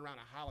be centered around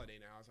a holiday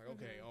now. It's like,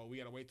 okay, we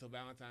got to wait till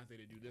Valentine's Day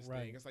to do this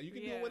Right. thing. It's like you can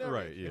do Yeah. it whatever.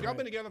 Right, yeah. If y'all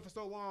been together for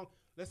so long,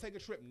 let's take a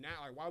trip now.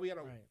 Like, why we got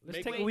to Let's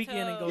make take it a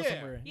weekend and go Yeah.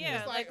 somewhere. Yeah,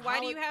 It's like like why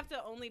do holi- you have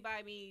to only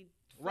buy me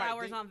Right,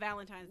 flowers they- on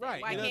Valentine's Day?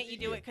 Right, Why and can't that's- you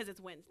do yeah. it because it's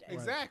Wednesday?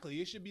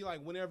 Exactly. It should be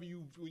like whenever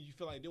you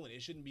feel like doing it.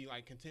 It shouldn't be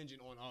like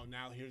contingent on, oh,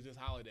 now here's this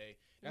holiday.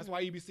 That's why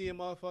you be seeing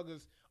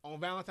motherfuckers on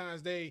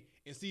Valentine's Day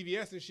in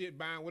CVS and shit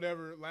buying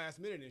whatever last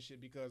minute and shit,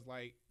 because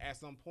like at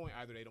some point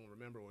either they don't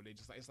remember or they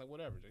just like, it's like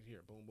whatever, just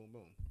here, boom, boom,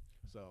 boom.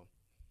 So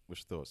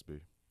What's your thoughts be?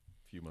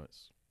 Few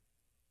months.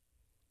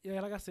 Yeah,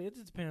 like I said, it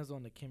just depends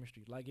on the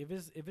chemistry. Like if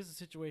it's a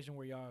situation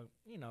where y'all,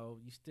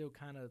 you still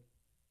kind of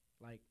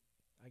like,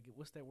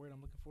 what's that word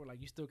I'm looking for? Like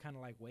you still kind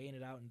of like weighing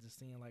it out and just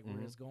seeing like where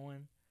it's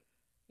going.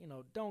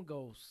 Don't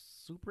go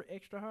super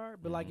extra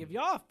hard. But like if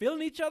y'all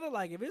feeling each other,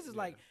 like if it's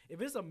like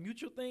if it's a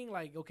mutual thing,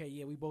 like okay,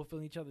 yeah, we both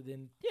feeling each other,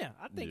 then yeah,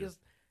 I think there's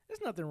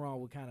nothing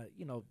wrong with kind of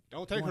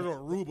don't take her to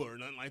Aruba or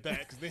nothing like that,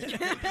 because then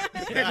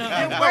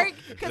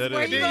Because That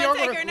where is- you Then gonna y'all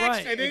take gonna- her next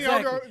right, year? and then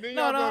exactly. y'all go. Then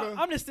no, y'all no, go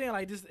to, I'm just saying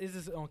like this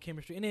is on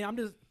chemistry, and then I'm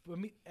just for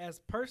me as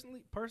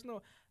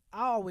personal.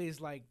 I always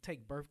like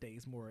take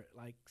birthdays more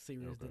like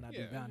serious than I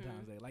do Yeah.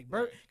 Valentine's Day. Like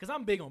because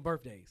I'm big on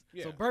birthdays,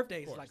 Yeah, so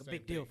birthdays of is like a course,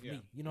 big same deal thing, for yeah.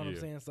 me. You know what I'm Yeah.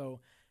 saying? So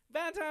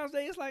Valentine's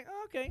Day is like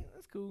okay,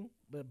 that's cool,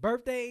 but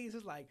birthdays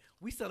is like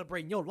we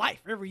celebrating your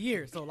life every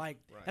year, so like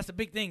Right. that's a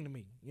big thing to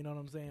me. You know what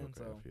I'm saying? Okay,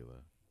 So I feel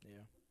that.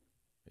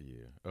 yeah,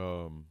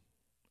 Yeah.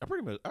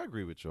 I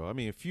agree with y'all. I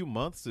mean, a few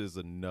months is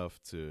enough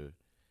to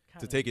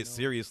Kinda take it know-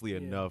 seriously yeah.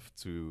 enough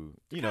to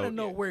You know.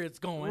 know where it's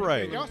going,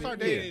 Right. y'all start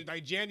dating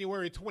like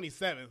January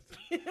 27th.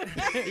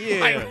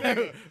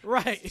 Yeah.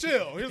 right?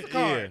 Chill. Here's the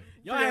card.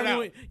 Y'all Figure it haven't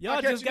out. even- y'all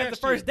I'll catch just you got the next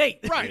first year.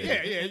 date. Right?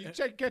 Yeah. You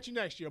catch you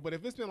next year. But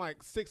if it's been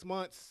like 6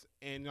 months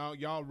and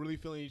y'all really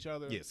feeling each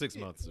other, Yeah, 6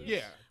 months. is-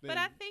 yeah. But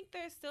I think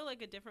there's still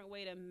like a different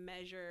way to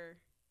measure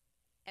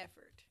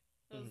effort.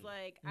 It's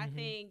like I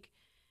think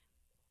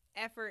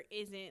effort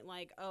isn't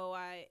like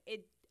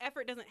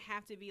effort doesn't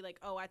have to be like,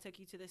 oh, I took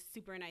you to this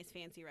super nice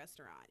fancy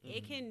restaurant.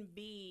 It can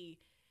be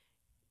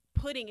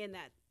putting in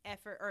that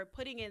effort or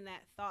putting in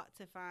that thought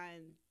to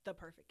find the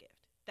perfect gift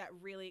that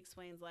really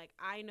explains like,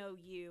 I know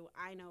you,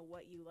 I know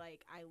what you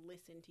like, I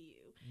listen to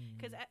you.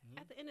 Because at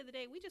the end of the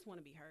day, we just want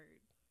to be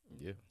heard.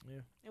 Yeah.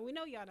 And we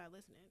know y'all not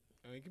listening.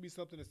 I mean, it could be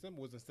something as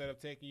simple as instead of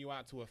taking you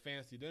out to a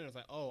fancy dinner, it's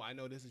like, oh, I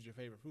know this is your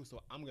favorite food, so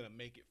I'm gonna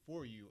make it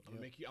for you. I'm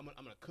gonna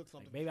cook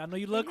something. Baby, I know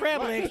you love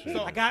crab legs.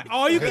 So- I got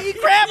all you can eat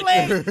crab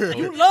legs.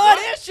 You love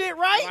this shit,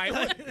 right?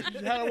 Like, what? You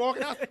had her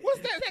walking out. What's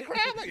that? That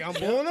crab leg? I'm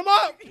blowing them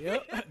up.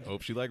 Yep.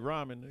 Hope she like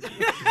ramen.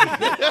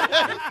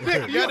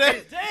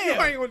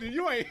 nigga.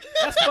 You ain't.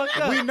 That's fucked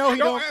up. We know he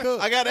don't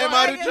cook. I got Right.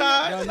 Emma to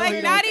try. Y'all know he Like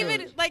don't not cook.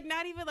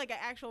 even like an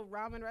actual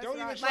ramen restaurant.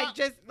 even Like try-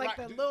 just like right,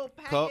 the dude. little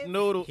packets. Cup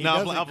noodle. He No,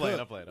 doesn't I'm playing.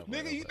 cook. I'm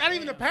playing. Nigga, you not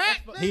even a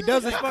pack. He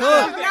doesn't That's cook.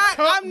 fucked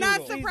up. I'm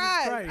not Jesus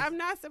surprised. Christ. I'm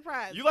not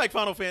surprised. You like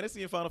Final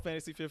Fantasy and Final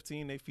Fantasy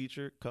 15? They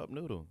feature cup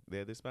noodle. They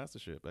had this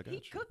sponsorship. I got He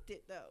you. cooked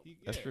it though.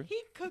 That's true.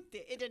 He cooked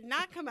it. It did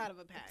not come out of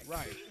a pack.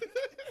 Right.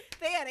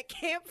 They had a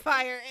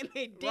campfire and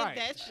they did Right.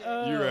 that shit.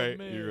 You're right.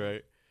 man. You're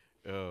right.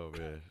 Oh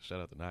man! Shout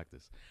out to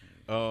Noctis.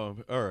 All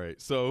right.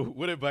 So,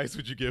 what advice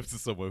would you give to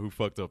someone who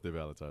fucked up their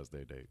Valentine's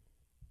Day date?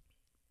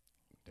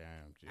 Damn,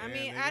 G. I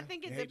mean, I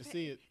think you it's hate to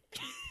see it.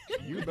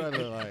 You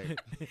better like.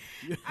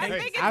 I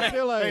think it's I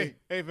feel like.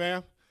 Hey,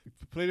 fam,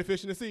 play the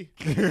fish in the sea.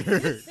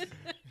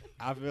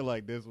 I feel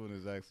like this one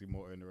is actually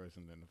more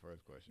interesting than the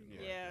first question. in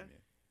my Yeah. opinion.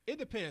 It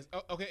depends.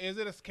 Okay, is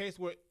it a case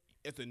where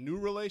it's a new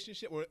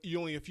relationship, or you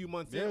only a few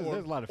months There's- in, or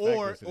there's a lot of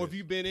or factors to if this.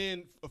 you've been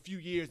in a few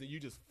years and you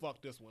just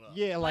fucked this one up?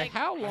 Yeah, like Like,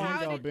 how long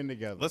how y'all did- been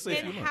together? Let's say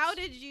a And few how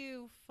months. did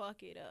you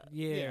fuck it up?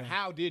 Yeah.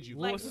 How did you?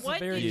 Like, was the what did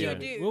severity you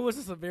of it? do? What was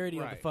the severity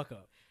of the Right. fuck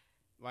up?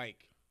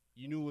 Like,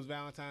 you knew it was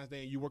Valentine's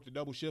Day and you worked a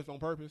double shift on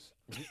purpose?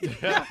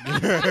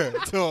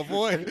 to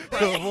avoid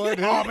Oh,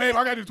 that. babe,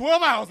 I got to do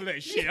 12 hours today.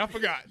 Shit, I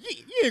forgot.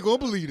 You ain't gonna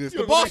believe this. The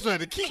You boss gonna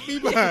tried to keep me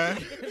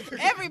behind.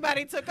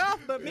 Everybody took off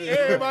but me.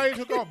 Everybody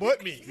took off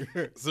but me.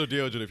 So,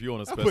 Deodrin, if you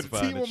want to I put the specify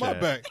in team the on my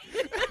chat, back.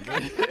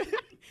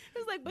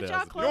 It's like, but That's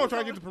y'all a- You don't closed try to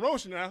on, get the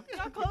promotion now.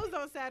 y'all closed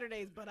on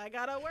Saturdays, but I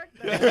gotta work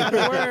Gotta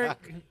though.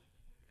 work.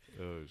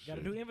 Oh Gotta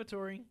shit! do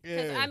inventory.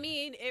 Because I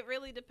mean, it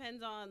really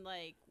depends on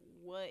like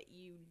what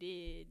you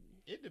did.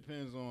 It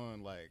depends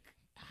on like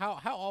how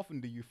often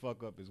do you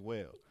fuck up as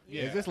well?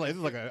 Yeah. Is this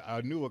like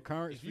a new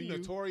occurrence If for you're you?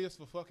 notorious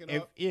for fucking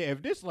If up,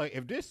 if this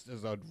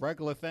is a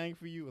regular thing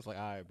for you, it's like,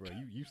 all right, bro,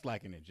 you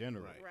slacking in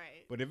general.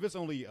 Right. But if it's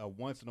only a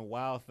once in a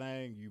while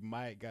thing, you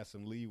might got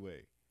some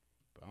leeway.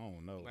 But I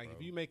don't know. like bro.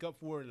 if you make up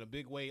for it in a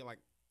big way, like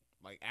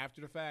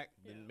after the fact,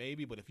 then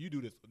maybe. But if you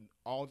do this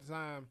all the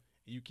time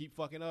and you keep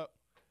fucking up,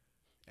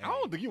 I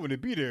don't think you want to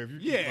be there if you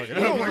Yeah, keep you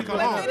fucking don't up. want to come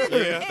But home. then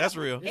it's- Yeah, that's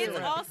real. It's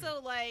Yeah.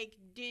 also like,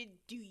 do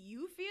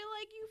you feel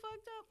like you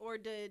fucked up, or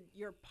did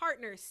your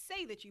partner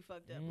say that you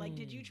fucked up? Like,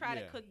 did you try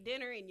to Yeah. cook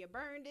dinner and you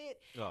burned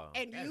it, Oh.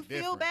 and That's you feel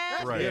different.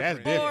 bad, Right. That's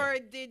different.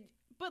 different. or did?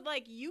 But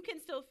like, you can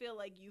still feel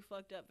like you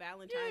fucked up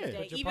Valentine's Yeah. Day,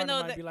 But your even partner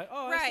though might that be like,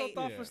 oh, right. I'm so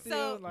thoughtful Yeah.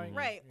 still. so like,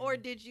 right, or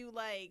did you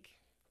like,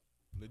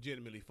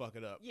 Legitimately fuck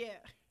it up. yeah,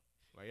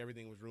 Like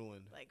everything was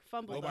ruined. like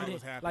fumble? Nobody you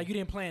was didn't, happy. like you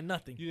didn't plan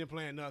nothing. You didn't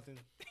plan nothing.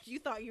 You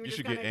thought you were You just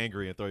should gonna get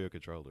angry and throw your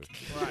controller.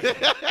 Right.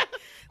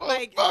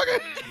 like.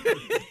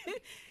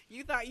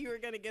 You thought you were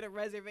gonna get a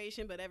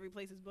reservation, but every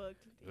place is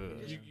booked.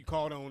 You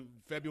called on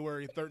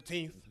February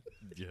 13th.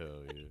 Yeah,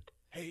 yeah.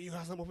 Hey, you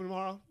got something open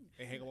tomorrow?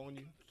 They hang up on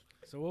you.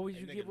 So what would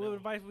That you nigga give? What know.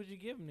 advice would you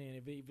give him then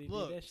if he did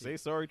Look, that shit? Say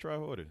sorry, try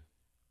harder.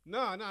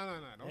 No.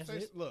 Don't That's say.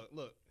 it?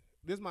 Look.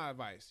 This is my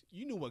advice.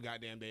 You knew what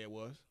goddamn day it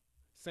was.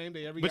 Same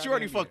day every. But you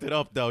already goddamn fucked year. it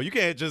up, though. You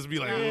can't just be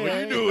like, Nah, oh, yeah,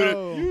 you knew it.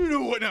 no. You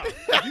knew what? No.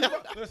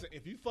 Listen,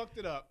 if you fucked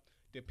it up,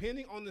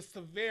 depending on the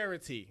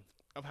severity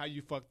of how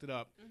you fucked it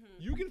up,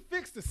 you can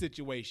fix the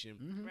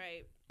situation.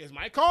 Right. It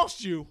might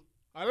cost you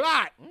a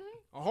lot,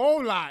 a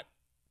whole lot,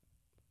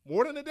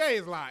 more than a day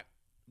is a lot,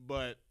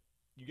 but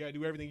you gotta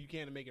do everything you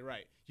can to make it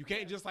right. You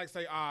can't just like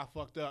say, I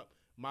fucked up,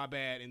 my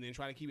bad, and then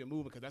try to keep it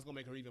moving because that's gonna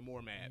make her even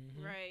more mad,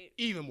 Right.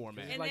 even more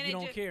mad. It's like you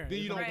don't care. Then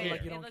you It's don't like- care.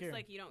 Like you it don't looks care.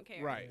 like you don't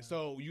care. Right.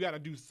 So you got to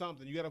do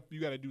something. You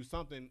got to do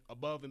something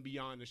above and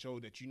beyond to show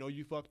that you know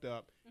you fucked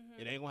up.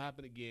 It ain't gonna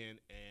happen again,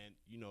 and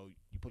you know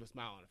you put a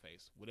smile on her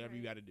face. Whatever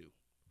you got to do.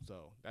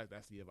 So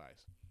that's the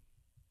advice.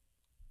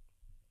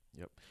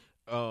 Yep.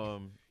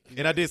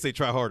 And I did say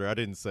try harder. I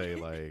didn't say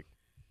like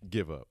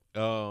give up.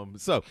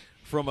 So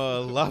from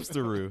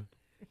Lobsteroo,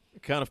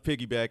 kind of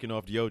piggybacking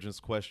off Diogen's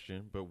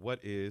question, but what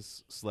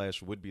is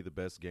 / would be the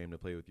best game to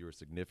play with your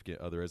significant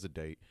other as a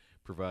date,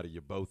 provided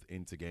you're both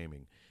into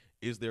gaming?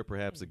 Is there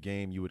perhaps a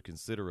game you would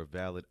consider a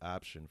valid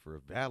option for a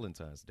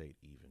Valentine's date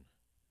even?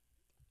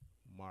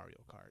 Mario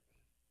Kart.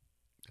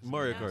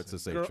 Mario That's Kart's a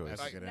safe Girl, choice.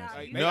 That's a good Now,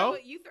 answer. you, No?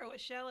 you throw a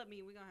shell at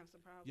me, we're gonna have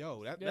some problems.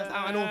 Yo, that's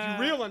how I know if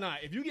you're real or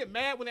not. If you get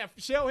mad when that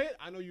shell hit,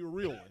 I know you're a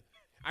real one.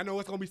 I know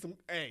it's gonna be some.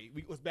 Hey,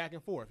 it's back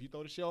and forth. You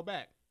throw the shell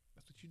back.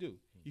 That's what you do.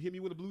 You hit me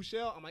with a blue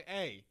shell. I'm like,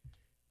 hey,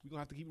 we're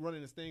gonna have to keep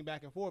running this thing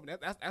back and forth. And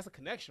that's a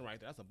connection right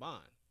there. That's a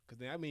bond. Because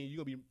then I mean,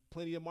 you're gonna be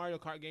plenty of Mario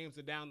Kart games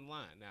that down the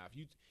line. Now,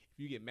 if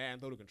you get mad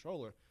and throw the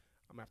controller,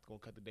 I'm gonna have to go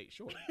cut the date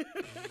short.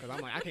 Because I'm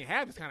like, I can't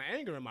have this kind of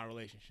anger in my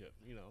relationship.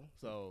 You know.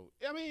 So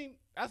I mean,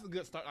 that's a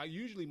good start. Like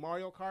usually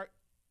Mario Kart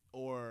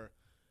or.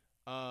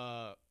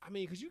 I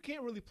mean, because you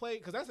can't really play,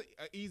 because that's an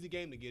easy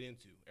game to get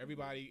into.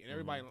 Everybody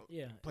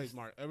Yeah, plays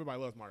Mario.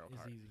 Everybody loves Mario it's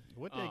Kart. easy.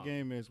 What that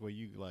game is where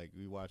you like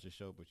we watch a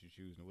show but you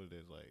choose what it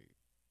is like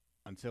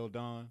Until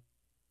Dawn.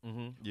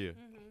 Mm-hmm. Yeah.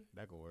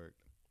 That could work.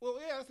 Well,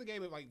 yeah, that's the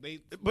game. Of, like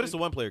But it's a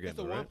one-player game, It's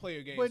a though, right?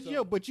 one-player game. But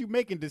so, but you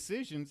making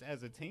decisions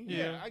as a team.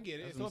 yeah, I get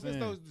it. That's So what if it's I'm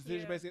those saying.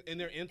 decisions Yeah. based, and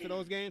they're into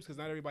those games, because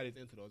not everybody's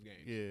into those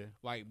games. Yeah.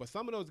 Like, but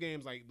some of those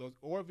games, like those,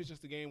 or if it's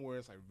just a game where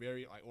it's like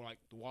very like, or like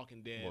The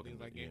Walking Dead, Walking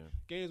things like Dead,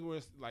 games where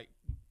it's like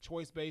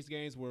choice-based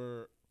games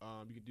where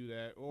you could do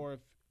that. Or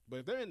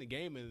if they're in the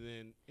game, and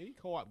then any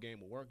co-op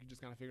game will work. You just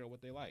kind of figure out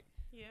what they like.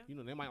 Yeah. You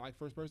know, they might like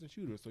first-person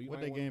shooters, so you What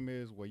might that want- game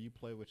is where you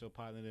play with your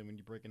partner then when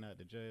you're breaking out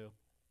the jail.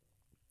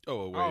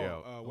 Oh, a way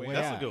Oh, out. Way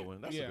That's Out. a good one.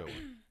 That's Yeah. a good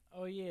one.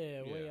 Oh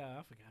yeah, way Yeah. out.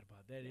 I forgot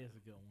about that. Is a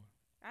good one.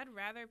 I'd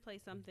rather play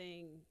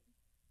something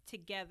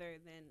together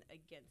than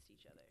against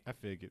each other. I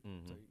figured.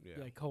 Mhm. So Yeah.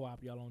 like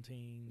co-op y'all on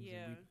teams. and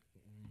Yeah.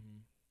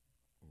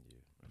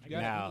 I You gotta-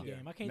 got Now- a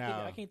game. I can't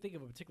now- I can't think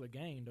of a particular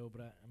game though,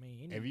 but I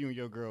mean, any, If you and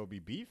your girl be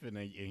beefing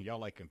and y'all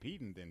like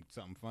competing, then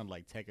something fun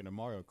like taking a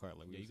Mario Kart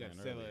like we Yeah, were you got to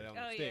saying settle earlier. it on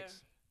Oh, the yeah.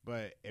 sticks.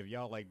 But if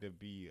y'all like to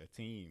be a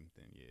team,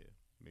 then yeah,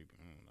 maybe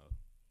I don't know.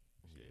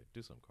 Yeah,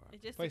 do some cards.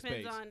 It just Play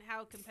depends spades. on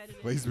how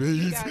competitive. Play you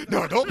spades. guys No,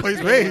 are. don't play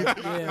spades.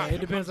 yeah,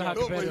 it depends on how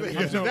Don't play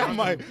competitive.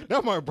 spades.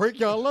 That might break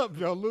y'all up if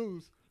y'all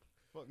lose.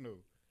 Fuck no.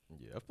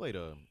 Yeah, I've played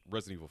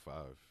Resident Evil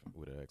 5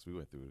 with an ex. We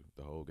went through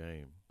the whole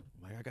game.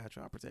 I'm like, I got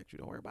you. I'll protect you.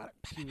 Don't worry about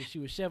it. She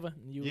was Sheva.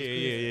 And you was Yeah,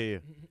 Chris. yeah.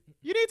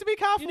 You need to be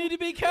careful. You need to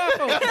be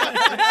careful.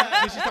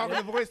 Did she talk in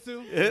the voice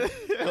too? Yeah.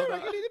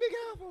 You need to be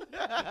careful.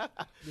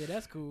 Yeah,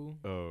 that's cool.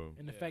 Yeah.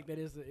 And the fact that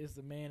it's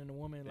a man and a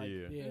woman, like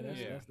Yeah.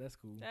 that's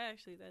cool. That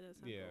does sound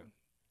Yeah. cool.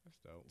 That's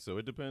dope. So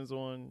it depends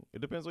on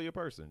your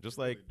person. Just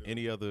like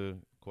any other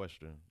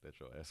question that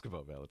you'll ask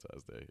about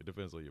Valentine's Day. It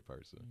depends on your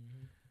person.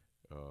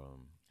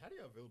 How do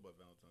y'all feel about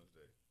Valentine's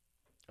Day?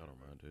 I don't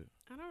mind it.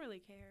 I don't really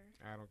care.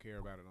 I don't care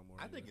about it no more.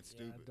 I think either. it's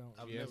Yeah, I stupid. don't.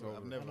 I've Yeah, it's over.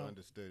 never I don't-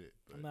 understood it.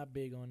 But I'm not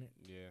big on it.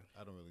 Yeah.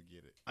 I don't really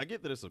get it. I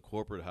get that it's a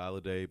corporate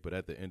holiday, but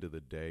at the end of the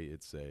day,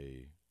 it's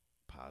a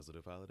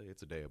positive holiday.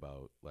 It's a day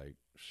about like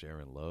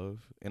sharing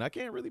love, and I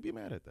can't really be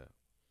mad at that.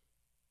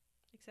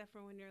 Except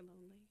for when you're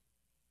lonely.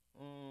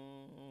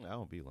 I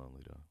don't be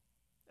lonely though.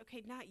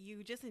 Okay, not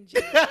you, just in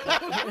general.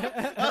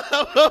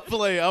 I'm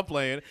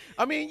playing.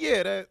 I mean,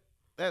 yeah,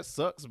 that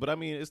sucks, but I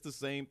mean, it's the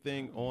same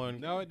thing on.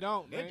 No, it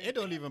don't. Man. It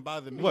don't even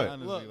bother me. What?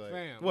 Honestly, Look, like,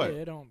 fam. What? Yeah,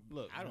 it don't.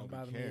 Look, I don't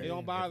bother care. me. It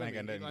don't bother If I me.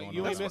 ain't got nothing Like, going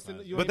you on ain't with missing.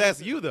 Valentine's You But ain't that's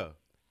missing- you though.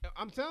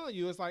 I'm telling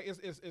you, it's like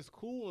it's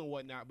cool and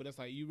whatnot, but it's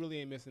like you really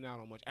ain't missing out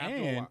on much after a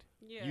And while.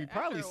 Yeah, you after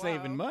probably a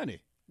saving while. money.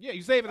 Yeah,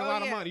 you saving a Oh,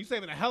 lot of yeah. money. You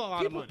saving a hell of a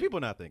lot of money. People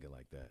not thinking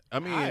like that. I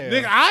mean, I am.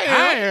 Nigga, I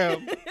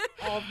am. am.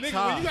 Oh, nigga,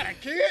 Tom. when you got a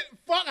kid,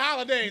 fuck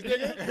holidays,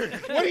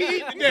 nigga. What do you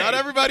eat today? not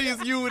everybody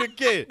is you with a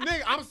kid.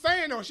 Nigga, I'm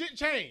saying though, shit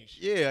changed.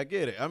 Yeah, I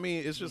get it. I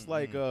mean, it's just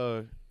like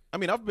I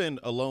mean, I've been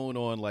alone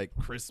on like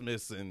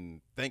Christmas and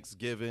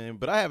Thanksgiving,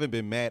 but I haven't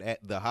been mad at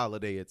the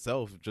holiday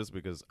itself just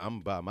because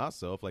I'm by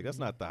myself. Like that's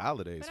not the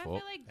holiday's But I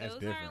fault. feel like That's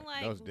those different. aren't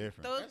like Those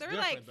different. Those That's they're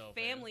different like though,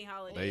 fam. family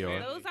holidays. They are.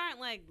 Those aren't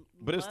like.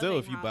 But it's still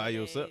if you loving by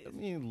yourself. I holidays.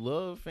 mean,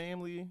 love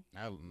family,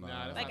 that's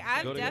Like not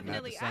I've the same.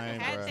 definitely Not the same,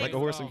 I've had bruh. like a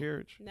horse and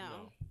carriage. No.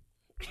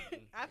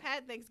 I've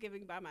had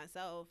Thanksgiving by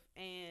myself,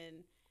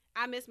 and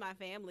I miss my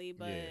family.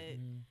 But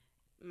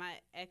my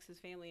ex's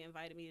family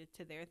invited me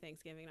to their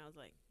Thanksgiving, and I was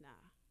like, nah,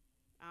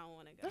 I don't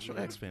want to go. That's your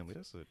ex family.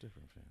 That's a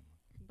different family.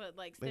 But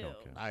like, They still,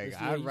 don't count. Like,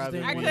 Yeah, I'd you rather.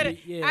 just I didn't could wanna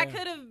have, be- yeah.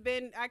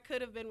 I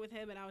could have been with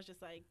him, and I was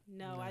just like,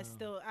 no,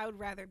 No. I would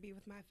rather be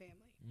with my family.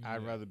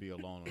 I'd rather be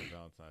alone on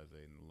Valentine's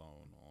Day than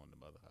alone on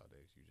the other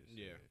holidays. You just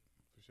Yeah. said.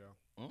 For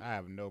sure. I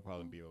have no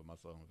problem being with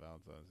myself on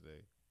Valentine's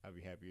Day. I'd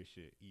be happy as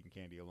shit eating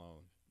candy alone,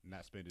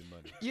 not spending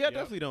money. Yeah, I Yep.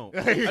 definitely don't.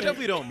 I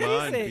definitely don't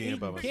mind said being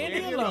by eating myself.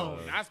 candy on,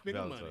 alone. Not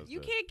spending money. Valentine's You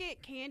Day. can't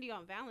get candy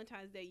on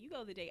Valentine's Day. You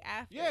go the day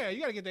after. Yeah, you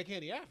gotta get that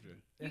candy after. You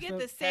That's get the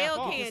half sale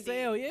off. candy.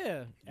 Sale,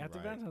 yeah. After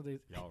right. Valentine's Day.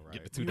 Y'all right.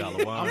 Get the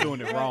 $2 wine. I'm doing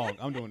it wrong.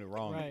 I'm doing it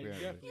wrong. Right.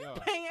 apparently. Yeah.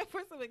 Paying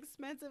for some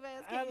expensive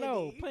ass I candy.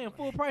 know, paying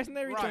full price and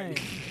everything.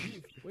 Right.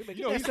 We better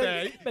You know, he get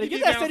said, that, better he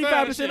get that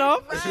down south and 75%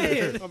 off. Right.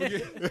 Shit.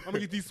 I'm gonna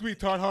get these sweet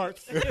tart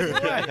hearts.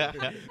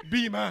 Right.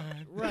 Be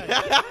mine. Right.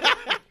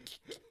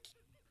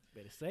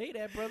 Better say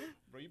that, brother.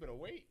 Bro, you better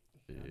wait.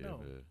 Yeah, know.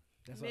 man.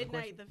 That's all the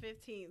Midnight question. the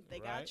 15th. They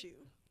Right. got you.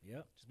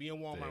 Yep. Just be in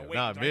Walmart Damn, waiting.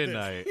 not like this.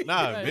 midnight.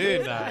 Not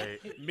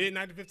midnight.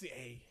 Midnight to 50.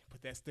 Hey,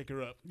 put that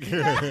sticker up.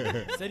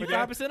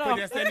 75% Put off.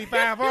 that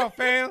 75 off,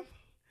 fam.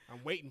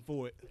 I'm waiting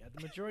for it. Got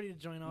the majority of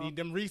the joint off. Need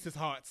them Reese's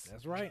hearts.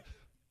 That's right.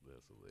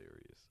 That's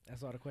hilarious.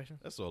 That's all the questions.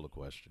 That's all the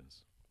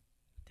questions.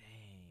 Dang.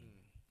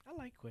 I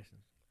like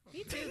questions.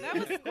 Me too. That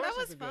was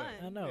Questions are fun.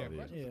 I know. Yeah, Yeah,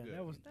 questions are good.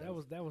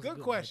 that was Good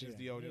one questions,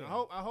 right there. Deogen.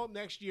 Yeah. I hope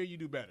next year you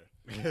do better.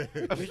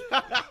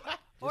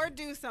 Or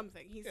do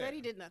something. He Yeah. said he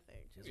did nothing.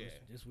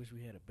 Just wish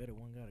we had a better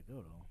one. Gotta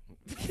go though.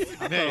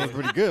 I thought it was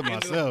pretty good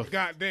myself.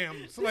 Goddamn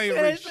Say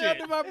slavery that shit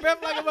shit. under my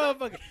breath like a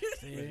motherfucker.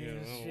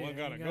 Yeah, one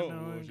gotta ain't go, got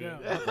no one bullshit.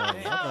 go. I thought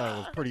it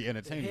was pretty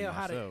entertaining Hell,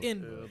 how to myself.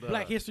 end Yeah,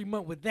 Black nah. History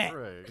Month with that?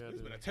 Right. It's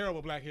been a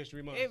terrible Black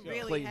History Month. It yo.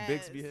 really Clayton has.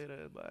 Bixby had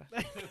that by.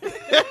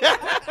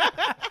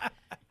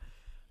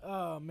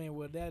 Oh man,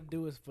 well that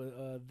do us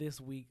for this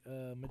week.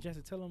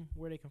 Majestic, tell them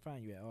where they can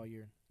find you at. All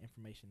your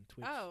information,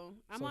 Twitch. Oh,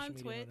 I'm social on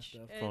media and all that Twitch.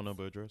 stuff. It's- Phone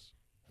number, address.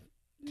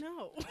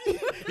 No.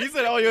 He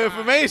said all your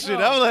information.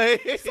 I'm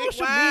like,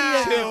 Social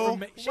Wow. media Chill.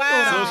 information. She know what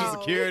I Social mean.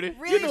 security.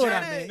 Really You know what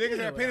I tryna- mean. Niggas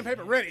have pen and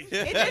paper ready.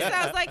 It just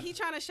sounds like he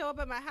trying to show up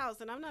at my house,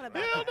 and I'm not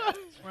about that.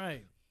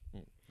 Right.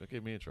 Don't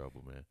get me in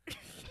trouble, man.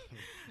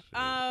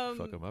 Um,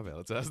 Fuck up my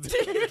Valentine's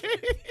Day.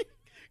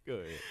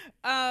 Go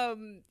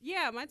ahead.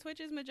 Yeah, my Twitch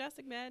is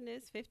Majestic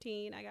Madness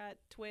 15. I got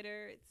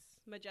Twitter. It's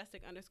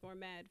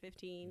Majestic_Mad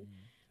 15.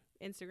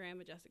 Instagram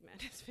Majestic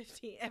Madness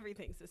 15.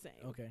 Everything's the same.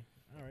 Okay.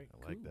 All right.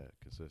 I like cool. that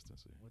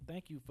consistency. Well,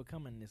 thank you for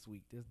coming this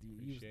week. You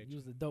Appreciate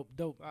was a dope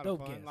Lot of dope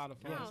fun, guest. lot of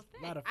fun. Yes,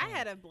 Oh, lot of I fun.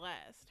 had a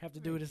blast. Have to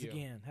do this you.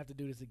 again. Have to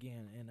do this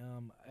again.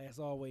 And as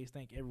always,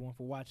 thank everyone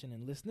for watching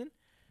and listening.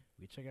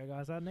 We check our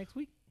guys out next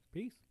week.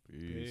 Peace.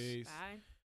 Peace. Peace. Bye.